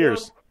start with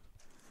yours.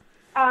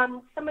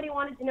 Somebody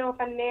wanted to know if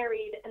I'm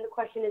married, and the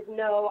question is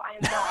no, I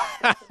am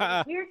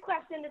not. Weird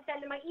question to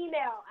send to my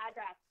email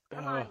address.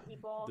 Come on,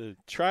 people. The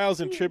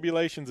trials and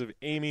tribulations of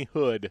Amy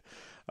Hood.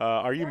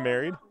 Are you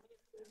married?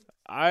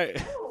 I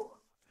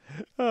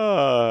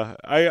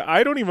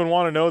don't even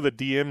want to know the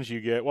DMs you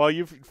get. Well,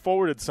 you've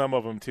forwarded some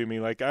of them to me.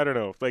 Like, I don't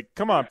know. Like,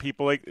 come on,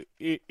 people. Like,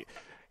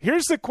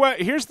 here's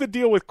the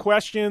deal with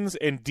questions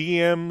and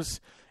DMs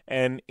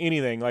and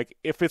anything. Like,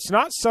 if it's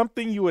not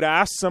something you would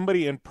ask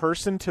somebody in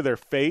person to their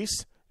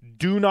face,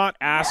 do not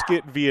ask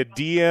it via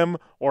DM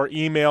or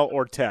email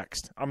or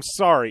text. I'm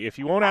sorry. If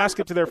you won't ask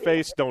it to their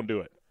face, don't do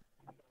it.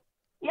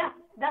 Yeah,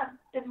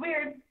 it's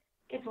weird.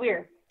 It's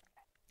weird.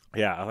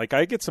 Yeah, like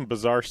I get some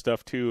bizarre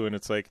stuff too, and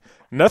it's like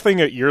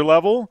nothing at your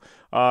level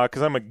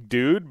because I'm a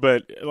dude,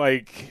 but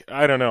like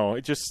I don't know,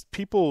 it just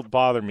people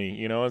bother me,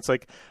 you know. It's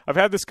like I've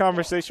had this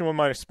conversation with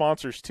my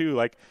sponsors too.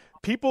 Like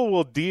people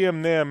will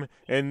DM them,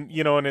 and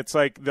you know, and it's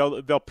like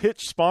they'll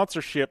pitch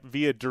sponsorship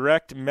via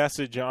direct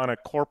message on a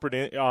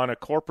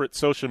corporate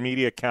social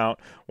media account,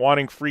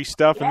 wanting free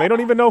stuff, and they don't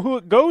even know who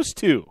it goes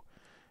to.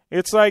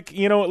 It's like,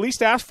 you know, at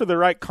least ask for the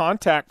right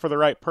contact for the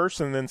right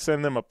person, then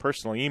send them a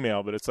personal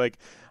email. But it's like,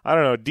 I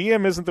don't know,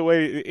 DM isn't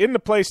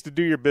the place to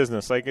do your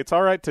business. Like, it's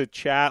all right to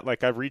chat.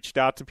 Like, I've reached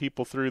out to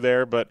people through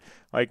there, but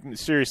like,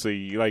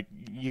 seriously, like,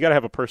 you got to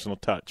have a personal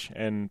touch,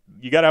 and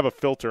you got to have a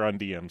filter on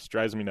DMs.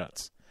 Drives me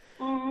nuts.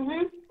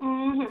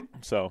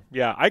 So,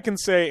 yeah, I can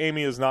say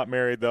Amy is not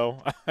married,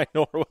 though. I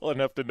know her well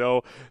enough to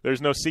know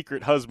there's no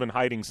secret husband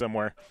hiding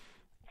somewhere.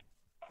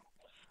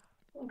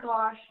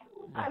 Gosh.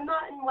 I'm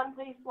not in one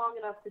place long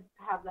enough to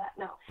have that,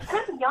 no. And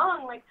I'm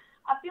young. Like,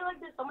 I feel like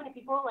there's so many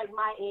people, like,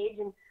 my age,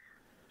 and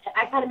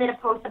I kind of made a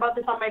post about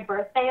this on my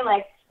birthday.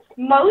 Like,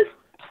 most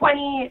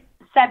 27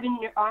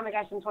 oh, my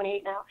gosh, I'm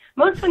 28 now.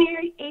 Most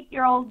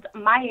 28-year-olds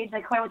my age,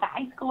 like, who I went to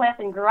high school with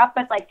and grew up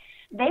with, like,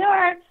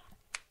 they're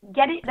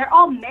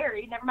all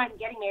married, never mind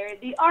getting married.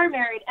 They are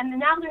married, and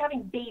now they're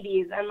having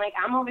babies. And, like,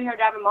 I'm over here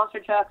driving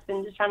monster trucks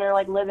and just trying to,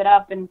 like, live it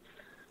up and...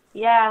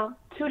 Yeah,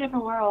 two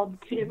different worlds.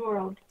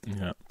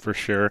 Yeah, for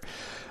sure.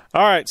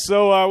 All right,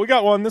 so we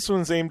got one. This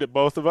one's aimed at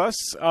both of us.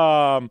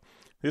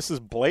 This is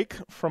Blake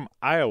from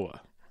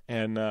Iowa,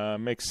 and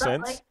makes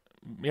sense.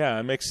 Blake? Yeah,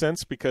 it makes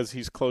sense because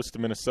he's close to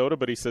Minnesota,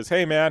 but he says,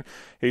 hey, man,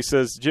 he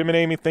says, Jim and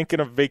Amy thinking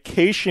of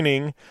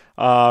vacationing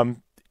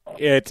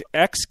at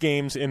X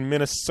Games in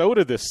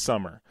Minnesota this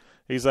summer.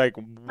 He's like,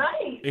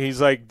 nice.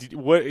 He's like,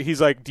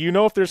 do you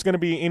know if there's going to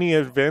be any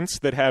events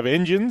that have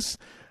engines?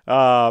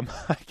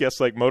 I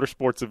guess like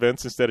motorsports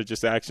events instead of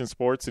just action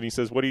sports. And he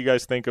says, what do you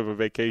guys think of a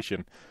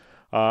vacation?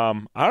 I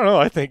don't know.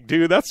 I think,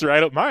 dude, that's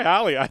right up my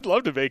alley. I'd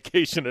love to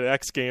vacation at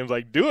X Games.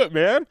 Like, do it,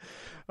 man.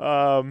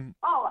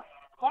 Oh,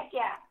 heck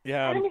yeah.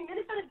 Yeah. And I mean,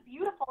 Minnesota's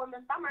beautiful in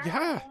the summer.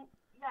 Yeah. And,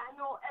 yeah, I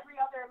know every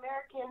other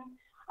American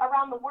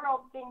around the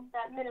world thinks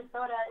that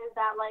Minnesota is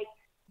that, like,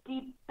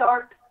 deep,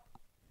 dark,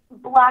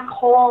 black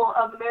hole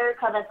of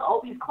America that's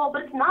always cold.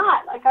 But it's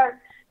not. Like, our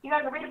you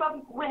guys are right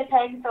above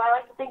Winnipeg, so I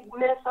like to think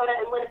Minnesota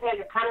and Winnipeg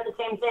are kind of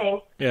the same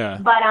thing. Yeah.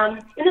 But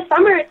in the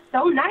summer, it's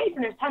so nice,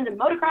 and there's tons of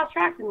motocross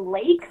tracks and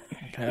lakes.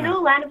 Yeah. You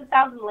know, land of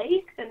 1,000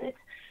 lakes, and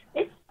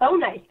it's so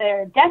nice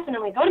there.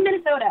 Definitely go to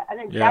Minnesota and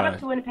then drive up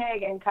to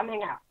Winnipeg and come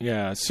hang out.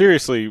 Yeah,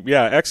 seriously.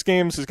 Yeah, X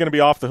Games is going to be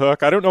off the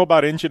hook. I don't know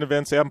about engine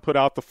events. They haven't put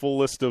out the full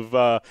list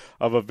of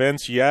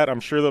events yet.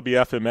 I'm sure there'll be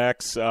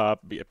FMX.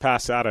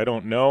 Past that, I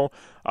don't know.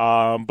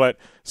 But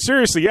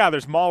seriously, yeah,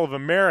 there's Mall of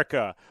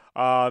America.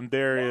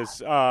 There's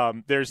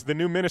the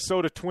new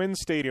Minnesota Twins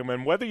Stadium,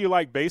 and whether you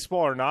like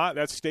baseball or not,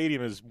 that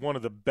stadium is one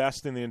of the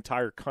best in the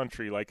entire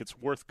country. Like, it's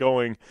worth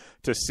going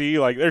to see.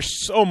 Like,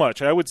 there's so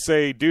much. I would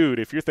say, dude,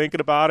 if you're thinking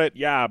about it,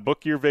 yeah,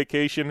 book your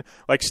vacation.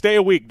 Like, stay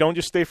a week. Don't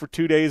just stay for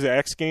 2 days at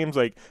X Games.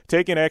 Like,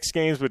 take in X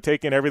Games, but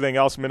take in everything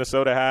else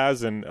Minnesota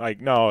has. And like,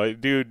 no,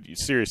 dude,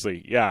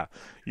 seriously, yeah,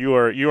 you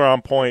are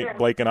on point,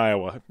 Blake in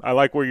Iowa. I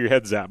like where your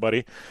head's at,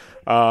 buddy.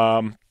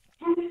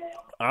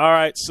 All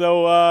right,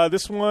 so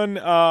this one,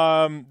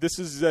 this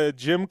is a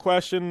Jim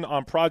question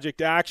on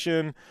Project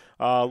Action.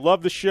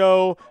 Love the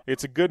show.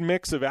 It's a good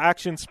mix of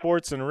action,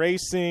 sports, and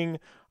racing.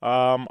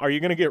 Are you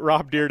going to get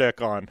Rob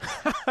Dyrdek on?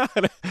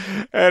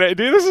 And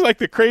dude, this is like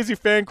the crazy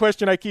fan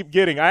question I keep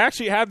getting. I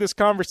actually had this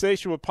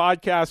conversation with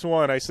Podcast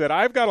One. I said,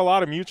 I've got a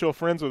lot of mutual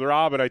friends with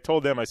Rob, and I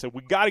told them, I said,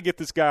 we got to get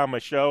this guy on my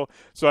show.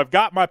 So I've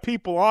got my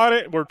people on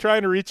it. We're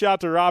trying to reach out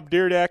to Rob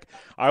Dyrdek.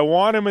 I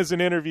want him as an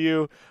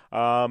interview.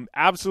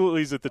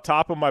 Absolutely, he's at the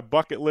top of my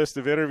bucket list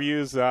of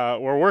interviews.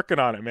 We're working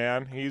on it,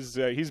 man.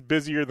 He's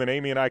busier than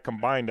Amy and I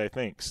combined, I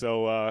think.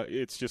 So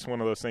it's just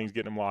one of those things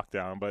getting him locked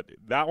down. But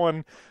that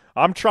one,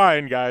 I'm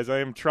trying, guys. I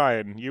am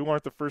trying. You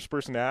weren't the first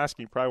person to ask.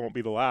 You probably won't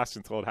be the last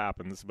until it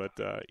happens. But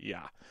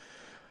yeah.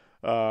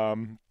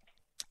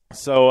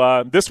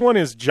 So this one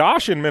is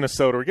Josh in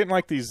Minnesota. We're getting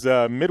like these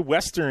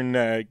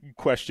Midwestern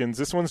questions.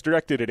 This one's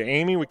directed at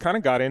Amy. We kind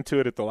of got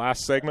into it at the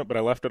last segment, but I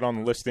left it on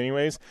the list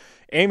anyways.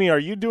 Amy, are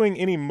you doing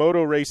any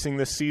moto racing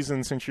this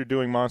season since you're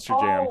doing Monster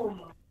Jam?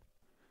 Oh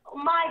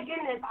my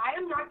goodness, I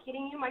am not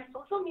kidding you. My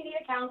social media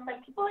accounts,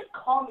 like, people like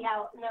call me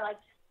out and they're like,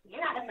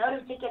 "You're not a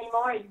moto chick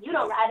anymore. You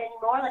don't ride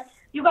anymore." Like,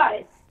 you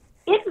guys,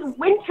 it's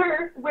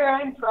winter where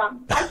I'm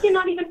from. I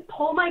cannot even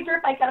pull my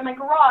dirt bike out of my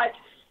garage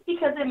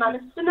because of the amount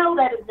of snow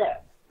that is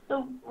there.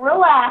 So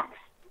relax.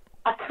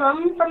 I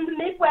come from the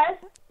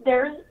Midwest.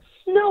 There's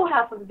snow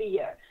half of the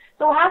year.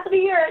 So half of the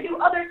year I do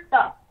other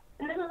stuff.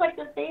 And this is like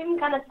the same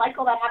kind of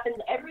cycle that happens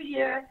every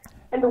year.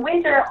 In the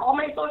winter, all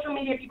my social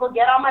media people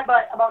get on my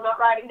butt about not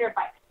riding dirt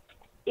bikes.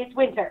 It's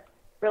winter.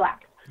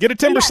 Relax. Get a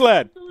timber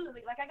sled.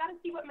 Absolutely. Like, I got to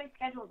see what my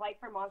schedule is like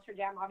for Monster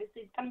Jam.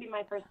 Obviously, it's going to be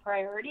my first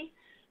priority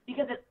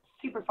because it's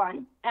super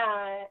fun,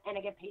 and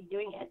I get paid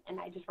doing it,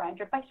 and I just ride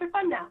dirt bikes for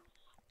fun now.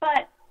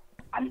 But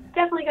I'm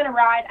definitely going to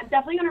ride. I'm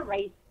definitely going to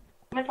race.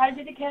 I'm going to try to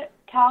do the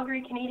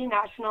Calgary Canadian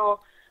National,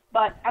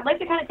 but I'd like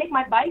to kind of take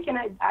my bike, and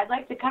I'd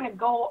like to kind of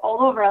go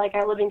all over. Like,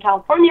 I live in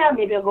California.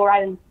 Maybe I'll go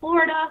ride in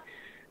Florida,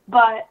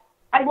 but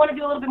I want to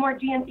do a little bit more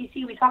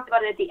GNCC. We talked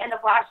about it at the end of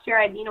last year.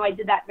 I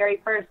did that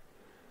very first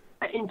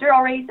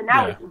enduro race, and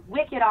that was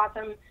wicked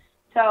awesome.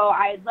 So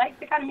I'd like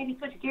to kind of maybe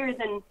switch gears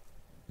and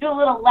do a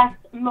little less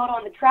moto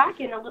on the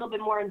track and a little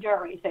bit more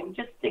enduro racing.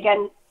 Just,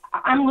 again,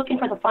 I'm looking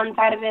for the fun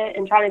side of it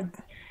and trying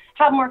to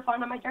have more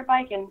fun on my dirt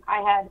bike, and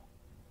I had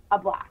a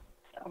blast.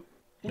 So,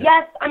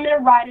 yes, I'm going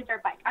to ride a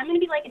dirt bike. I'm going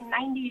to be like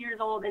 90 years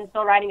old and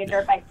still riding a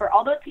dirt bike. For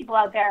all those people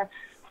out there,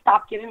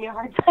 stop giving me a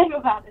hard time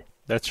about it.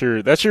 That's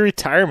your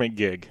retirement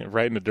gig,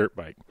 riding a dirt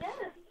bike.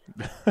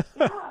 Yes.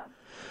 Yeah.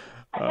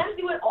 I gotta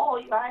do it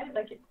all, you guys.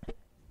 Like, it's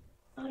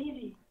not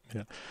easy.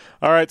 Yeah.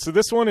 All right. So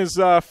this one is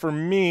for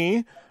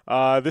me.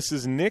 This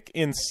is Nick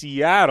in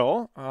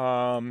Seattle.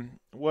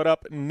 What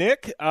up,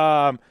 Nick?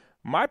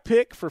 My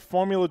pick for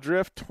Formula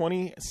Drift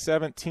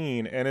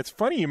 2017, and it's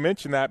funny you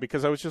mentioned that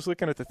because I was just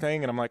looking at the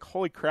thing, and I'm like,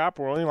 holy crap,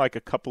 we're only like a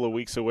couple of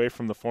weeks away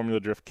from the Formula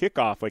Drift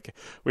kickoff. Like,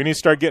 we need to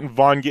start getting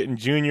Von Gittin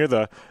Jr.,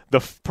 the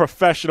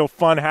professional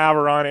fun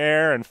haver on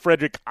air, and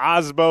Frederick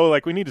Osbo.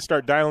 Like, we need to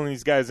start dialing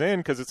these guys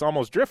in because it's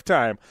almost drift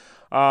time.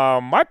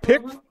 My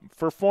pick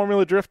for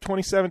Formula Drift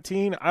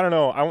 2017, I don't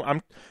know.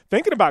 I'm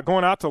thinking about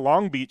going out to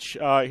Long Beach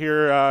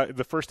here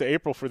the 1st of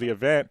April for the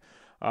event.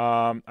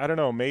 I don't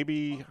know.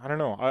 Maybe, I don't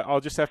know.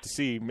 I'll just have to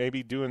see.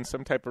 Maybe doing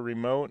some type of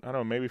remote. I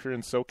don't know. Maybe if you're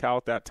in SoCal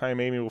at that time,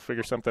 maybe we'll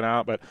figure something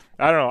out. But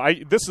I don't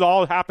know. This has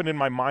all happened in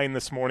my mind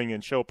this morning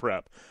in show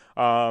prep.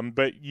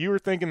 But you were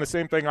thinking the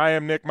same thing I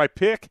am, Nick. My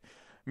pick,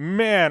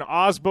 man,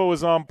 Osbo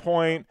is on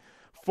point.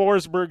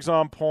 Forsberg's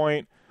on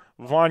point.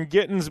 Von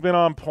Gittin's been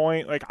on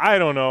point. Like, I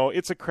don't know.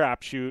 It's a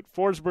crapshoot.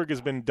 Forsberg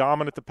has been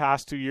dominant the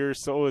past 2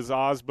 years. So is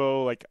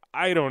Osbo. Like,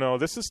 I don't know.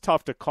 This is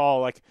tough to call.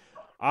 Like,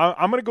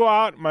 I'm going to go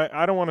out.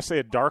 I don't want to say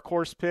a dark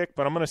horse pick,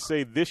 but I'm going to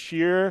say this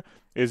year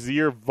is the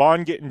year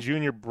Von Gittin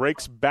Jr.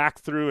 breaks back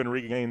through and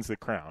regains the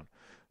crown.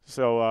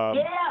 So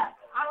yeah,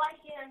 I like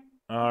him.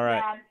 All right.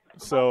 Yeah.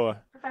 So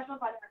professional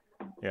fighter.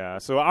 Yeah,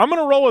 so I'm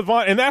going to roll with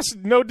Von, and that's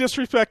no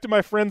disrespect to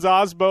my friends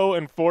Osbo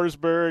and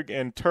Forsberg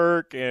and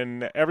Turk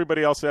and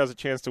everybody else that has a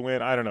chance to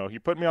win. I don't know. You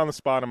put me on the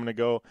spot, I'm going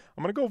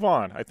to go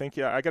Von. I think,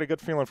 I got a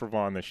good feeling for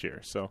Von this year.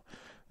 So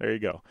there you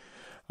go.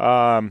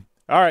 All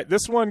right,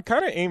 this one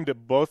kind of aimed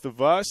at both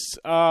of us.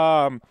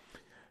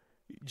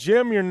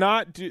 Jim, you're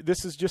not.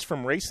 This is just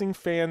from Racing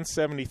Fan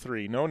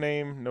 73. No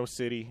name, no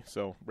city.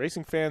 So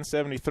Racing Fan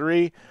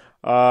 73.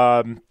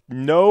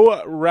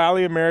 No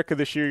Rally America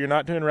this year. You're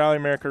not doing Rally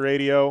America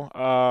Radio.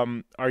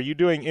 Are you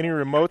doing any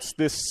remotes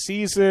this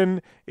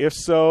season? If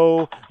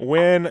so,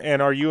 when?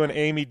 And are you and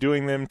Amy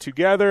doing them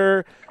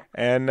together?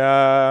 And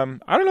I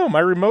don't know.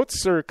 My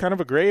remotes are kind of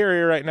a gray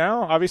area right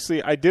now.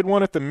 Obviously, I did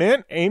one at the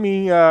Mint.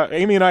 Amy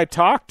and I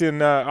talked,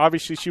 and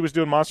obviously she was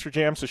doing Monster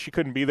Jam, so she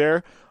couldn't be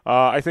there.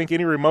 I think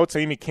any remotes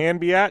Amy can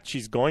be at,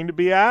 she's going to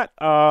be at.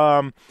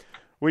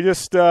 We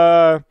just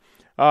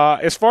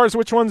as far as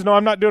which ones, no,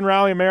 I'm not doing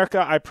Rally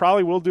America. I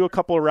probably will do a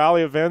couple of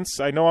rally events.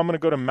 I know I'm going to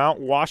go to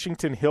Mount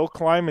Washington Hill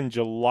Climb in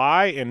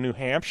July in New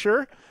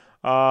Hampshire.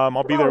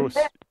 I'll be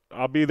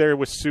there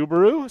with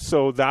Subaru,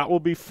 so that will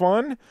be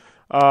fun.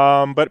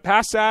 But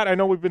past that, I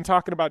know we've been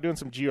talking about doing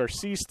some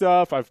GRC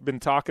stuff. I've been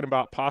talking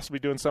about possibly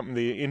doing something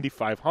the Indy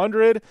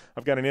 500.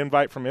 I've got an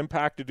invite from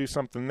Impact to do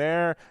something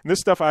there. And this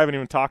stuff I haven't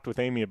even talked with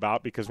Amy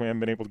about because we haven't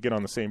been able to get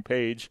on the same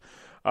page.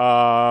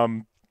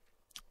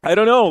 I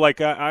don't know. Like,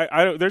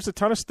 there's a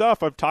ton of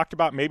stuff. I've talked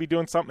about maybe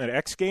doing something at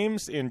X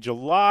Games in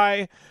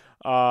July.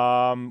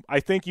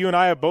 I think you and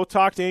I have both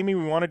talked, Amy.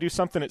 We want to do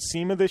something at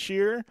SEMA this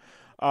year.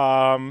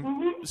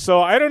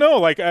 So I don't know,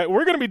 like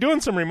we're going to be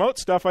doing some remote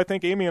stuff. I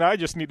think Amy and I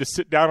just need to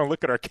sit down and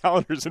look at our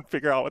calendars and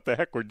figure out what the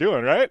heck we're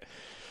doing, right?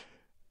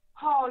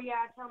 Oh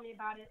yeah, tell me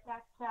about it.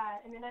 That's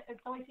and then it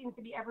always seems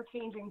to be ever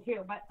changing too.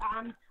 But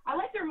I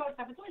like the remote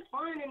stuff. It's always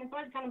fun, and it's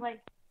always kind of like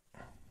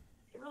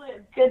really a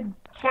good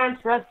chance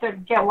for us to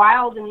get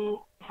wild and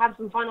have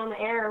some fun on the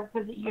air.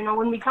 Because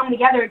when we come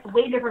together, it's a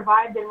way different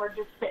vibe than we're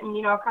just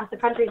sitting across the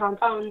country on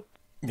phones.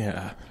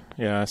 Yeah.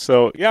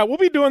 So, we'll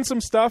be doing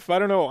some stuff. I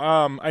don't know.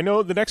 I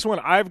know the next one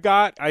I've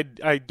got, I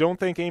don't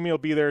think Amy will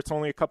be there. It's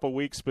only a couple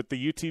weeks, but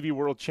the UTV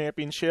World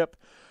Championship,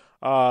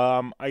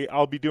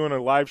 I'll be doing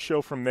a live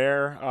show from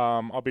there.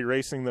 I'll be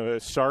racing the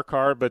Star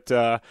car, but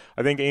I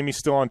think Amy's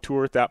still on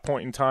tour at that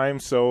point in time.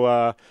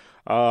 So,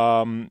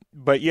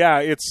 but yeah,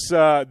 it's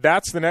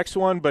that's the next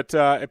one. But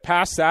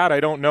past that, I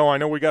don't know. I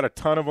know we got a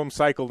ton of them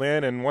cycled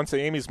in, and once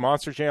Amy's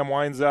Monster Jam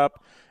winds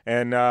up,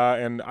 and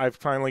I've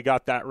finally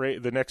got that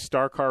the next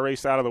Star Car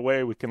race out of the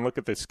way, we can look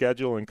at the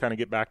schedule and kind of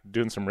get back to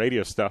doing some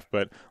radio stuff.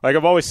 But like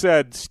I've always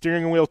said,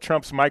 steering wheel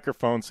trumps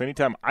microphone. So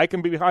anytime I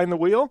can be behind the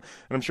wheel,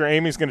 and I'm sure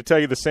Amy's going to tell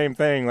you the same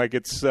thing. Like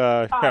it's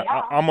I'm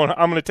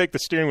gonna take the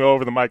steering wheel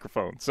over the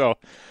microphone. So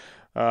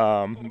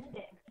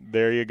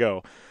there you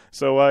go.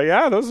 So,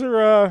 those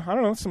are, I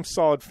don't know, some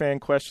solid fan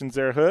questions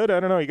there, Hood. I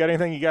don't know, you got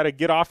anything you got to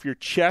get off your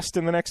chest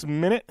in the next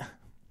minute?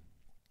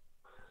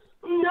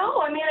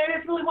 No, I mean, I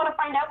just really want to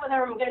find out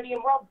whether I'm going to be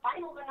in World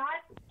Finals or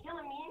not. It's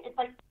killing me. It's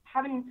like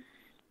having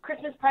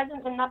Christmas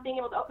presents and not being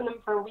able to open them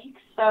for weeks.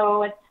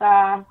 So it's,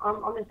 I'm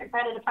just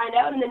excited to find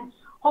out. And then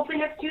hopefully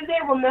next Tuesday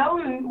we'll know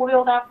and we'll be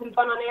able to have some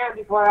fun on air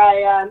before I,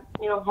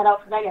 head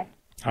out for Vegas.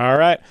 All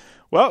right.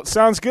 Well,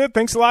 sounds good.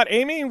 Thanks a lot,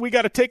 Amy. We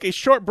got to take a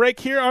short break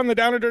here on the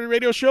Down and Dirty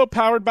Radio Show,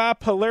 powered by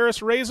Polaris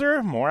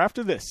RZR. More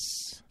after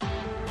this.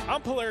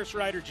 I'm Polaris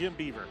rider Jim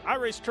Beaver. I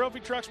race trophy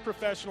trucks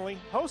professionally,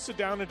 host a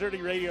Down and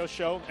Dirty Radio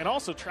Show, and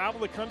also travel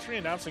the country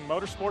announcing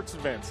motorsports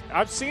events.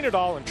 I've seen it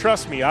all, and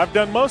trust me, I've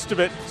done most of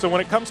it. So when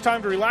it comes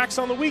time to relax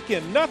on the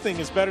weekend, nothing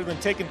is better than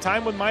taking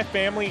time with my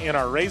family in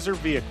our RZR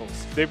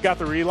vehicles. They've got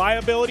the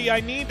reliability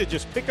I need to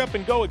just pick up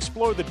and go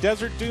explore the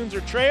desert, dunes,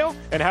 or trail,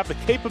 and have the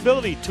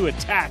capability to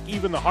attack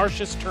even the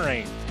harshest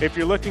terrain. If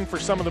you're looking for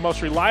some of the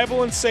most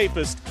reliable and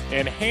safest,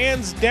 and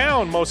hands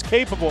down most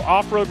capable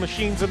off-road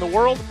machines in the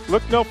world,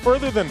 look no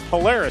further than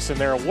Polaris and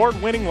their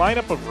award-winning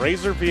lineup of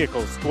RZR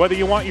vehicles. Whether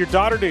you want your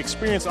daughter to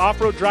experience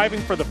off-road driving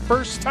for the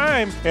first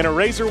time in a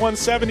RZR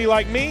 170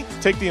 like me,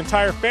 take the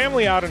entire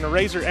family out in a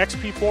RZR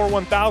XP4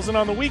 1000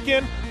 on the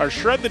weekend, or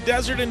shred the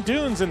desert and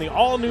dunes in the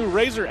all-new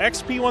RZR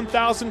XP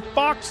 1000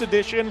 Fox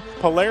Edition,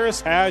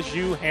 Polaris has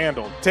you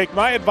handled. Take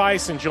my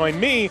advice and join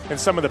me and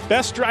some of the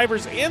best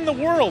drivers in the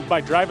world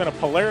by driving a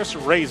Polaris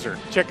RZR.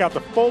 Check out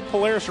the full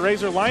Polaris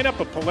RZR lineup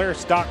at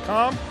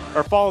Polaris.com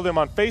or follow them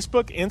on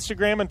Facebook,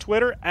 Instagram, and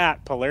Twitter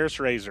at Polaris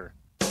RZR.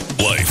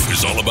 Life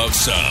is all about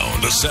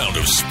sound, the sound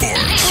of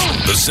sports,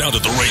 the sound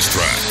at the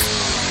racetrack,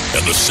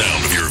 and the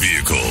sound of your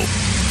vehicle.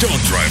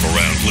 Don't drive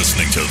around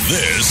listening to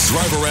this.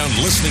 Drive around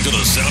listening to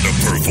the sound of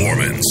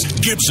performance.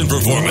 Gibson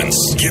Performance.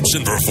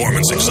 Gibson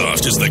Performance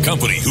Exhaust is the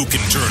company who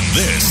can turn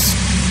this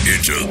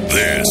into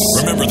this.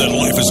 Remember that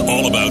life is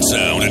all about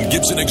sound, and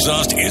Gibson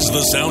Exhaust is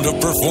the sound of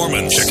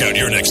performance. Check out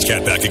your next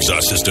catback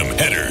exhaust system,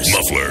 headers,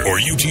 muffler, or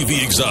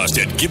UTV exhaust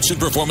at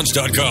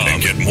GibsonPerformance.com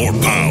and get more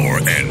power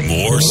and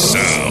more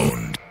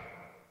sound.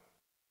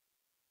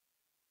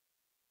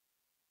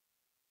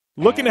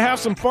 Looking to have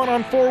some fun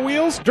on four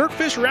wheels?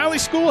 Dirtfish Rally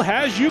School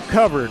has you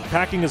covered.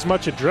 Packing as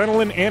much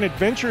adrenaline and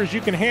adventure as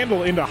you can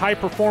handle into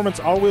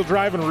high-performance all-wheel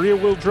drive and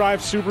rear-wheel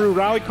drive Subaru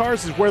rally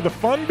cars is where the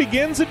fun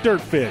begins at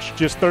Dirtfish.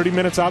 Just 30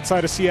 minutes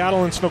outside of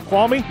Seattle in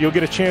Snoqualmie, you'll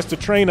get a chance to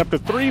train up to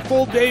 3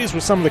 full days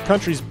with some of the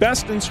country's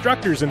best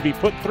instructors and be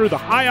put through the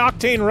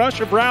high-octane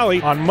rush of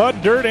rally on mud,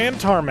 dirt, and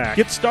tarmac.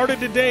 Get started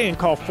today and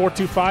call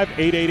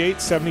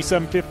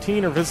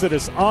 425-888-7715 or visit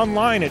us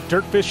online at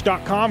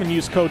dirtfish.com and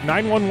use code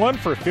 911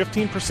 for a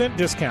 15%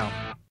 discount.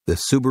 The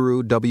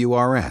Subaru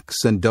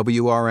WRX and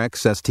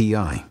WRX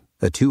STI,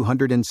 a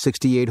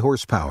 268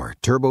 horsepower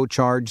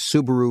turbocharged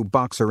Subaru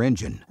Boxer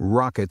engine,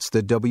 rockets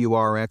the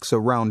WRX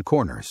around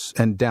corners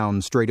and down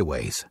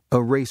straightaways.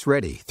 A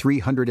race-ready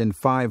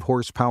 305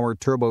 horsepower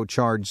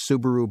turbocharged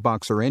Subaru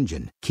Boxer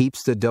engine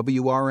keeps the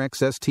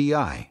WRX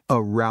STI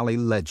a rally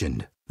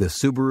legend. The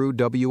Subaru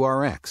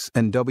WRX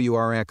and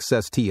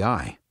WRX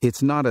STI,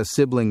 it's not a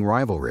sibling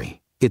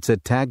rivalry, it's a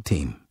tag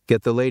team.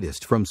 Get the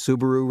latest from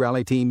Subaru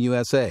Rally Team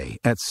USA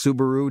at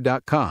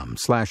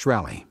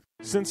Subaru.com/rally.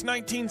 Since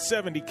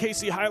 1970,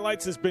 KC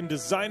Highlights has been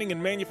designing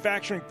and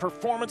manufacturing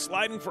performance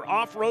lighting for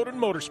off-road and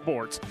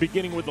motorsports,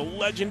 beginning with the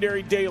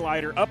legendary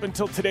Daylighter up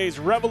until today's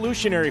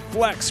revolutionary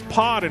Flex,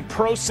 Pod, and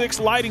Pro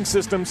 6 lighting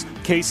systems.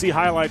 KC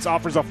Highlights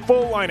offers a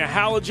full line of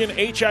halogen,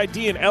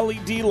 HID, and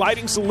LED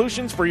lighting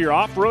solutions for your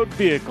off-road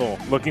vehicle.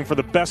 Looking for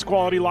the best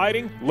quality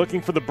lighting? Looking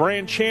for the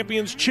brand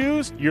champions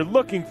choose? You're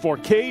looking for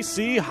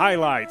KC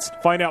Highlights.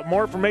 Find out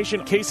more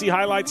information at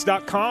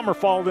kchighlights.com or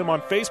follow them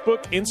on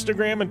Facebook,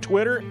 Instagram, and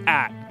Twitter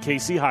at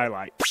KC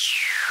Highlight.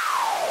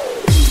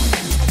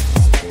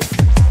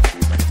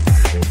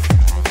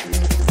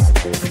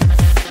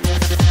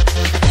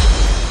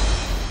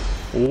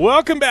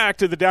 Welcome back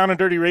to the Down and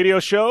Dirty Radio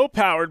Show,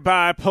 powered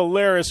by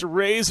Polaris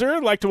Razor.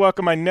 I'd like to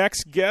welcome my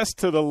next guest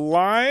to the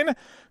line,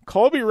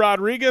 Colby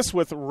Rodriguez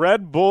with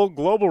Red Bull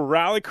Global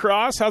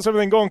Rallycross. How's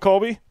everything going,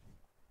 Colby?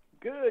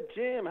 Good,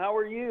 Jim. How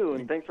are you?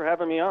 And thanks for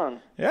having me on.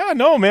 Yeah,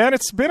 no, man.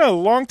 It's been a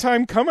long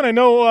time coming. I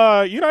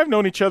know you and I have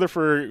known each other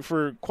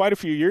for quite a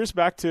few years,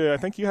 back to, I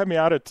think you had me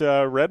out at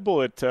Red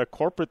Bull at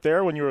corporate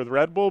there when you were with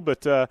Red Bull.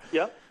 But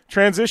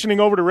transitioning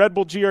over to Red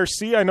Bull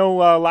GRC, I know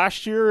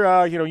last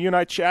year, you and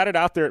I chatted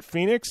out there at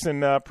Phoenix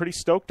and pretty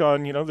stoked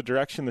on, the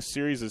direction the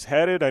series is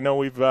headed. I know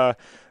we've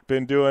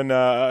been doing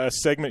a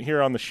segment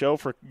here on the show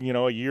for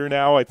a year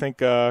now. I think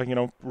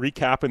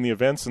recapping the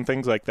events and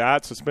things like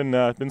that. So it's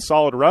been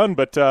solid run.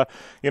 But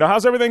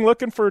how's everything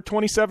looking for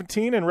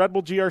 2017 and Red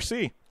Bull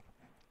GRC?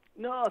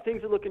 No,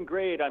 things are looking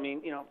great. I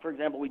mean, for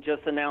example, we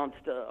just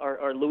announced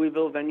our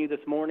Louisville venue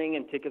this morning,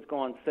 and tickets go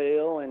on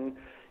sale. And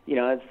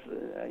as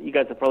you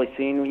guys have probably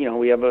seen,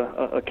 we have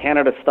a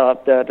Canada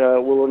stop that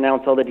we'll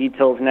announce all the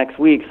details next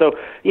week. So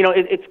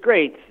it's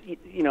great,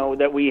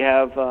 that we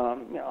have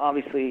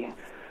obviously.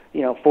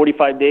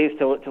 45 days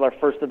till our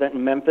first event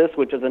in Memphis,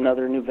 which is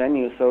another new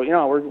venue. So,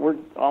 we're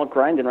all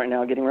grinding right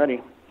now, getting ready.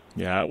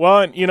 Yeah,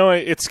 well,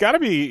 it's got to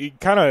be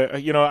kind of,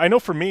 I know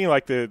for me,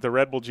 like the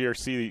Red Bull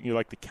GRC,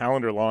 like the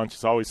calendar launch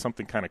is always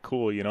something kind of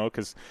cool,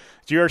 because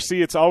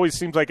GRC, it always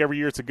seems like every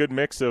year it's a good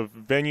mix of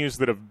venues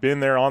that have been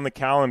there on the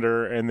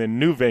calendar and then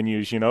new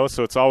venues,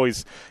 so it's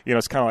always,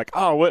 it's kind of like,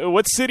 oh,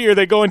 what city are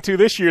they going to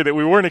this year that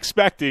we weren't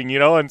expecting,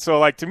 and so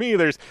like to me,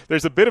 there's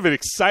a bit of an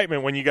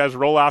excitement when you guys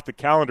roll out the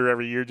calendar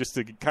every year just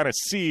to kind of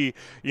see,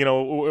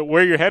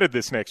 where you're headed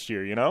this next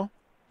year,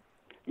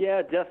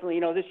 Yeah, definitely.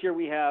 This year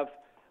we have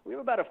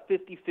about a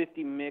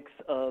 50-50 mix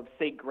of,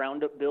 say,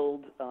 ground-up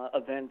build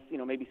events,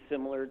 maybe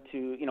similar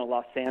to,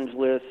 Los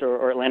Angeles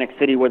or Atlantic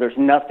City where there's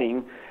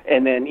nothing.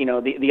 And then,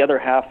 the other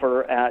half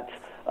are at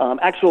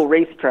actual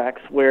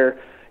racetracks where,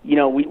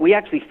 we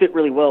actually fit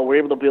really well. We're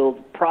able to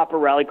build proper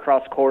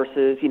rallycross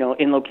courses,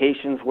 in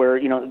locations where,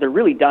 they're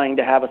really dying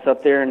to have us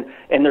up there.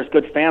 And there's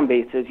good fan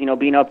bases,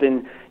 being up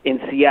in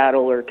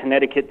Seattle or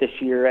Connecticut this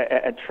year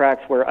at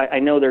tracks where I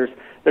know there's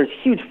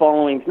huge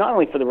followings, not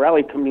only for the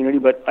rally community,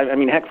 but I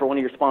mean, heck, for one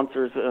of your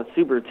sponsors,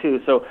 Subaru,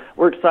 too. So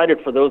we're excited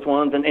for those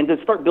ones and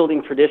to start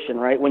building tradition,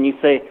 right? When you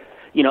say,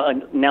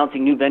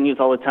 announcing new venues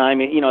all the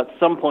time, at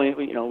some point,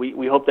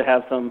 we hope to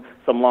have some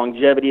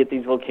longevity at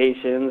these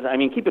locations. I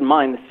mean, keep in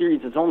mind, the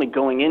series is only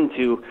going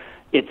into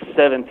its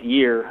 7th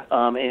year,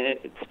 and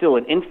it's still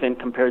an infant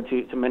compared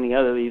to many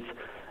other these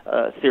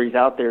series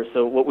out there.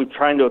 So what we're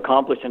trying to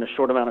accomplish in a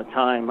short amount of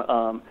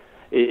time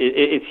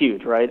it's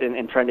huge, right?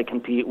 And trying to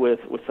compete with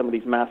some of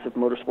these massive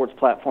motorsports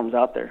platforms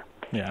out there.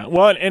 Yeah,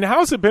 well, and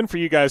how's it been for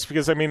you guys?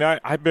 Because, I mean,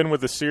 I've been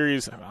with the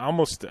series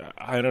almost,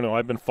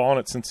 I've been following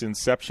it since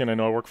inception. I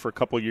know I worked for a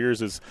couple of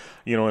years as,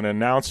 an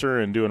announcer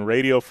and doing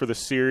radio for the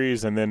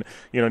series. And then,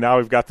 now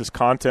we've got this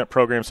content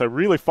program. So I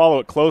really follow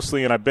it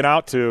closely. And I've been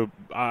out to,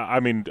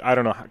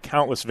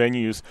 countless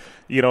venues,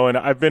 and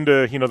I've been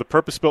to, the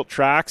purpose-built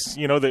tracks,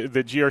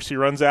 that GRC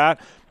runs at.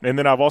 And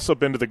then I've also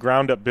been to the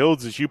ground-up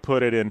builds, as you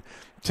put it. And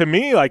to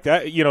me, like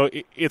that,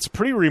 it's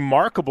pretty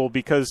remarkable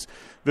because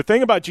the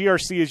thing about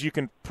GRC is you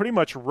can pretty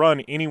much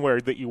run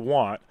anywhere that you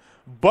want.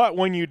 But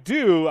when you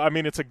do, I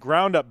mean, it's a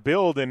ground-up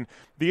build, and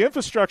the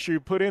infrastructure you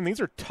put in, these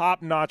are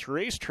top-notch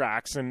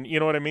racetracks, and you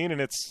know what I mean? And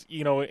it's,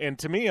 you know, and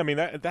to me, I mean,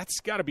 that's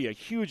got to be a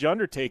huge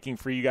undertaking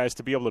for you guys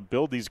to be able to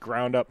build these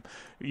ground-up,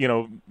 you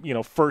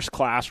know,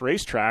 first-class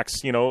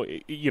racetracks, you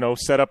know,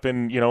 set up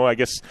in, you know, I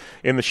guess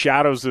in the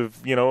shadows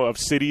of, you know, of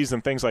cities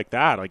and things like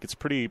that. Like, it's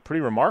pretty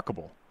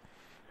remarkable.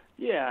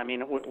 Yeah, I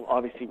mean,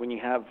 obviously when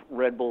you have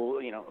Red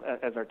Bull, you know,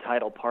 as our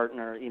title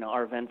partner, you know,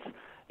 our events,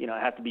 you know,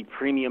 have to be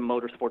premium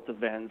motorsports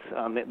events,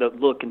 the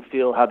look and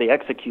feel, how they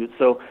execute.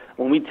 So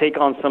when we take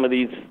on some of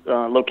these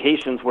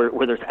locations where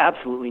there's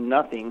absolutely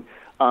nothing,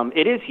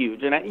 it is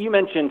huge. And you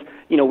mentioned,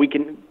 you know, we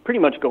can pretty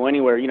much go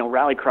anywhere. You know,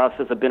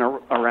 rallycrosses have been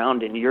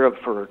around in Europe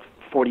for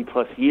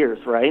 40-plus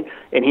years, right?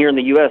 And here in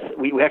the U.S.,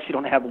 we actually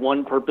don't have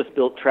one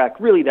purpose-built track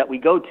really that we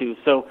go to.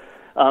 So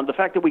the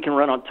fact that we can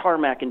run on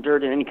tarmac and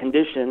dirt in any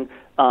condition,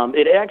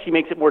 it actually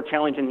makes it more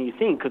challenging than you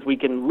think, because we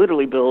can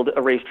literally build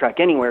a racetrack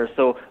anywhere.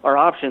 So our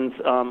options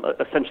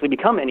essentially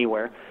become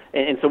anywhere.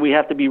 And so we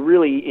have to be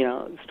really, you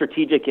know,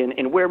 strategic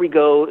in where we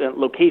go,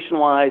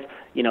 location-wise,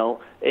 you know,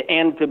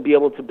 and to be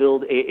able to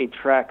build a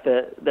track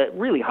that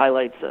really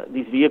highlights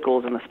these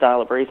vehicles and the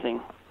style of racing.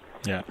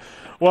 Yeah.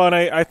 Well, and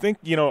I think,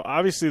 you know,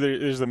 obviously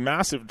there's a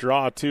massive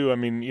draw, too. I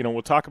mean, you know,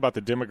 we'll talk about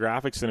the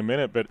demographics in a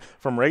minute, but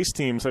from race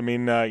teams, I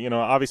mean, you know,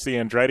 obviously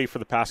Andretti for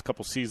the past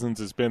couple seasons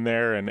has been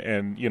there,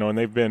 and you know, and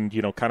they've been,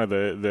 you know, kind of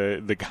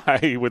the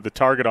guy with the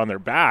target on their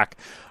back.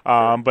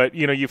 But,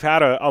 you know, you've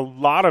had a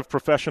lot of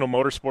professional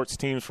motorsports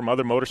teams from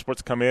other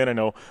motorsports come in. I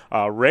know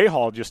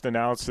Rahal just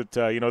announced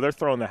that, you know, they're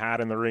throwing the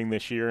hat in the ring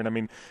this year. And, I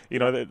mean, you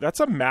know,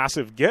 that's a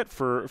massive get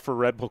for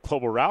Red Bull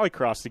Global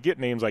Rallycross to get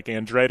names like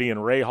Andretti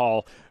and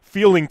Rahal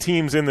fielding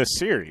teams in this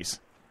series.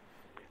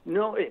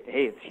 No, hey,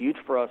 it's huge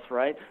for us,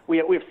 right? We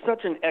have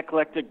such an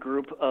eclectic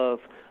group of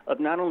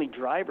not only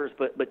drivers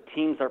but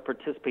teams that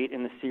participate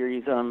in the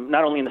series,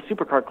 not only in the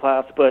supercar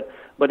class but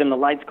in the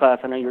lights class.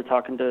 I know you were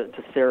talking to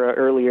Sara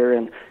earlier,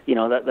 and you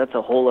know that's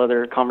a whole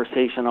other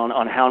conversation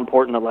on how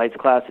important the lights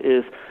class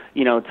is,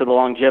 you know, to the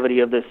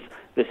longevity of this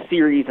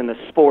series and the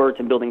sport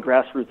and building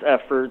grassroots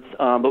efforts.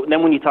 But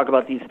then when you talk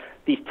about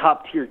these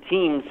top tier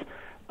teams,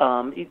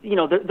 you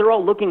know, they're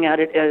all looking at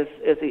it as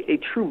a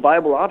true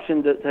viable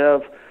option to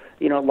have,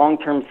 you know,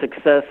 long-term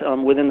success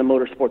within the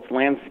motorsports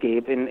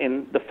landscape.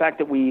 And the fact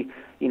that we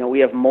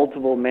have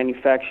multiple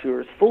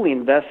manufacturers fully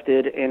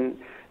invested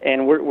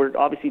and we're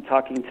obviously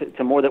talking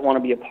to more that want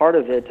to be a part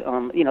of it,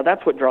 you know,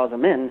 that's what draws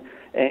them in.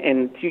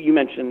 And you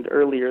mentioned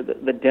earlier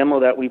the demo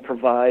that we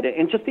provide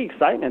and just the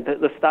excitement,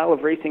 the style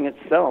of racing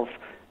itself.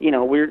 You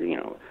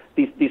know,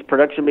 these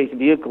production-based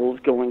vehicles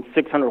going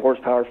 600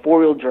 horsepower,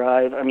 four-wheel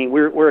drive. I mean,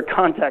 we're a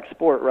contact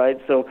sport,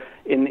 right? So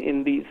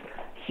in these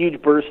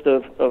huge bursts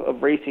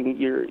of racing,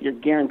 you're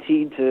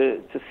guaranteed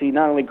to see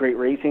not only great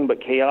racing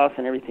but chaos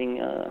and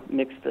everything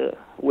mixed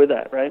with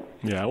that, right?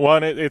 Yeah. Well,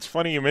 and it's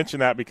funny you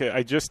mentioned that, because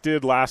I just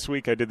did last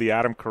week. I did the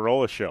Adam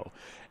Carolla show.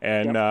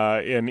 And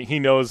and he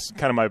knows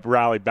kind of my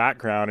rally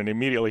background, and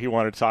immediately he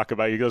wanted to talk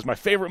about it. He goes, my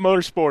favorite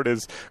motorsport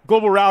is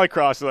global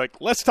rallycross. He's like,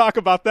 let's talk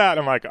about that.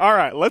 I'm like, all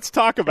right, let's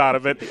talk about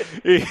it. But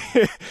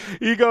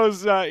he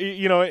goes,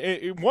 you know,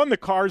 one, the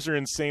cars are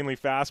insanely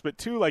fast, but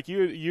two, like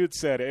you had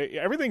said,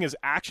 everything is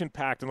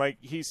action-packed. And like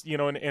he's, you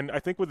know, and I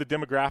think with the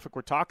demographic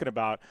we're talking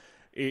about,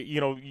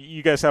 you know,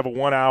 you guys have a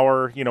 1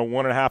 hour, you know,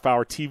 1.5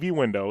 hour TV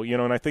window, you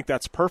know, and I think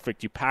that's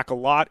perfect. You pack a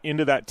lot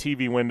into that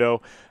TV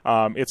window.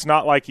 It's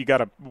not like you got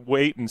to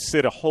wait and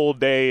sit a whole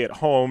day at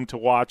home to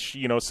watch,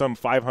 you know, some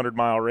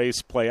 500-mile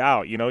race play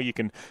out. You know, you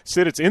can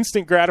sit. It's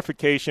instant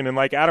gratification. And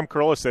like Adam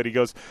Carolla said, he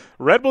goes,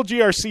 Red Bull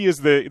GRC is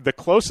the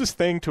closest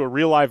thing to a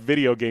real life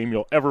video game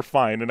you'll ever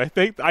find. And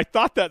I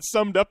thought that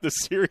summed up the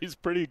series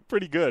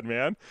pretty good,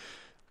 man.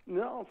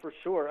 No, for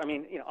sure. I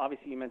mean, you know,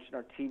 obviously you mentioned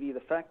our TV. The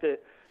fact that,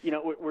 you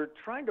know, we're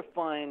trying to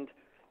find,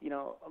 you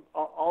know,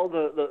 all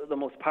the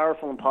most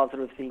powerful and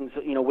positive things,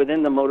 you know,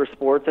 within the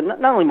motorsports, and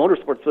not only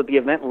motorsports, but the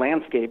event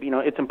landscape. You know,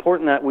 it's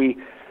important that we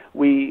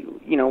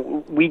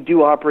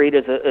do operate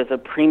as a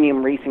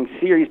premium racing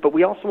series, but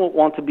we also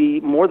want to be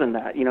more than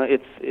that. You know,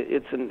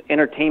 it's an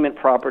entertainment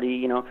property.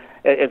 You know,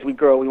 as we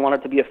grow, we want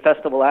it to be a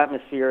festival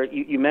atmosphere.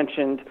 You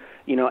mentioned,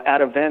 you know,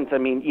 at events. I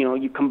mean, you know,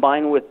 you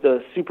combine with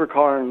the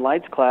supercar and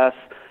lights class.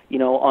 You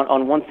know,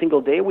 on one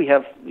single day, we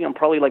have, you know,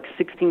 probably like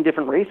 16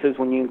 different races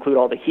when you include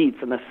all the heats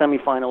and the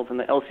semifinals and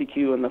the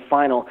LCQ and the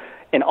final,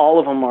 and all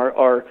of them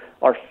are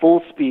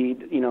full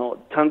speed, you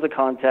know, tons of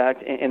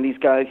contact, and these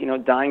guys, you know,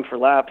 dying for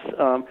laps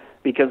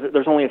because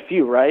there's only a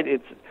few, right?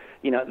 It's,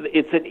 you know,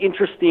 it's an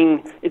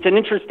interesting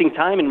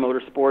time in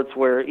motorsports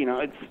where, you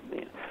know,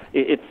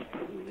 it's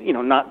you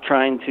know, not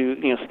trying to,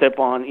 you know, step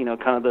on, you know,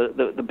 kind of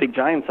the big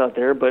giants out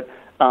there, but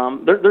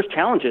there's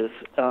challenges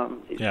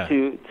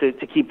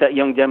to keep that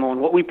young demo,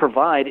 and what we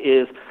provide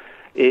is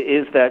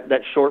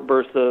that short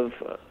burst of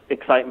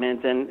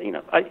excitement. And you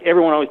know,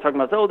 everyone always talking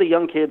about the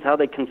young kids, how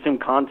they consume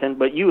content,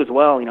 but you as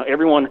well. You know,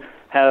 everyone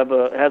has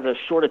a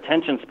short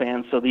attention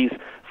span, so these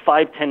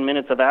 5-10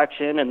 minutes of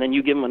action, and then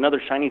you give them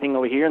another shiny thing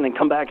over here, and then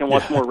come back and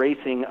watch more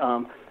racing.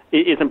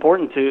 Is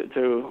important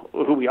to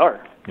who we are.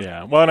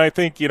 Yeah, well, and I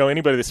think,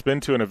 anybody that's been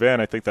to an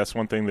event, I think that's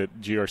one thing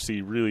that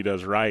GRC really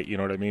does right, you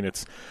know what I mean?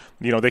 It's,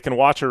 they can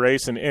watch a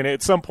race, and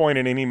at some point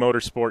in any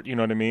motorsport, you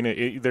know what I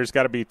mean, there's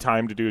got to be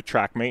time to do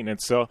track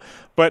maintenance. So,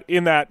 but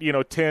in that,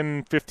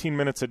 10, 15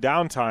 minutes of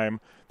downtime,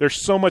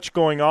 there's so much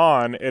going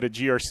on at a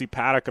GRC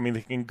paddock. I mean,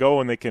 they can go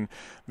and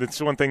that's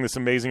one thing that's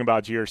amazing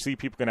about GRC.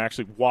 People can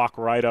actually walk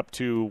right up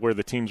to where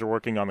the teams are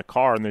working on the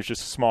car, and there's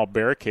just a small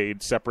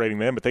barricade separating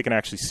them, but they can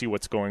actually see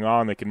what's going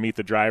on. They can meet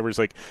the drivers.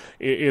 Like,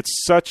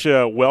 it's such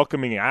a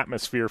welcoming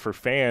atmosphere for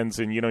fans,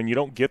 and, and you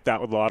don't get that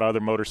with a lot of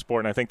other motorsport.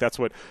 And I think that's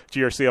what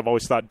GRC I've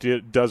always thought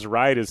does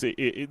right, is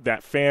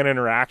that fan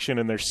interaction,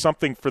 and there's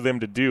something for them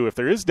to do. If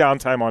there is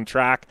downtime on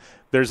track,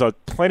 there's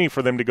plenty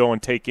for them to go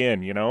and take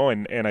in,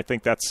 and I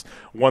think that's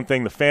one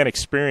thing. The fan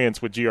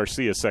experience with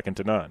GRC is second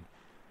to none.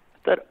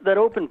 That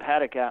open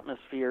paddock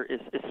atmosphere is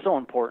so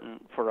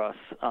important for us.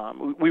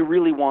 We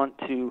really want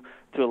to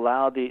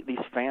allow these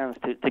fans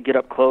to get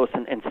up close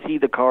and see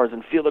the cars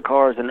and feel the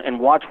cars and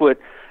watch what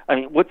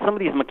some of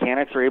these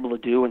mechanics are able to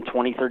do in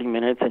 20, 30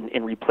 minutes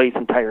and replace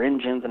entire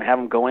engines and have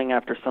them going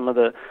after some of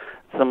the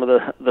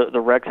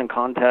wrecks and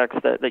contacts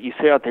that you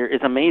see out there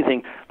is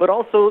amazing. But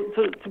also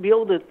to be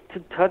able to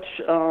touch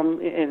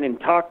and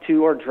talk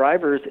to our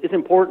drivers is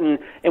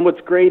important. And what's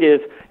great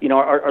is,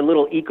 our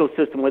little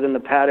ecosystem within the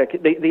paddock,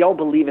 they all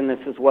believe in this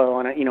as well.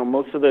 And,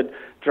 most of the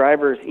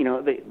drivers,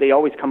 they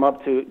always come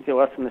up to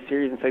us in the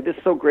series and say, this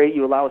is so great,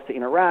 you allow us to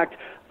interact.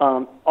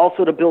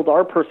 Also to build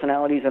our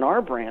personalities and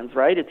our brands,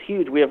 right? It's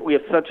huge. We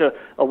have such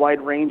a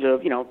wide range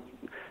of,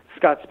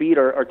 Scott Speed,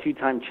 our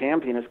two-time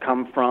champion, has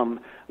come from,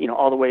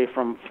 all the way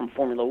from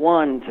Formula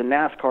One to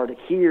NASCAR to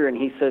here, and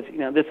he says,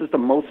 this is the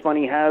most fun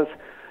he has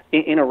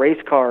in a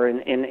race car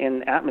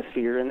and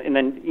atmosphere. And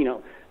then,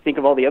 think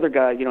of all the other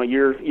guys,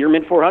 your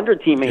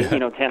mid-400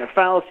 teammate, Tanner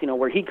Faust,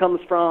 where he comes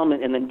from,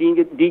 and then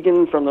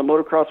Deegan from the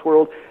motocross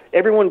world.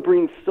 Everyone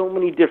brings so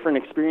many different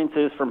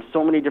experiences from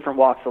so many different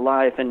walks of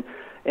life, and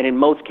in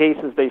most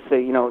cases they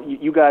say,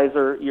 you guys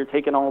you're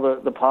taking all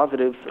the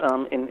positives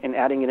and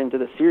adding it into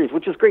the series,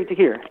 which is great to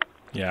hear.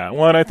 Yeah,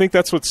 well, and I think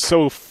that's what's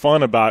so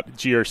fun about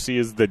GRC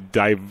is the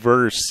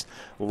diverse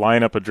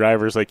lineup of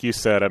drivers, like you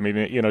said. I mean,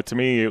 to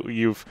me,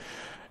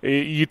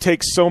 you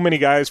take so many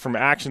guys from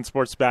action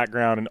sports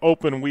background and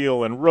open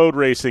wheel and road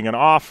racing and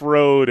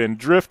off-road and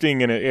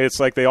drifting, and it's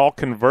like they all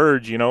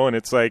converge, and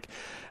it's like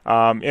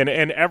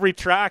and every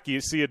track you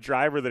see a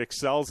driver that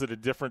excels at a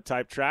different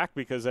type track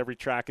because every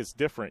track is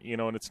different,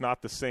 and it's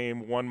not the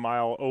same 1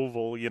 mile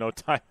oval,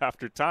 time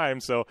after time.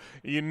 So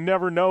you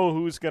never know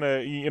who's going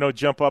to,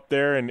 jump up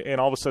there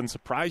and all of a sudden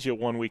surprise you at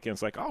one weekend.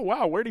 It's like, oh,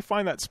 wow, where'd he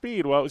find that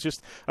speed? Well, it was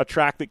just a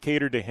track that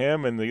catered to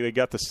him, and they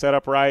got the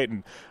setup right.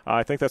 And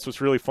I think that's what's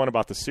really fun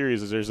about the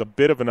series is there's a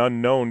bit of an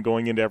unknown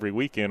going into every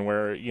weekend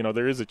where,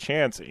 there is a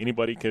chance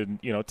anybody could,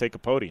 take a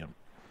podium.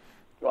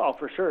 Well,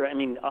 for sure. I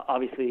mean,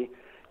 obviously,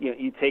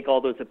 you take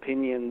all those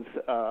opinions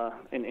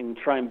and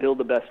try and build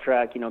the best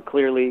track.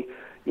 Clearly,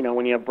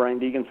 when you have Brian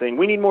Deegan saying,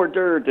 we need more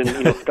dirt,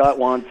 and, Scott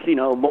wants,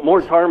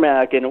 more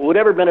tarmac, and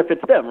whatever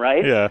benefits them,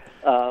 right? Yeah.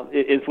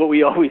 Is what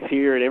we always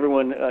hear, and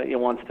everyone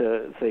wants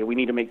to say we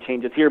need to make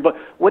changes here. But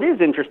what is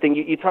interesting,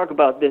 you talk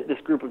about this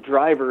group of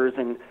drivers,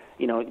 and,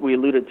 we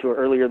alluded to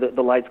earlier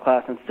the lights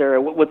class and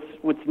Sara.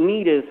 What's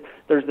neat is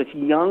there's this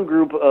young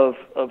group of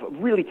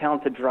really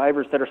talented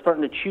drivers that are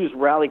starting to choose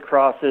rally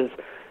crosses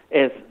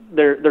as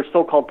their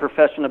so-called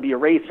profession to be a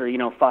racer.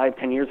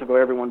 5-10 years ago,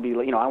 everyone would be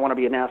like, I want to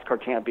be a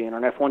NASCAR champion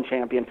or an F1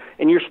 champion,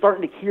 and you're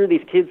starting to hear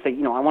these kids say,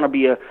 I want to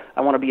be a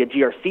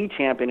GRC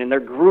champion, and they're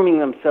grooming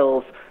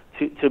themselves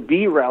to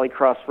be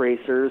rallycross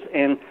racers,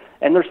 and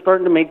they're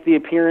starting to make the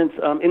appearance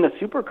in the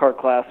supercar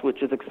class,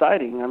 which is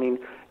exciting. I mean,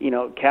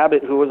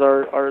 Cabot, who was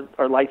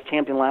our lights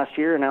champion last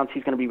year, announced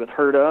he's going to be with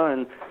Herta,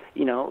 and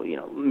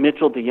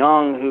Mitchell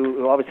DeYoung,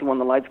 who obviously won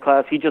the lights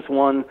class, he just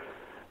won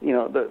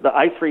the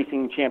ice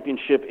racing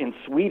championship in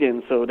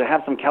Sweden. So to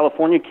have some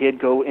California kid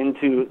go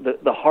into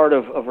the heart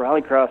of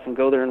rallycross and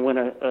go there and win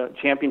a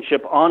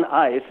championship on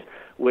ice,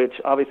 which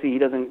obviously he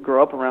doesn't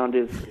grow up around,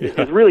 is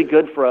really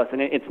good for us.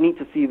 And it's neat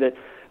to see that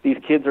these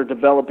kids are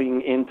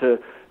developing into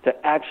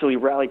actually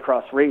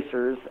rallycross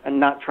racers and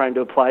not trying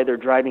to apply their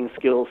driving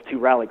skills to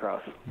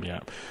rallycross. Yeah.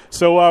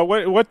 So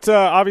what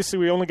obviously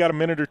we only got a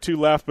minute or two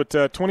left, but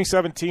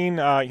 2017,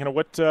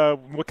 what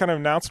kind of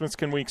announcements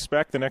can we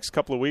expect the next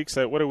couple of weeks?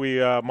 What are we,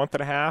 a month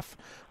and a half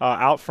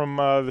out from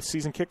the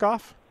season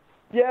kickoff?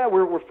 Yeah,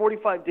 we're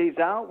 45 days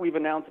out. We've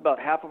announced about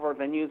half of our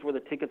venues where the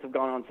tickets have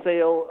gone on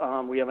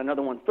sale. We have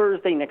another one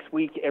Thursday. Next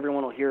week,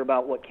 everyone will hear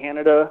about what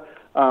Canada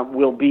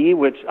will be,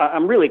 which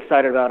I'm really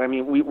excited about. I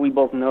mean, we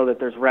both know that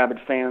there's rabid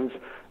fans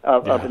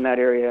up in that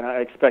area, and I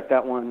expect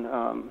that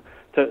one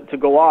to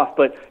go off.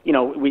 But,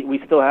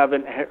 we still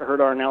haven't heard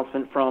our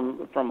announcement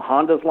from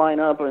Honda's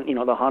lineup,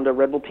 and, the Honda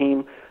Red Bull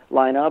team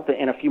lineup,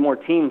 and a few more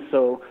teams.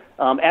 So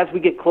as we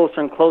get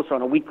closer and closer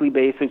on a weekly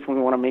basis, we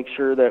want to make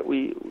sure that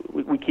we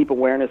keep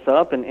awareness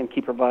up and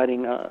keep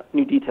providing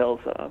new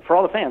details for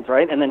all the fans,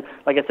 right? And then,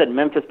 like I said,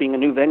 Memphis being a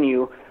new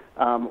venue,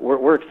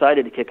 we're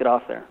excited to kick it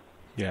off there.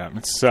 Yeah,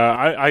 it's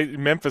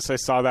Memphis. I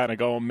saw that and I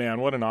go, oh man,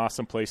 what an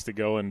awesome place to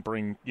go and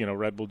bring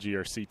Red Bull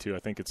GRC to. I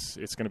think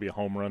it's going to be a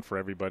home run for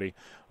everybody.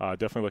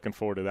 Definitely looking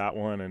forward to that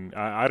one. And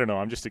I don't know,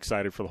 I'm just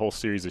excited for the whole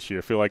series this year.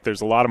 I feel like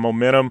there's a lot of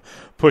momentum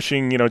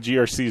pushing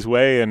GRC's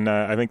way, and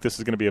I think this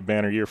is going to be a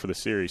banner year for the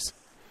series.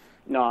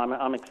 No,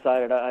 I'm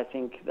excited. I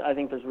think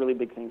there's really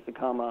big things to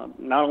come.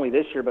 Not only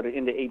this year, but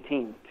into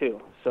 18 too.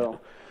 So.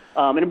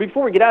 And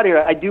before we get out of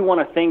here, I do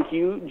want to thank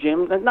you,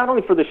 Jim, not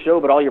only for the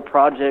show, but all your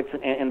projects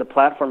and the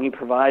platform you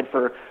provide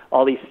for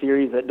all these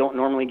series that don't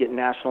normally get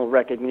national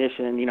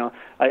recognition.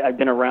 I've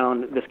been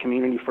around this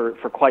community for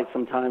quite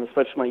some time,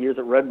 especially my years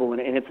at Red Bull,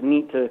 and it's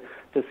neat to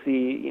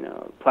see,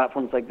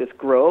 platforms like this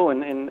grow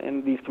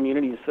and these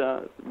communities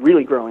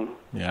really growing.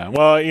 Yeah,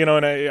 well,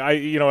 and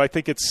I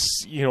think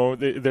it's,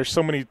 there's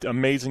so many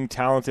amazing,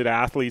 talented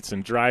athletes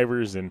and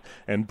drivers and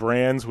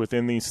brands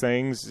within these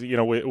things,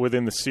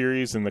 within the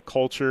series and the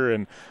culture.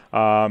 And,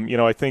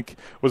 I think it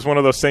was one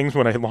of those things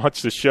when I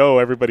launched the show,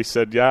 everybody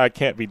said, yeah, it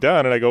can't be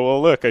done. And I go,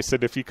 well, look, I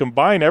said, if you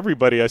combine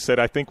everybody, I said,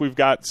 I think we've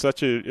got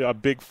such a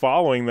big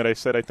following that I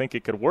said, I think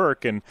it could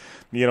work. And,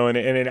 and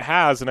it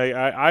has. And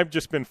I've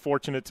just been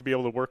fortunate to be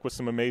able to work with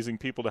some amazing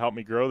people to help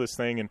me grow this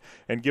thing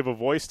and give a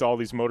voice to all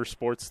these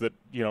motorsports that,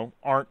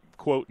 aren't,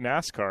 quote,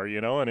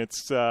 NASCAR, and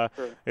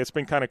it's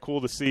been kind of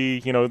cool to see,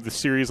 the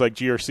series like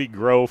GRC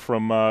grow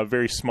from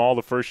very small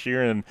the first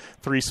year and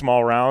 3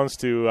 small rounds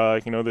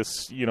to,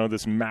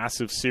 this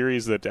massive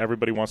series that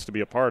everybody wants to be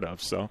a part of.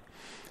 So,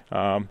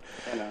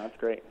 that's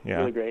great. Yeah.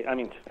 Really great. I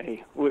mean,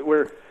 hey,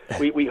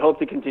 we hope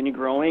to continue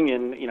growing,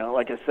 and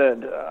like I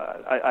said,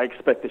 I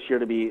expect this year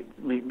to be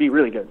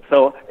really good.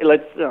 So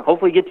let's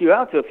hopefully get you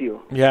out to a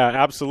few. Yeah,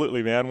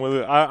 absolutely, man.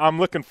 I'm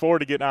looking forward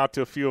to getting out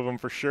to a few of them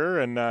for sure,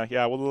 and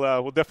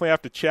we'll definitely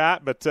have to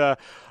chat. But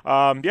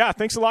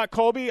thanks a lot,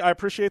 Colby. I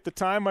appreciate the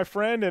time, my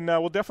friend, and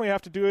we'll definitely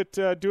have to do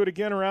it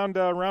again around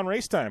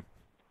race time.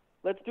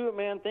 Let's do it,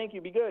 man. Thank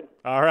you. Be good.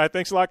 All right.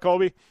 Thanks a lot,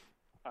 Colby.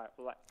 All right.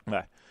 Bye.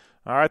 Bye.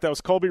 All right, that was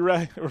Colby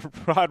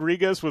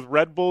Rodriguez with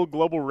Red Bull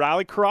Global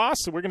Rallycross.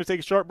 So we're going to take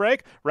a short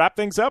break, wrap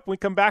things up when we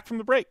come back from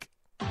the break.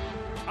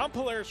 I'm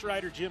Polaris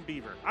rider Jim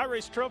Beaver. I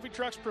race trophy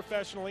trucks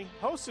professionally,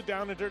 host a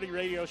Down and Dirty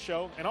radio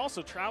show, and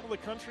also travel the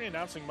country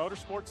announcing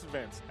motorsports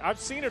events. I've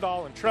seen it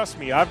all, and trust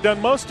me, I've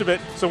done most of it.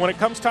 So when it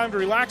comes time to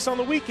relax on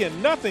the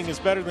weekend, nothing is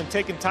better than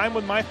taking time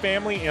with my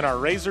family in our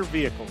Razor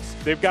vehicles.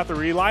 They've got the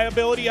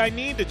reliability I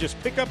need to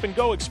just pick up and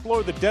go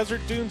explore the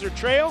desert, dunes, or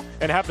trail,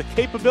 and have the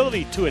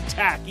capability to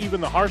attack even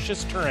the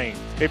harshest terrain.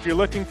 If you're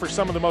looking for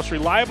some of the most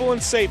reliable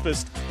and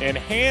safest, and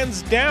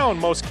hands down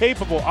most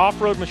capable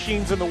off-road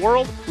machines in the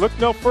world, look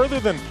no further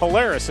than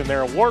Polaris and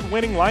their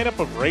award-winning lineup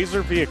of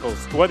Razor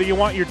vehicles. Whether you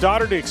want your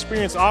daughter to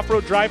experience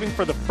off-road driving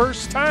for the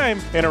first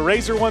time in a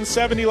Razor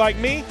 170 like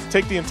me,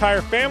 take the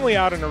entire family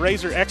out in a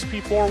Razor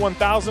XP4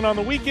 1000 on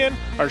the weekend,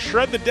 or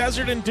shred the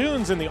desert and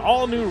dunes in the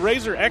all-new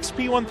Razor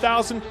XP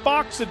 1000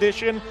 Fox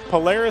Edition,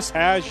 Polaris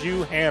has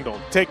you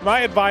handled. Take my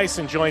advice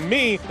and join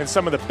me and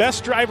some of the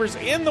best drivers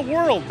in the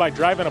world by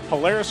driving a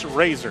Polaris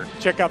Razor.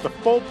 Check out the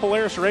full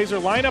Polaris Razor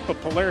lineup at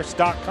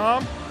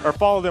Polaris.com or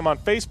follow them on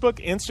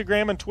Facebook,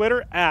 Instagram, and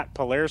Twitter at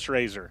Polaris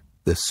Razor.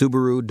 The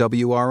Subaru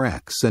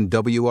WRX and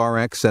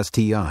WRX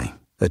STI,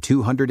 a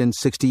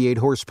 268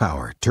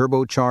 horsepower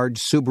turbocharged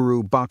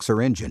Subaru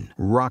Boxer engine,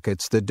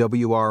 rockets the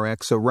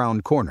WRX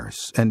around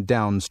corners and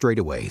down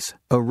straightaways.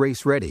 A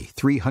race-ready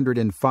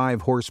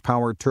 305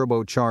 horsepower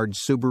turbocharged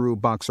Subaru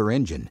Boxer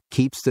engine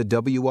keeps the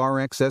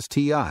WRX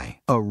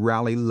STI a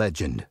rally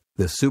legend.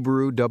 The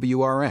Subaru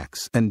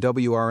WRX and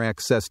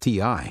WRX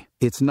STI,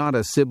 it's not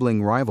a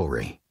sibling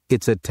rivalry.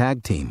 It's a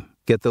tag team.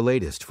 Get the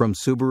latest from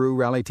Subaru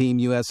Rally Team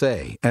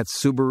USA at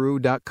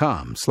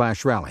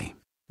Subaru.com/rally.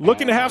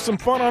 Looking to have some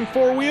fun on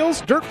four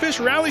wheels?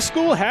 Dirtfish Rally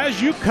School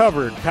has you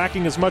covered.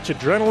 Packing as much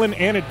adrenaline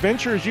and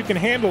adventure as you can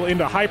handle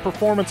into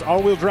high-performance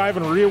all-wheel drive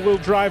and rear-wheel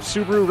drive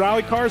Subaru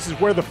rally cars is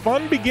where the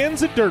fun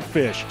begins at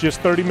Dirtfish. Just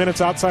 30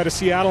 minutes outside of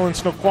Seattle in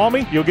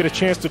Snoqualmie, you'll get a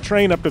chance to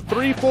train up to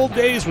 3 full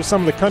days with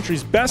some of the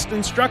country's best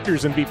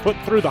instructors and be put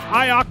through the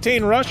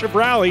high-octane rush of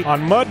rally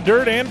on mud,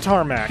 dirt, and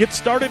tarmac. Get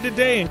started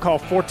today and call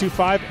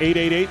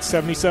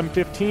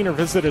 425-888-7715 or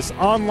visit us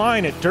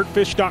online at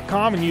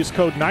dirtfish.com and use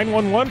code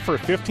 911 for a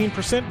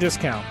 15%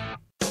 discount.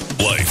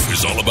 Life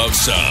is all about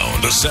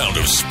sound, the sound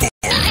of sports,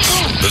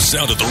 the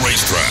sound at the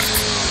racetrack,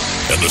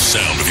 and the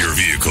sound of your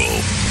vehicle.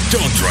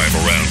 Don't drive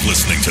around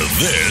listening to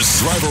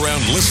this. Drive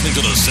around listening to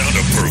the sound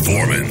of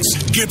performance.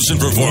 Gibson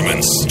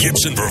Performance.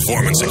 Gibson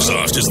Performance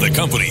Exhaust is the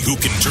company who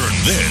can turn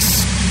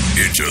this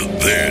into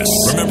this.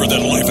 Remember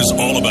that life is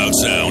all about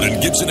sound,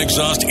 and Gibson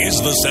Exhaust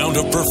is the sound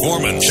of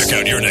performance. Check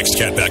out your next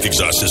catback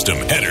exhaust system,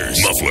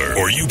 headers, muffler,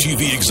 or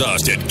UTV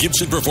exhaust at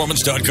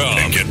GibsonPerformance.com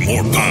and get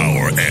more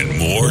power and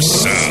more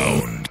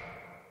sound.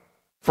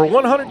 For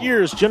 100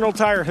 years, General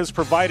Tire has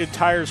provided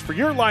tires for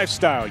your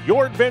lifestyle,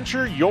 your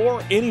adventure,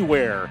 your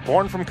anywhere.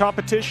 Born from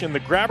competition, the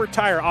Grabber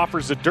tire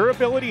offers the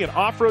durability and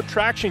off-road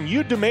traction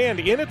you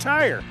demand in a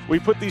tire. We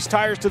put these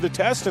tires to the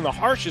test in the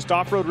harshest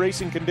off-road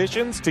racing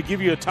conditions to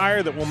give you a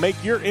tire that will make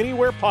your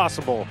anywhere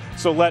possible.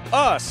 So let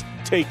us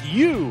take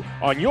you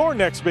on your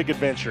next big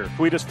adventure.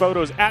 Tweet us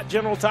photos at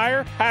General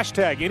Tire,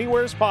 hashtag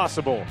anywhere is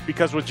possible.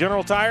 Because with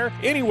General Tire,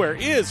 anywhere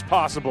is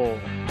possible.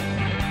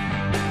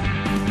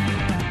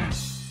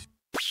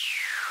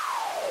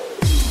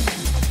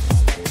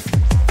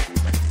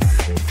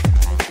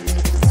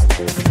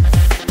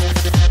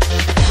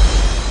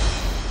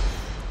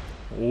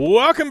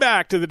 Welcome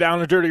back to the Down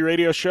and Dirty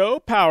Radio Show,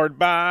 powered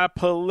by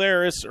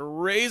Polaris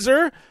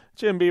Razor.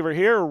 Jim Beaver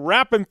here,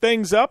 wrapping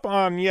things up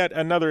on yet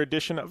another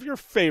edition of your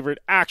favorite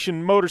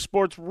action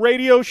motorsports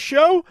radio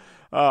show.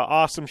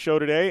 Awesome show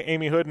today.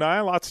 Amy Hood and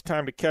I, lots of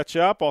time to catch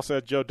up. Also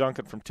had Joe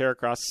Duncan from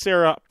Terracross,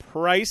 Sara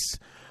Price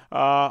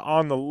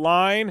on the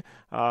line,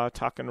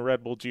 talking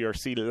Red Bull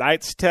GRC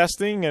lights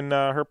testing and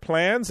her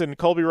plans, and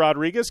Colby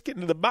Rodriguez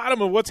getting to the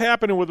bottom of what's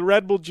happening with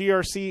Red Bull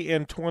GRC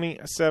in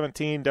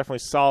 2017. Definitely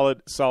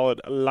solid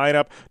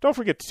lineup. Don't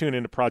forget to tune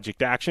into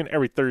Project Action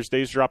every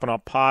Thursday. Is dropping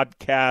on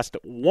Podcast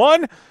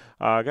 1.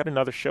 Got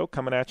another show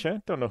coming at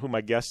you. Don't know who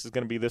my guest is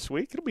going to be this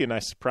week. It'll be a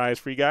nice surprise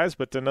for you guys,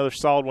 but another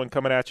solid one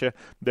coming at you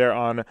there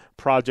on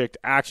Project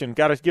Action.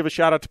 Got to give a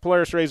shout out to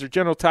Polaris Razor,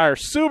 General Tire,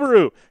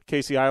 Subaru,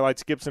 KC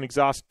Highlights, Gibson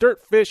Exhaust,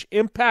 Dirtfish,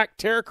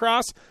 Impact,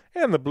 Terracross,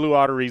 and the Blue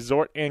Water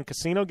Resort and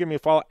Casino. Give me a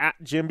follow at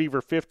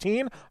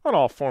JimBeaver15 on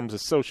all forms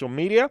of social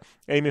media.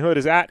 Amy Hood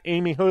is at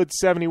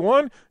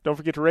AmyHood71. Don't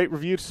forget to rate,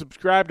 review,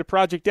 subscribe to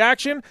Project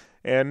Action.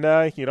 And,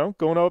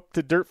 going up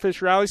to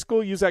Dirtfish Rally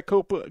School, use that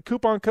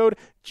coupon code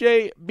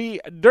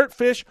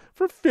JBDirtfish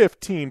for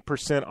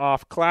 15%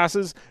 off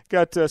classes.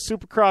 Got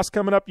Supercross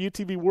coming up,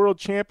 UTV World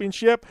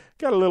Championship.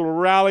 Got a little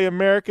Rally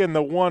America in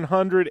the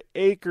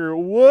 100-acre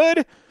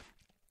wood.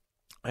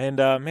 And,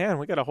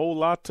 we got a whole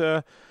lot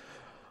of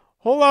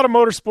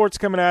motorsports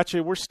coming at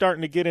you. We're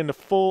starting to get into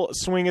full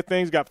swing of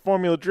things. Got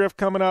Formula Drift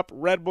coming up.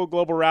 Red Bull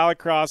Global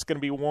Rallycross. Going to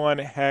be one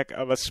heck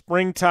of a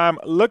springtime.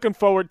 Looking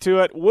forward to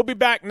it. We'll be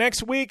back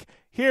next week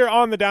here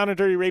on the Down and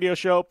Dirty Radio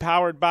Show,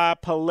 powered by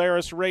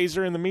Polaris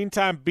Razor. In the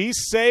meantime, be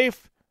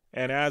safe.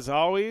 And as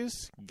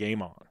always,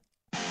 game on.